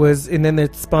Generation was, and then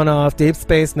it spun off Deep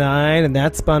Space Nine, and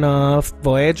that spun off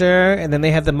Voyager, and then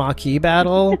they have the Maquis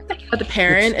battle. But the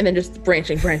parent, and then just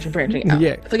branching out.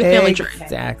 Yeah, It's like a family tree.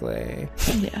 exactly.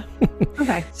 Yeah.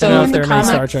 Okay. So I don't know if in there the are many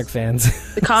Star comics- Trek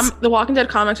fans. The Walking Dead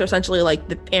comics are essentially like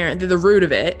the parent, they're the root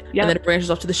of it, Yeah. and then it branches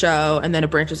off to the show, and then it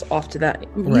branches off to that.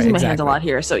 I'm Right, using my hands a exactly. lot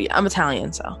here, so yeah, I'm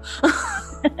Italian, so.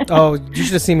 Oh, you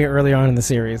should have seen me earlier on in the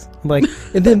series. Like,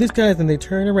 and then this guys, and they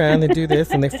turn around, they do this,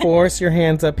 and they force your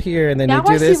hands up here, and then Now you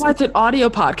do I see this. why it's an audio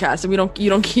podcast, and you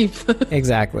don't keep.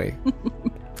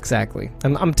 Exactly.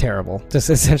 I'm terrible. Just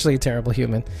essentially a terrible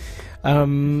human.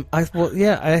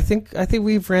 I think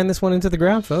we've ran this one into the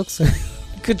ground, folks.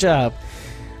 Good job.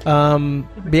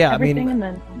 Yeah, I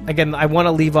mean, again, I want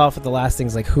to leave off with the last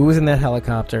things, like who was in that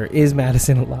helicopter? Is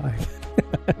Madison alive?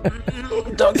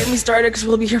 Don't get me started, because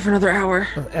we'll be here for another hour.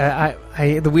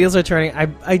 The wheels are turning.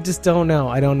 I just don't know.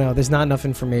 I don't know. There's not enough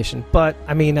information. But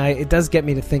I mean, it does get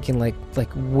me to thinking, like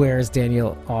where's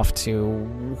Daniel off to?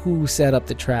 Who set up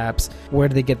the traps? Where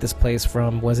did they get this place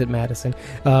from? Was it Madison?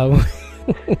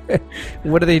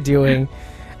 What are they doing?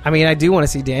 I mean, I do want to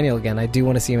see Daniel again. I do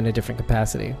want to see him in a different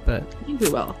capacity. But I think we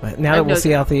will. Now that we'll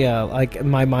see Althea,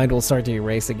 my mind will start to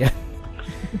erase again.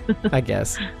 I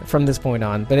guess, from this point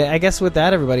on. But I guess with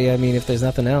that, everybody, I mean, if there's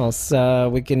nothing else,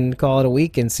 we can call it a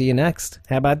week and see you next.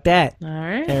 How about that? All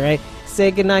right. All right.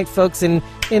 Say goodnight, folks. And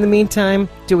in the meantime,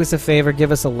 do us a favor.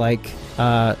 Give us a like.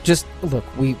 Just look,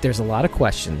 there's a lot of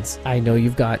questions. I know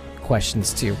you've got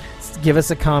questions, too. Give us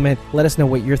a comment. Let us know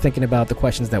what you're thinking about the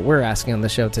questions that we're asking on the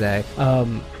show today.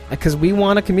 Because we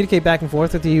want to communicate back and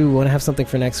forth with you. We want to have something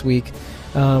for next week.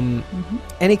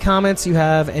 Any comments you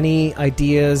have, any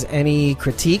ideas, any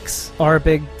critiques are a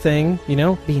big thing. You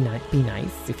know, be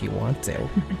nice if you want to.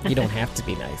 You don't have to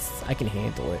be nice. I can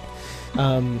handle it.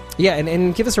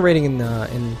 And give us a rating in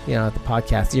the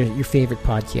podcast, your favorite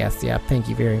podcast. Yeah, thank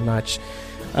you very much.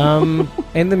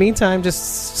 In the meantime,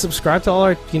 just subscribe to all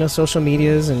our social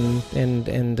medias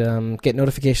and get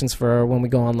notifications for when we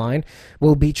go online.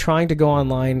 We'll be trying to go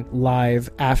online live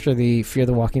after the Fear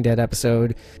the Walking Dead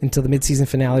episode until the mid-season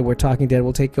finale where Talking Dead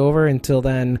will take over. Until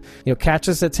then, catch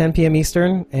us at 10 p.m.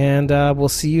 Eastern, and we'll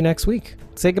see you next week.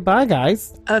 Say goodbye,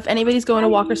 guys. If anybody's going to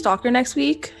Walker Stalker next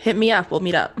week, hit me up. We'll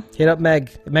meet up. Hit up Meg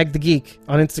the Geek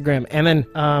on Instagram, and then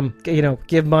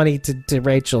give money to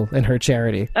Rachel and her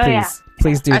charity, please. Yeah.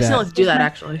 Please do that. I still have to do that,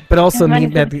 actually. But also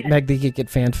meet Meg the Geek at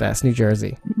FanFest, New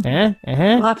Jersey. We'll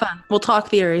have fun. We'll talk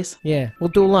theories. Yeah, we'll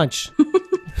do lunch.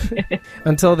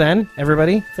 Until then,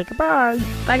 everybody, say goodbye.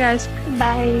 Bye, guys.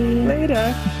 Bye.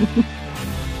 Later.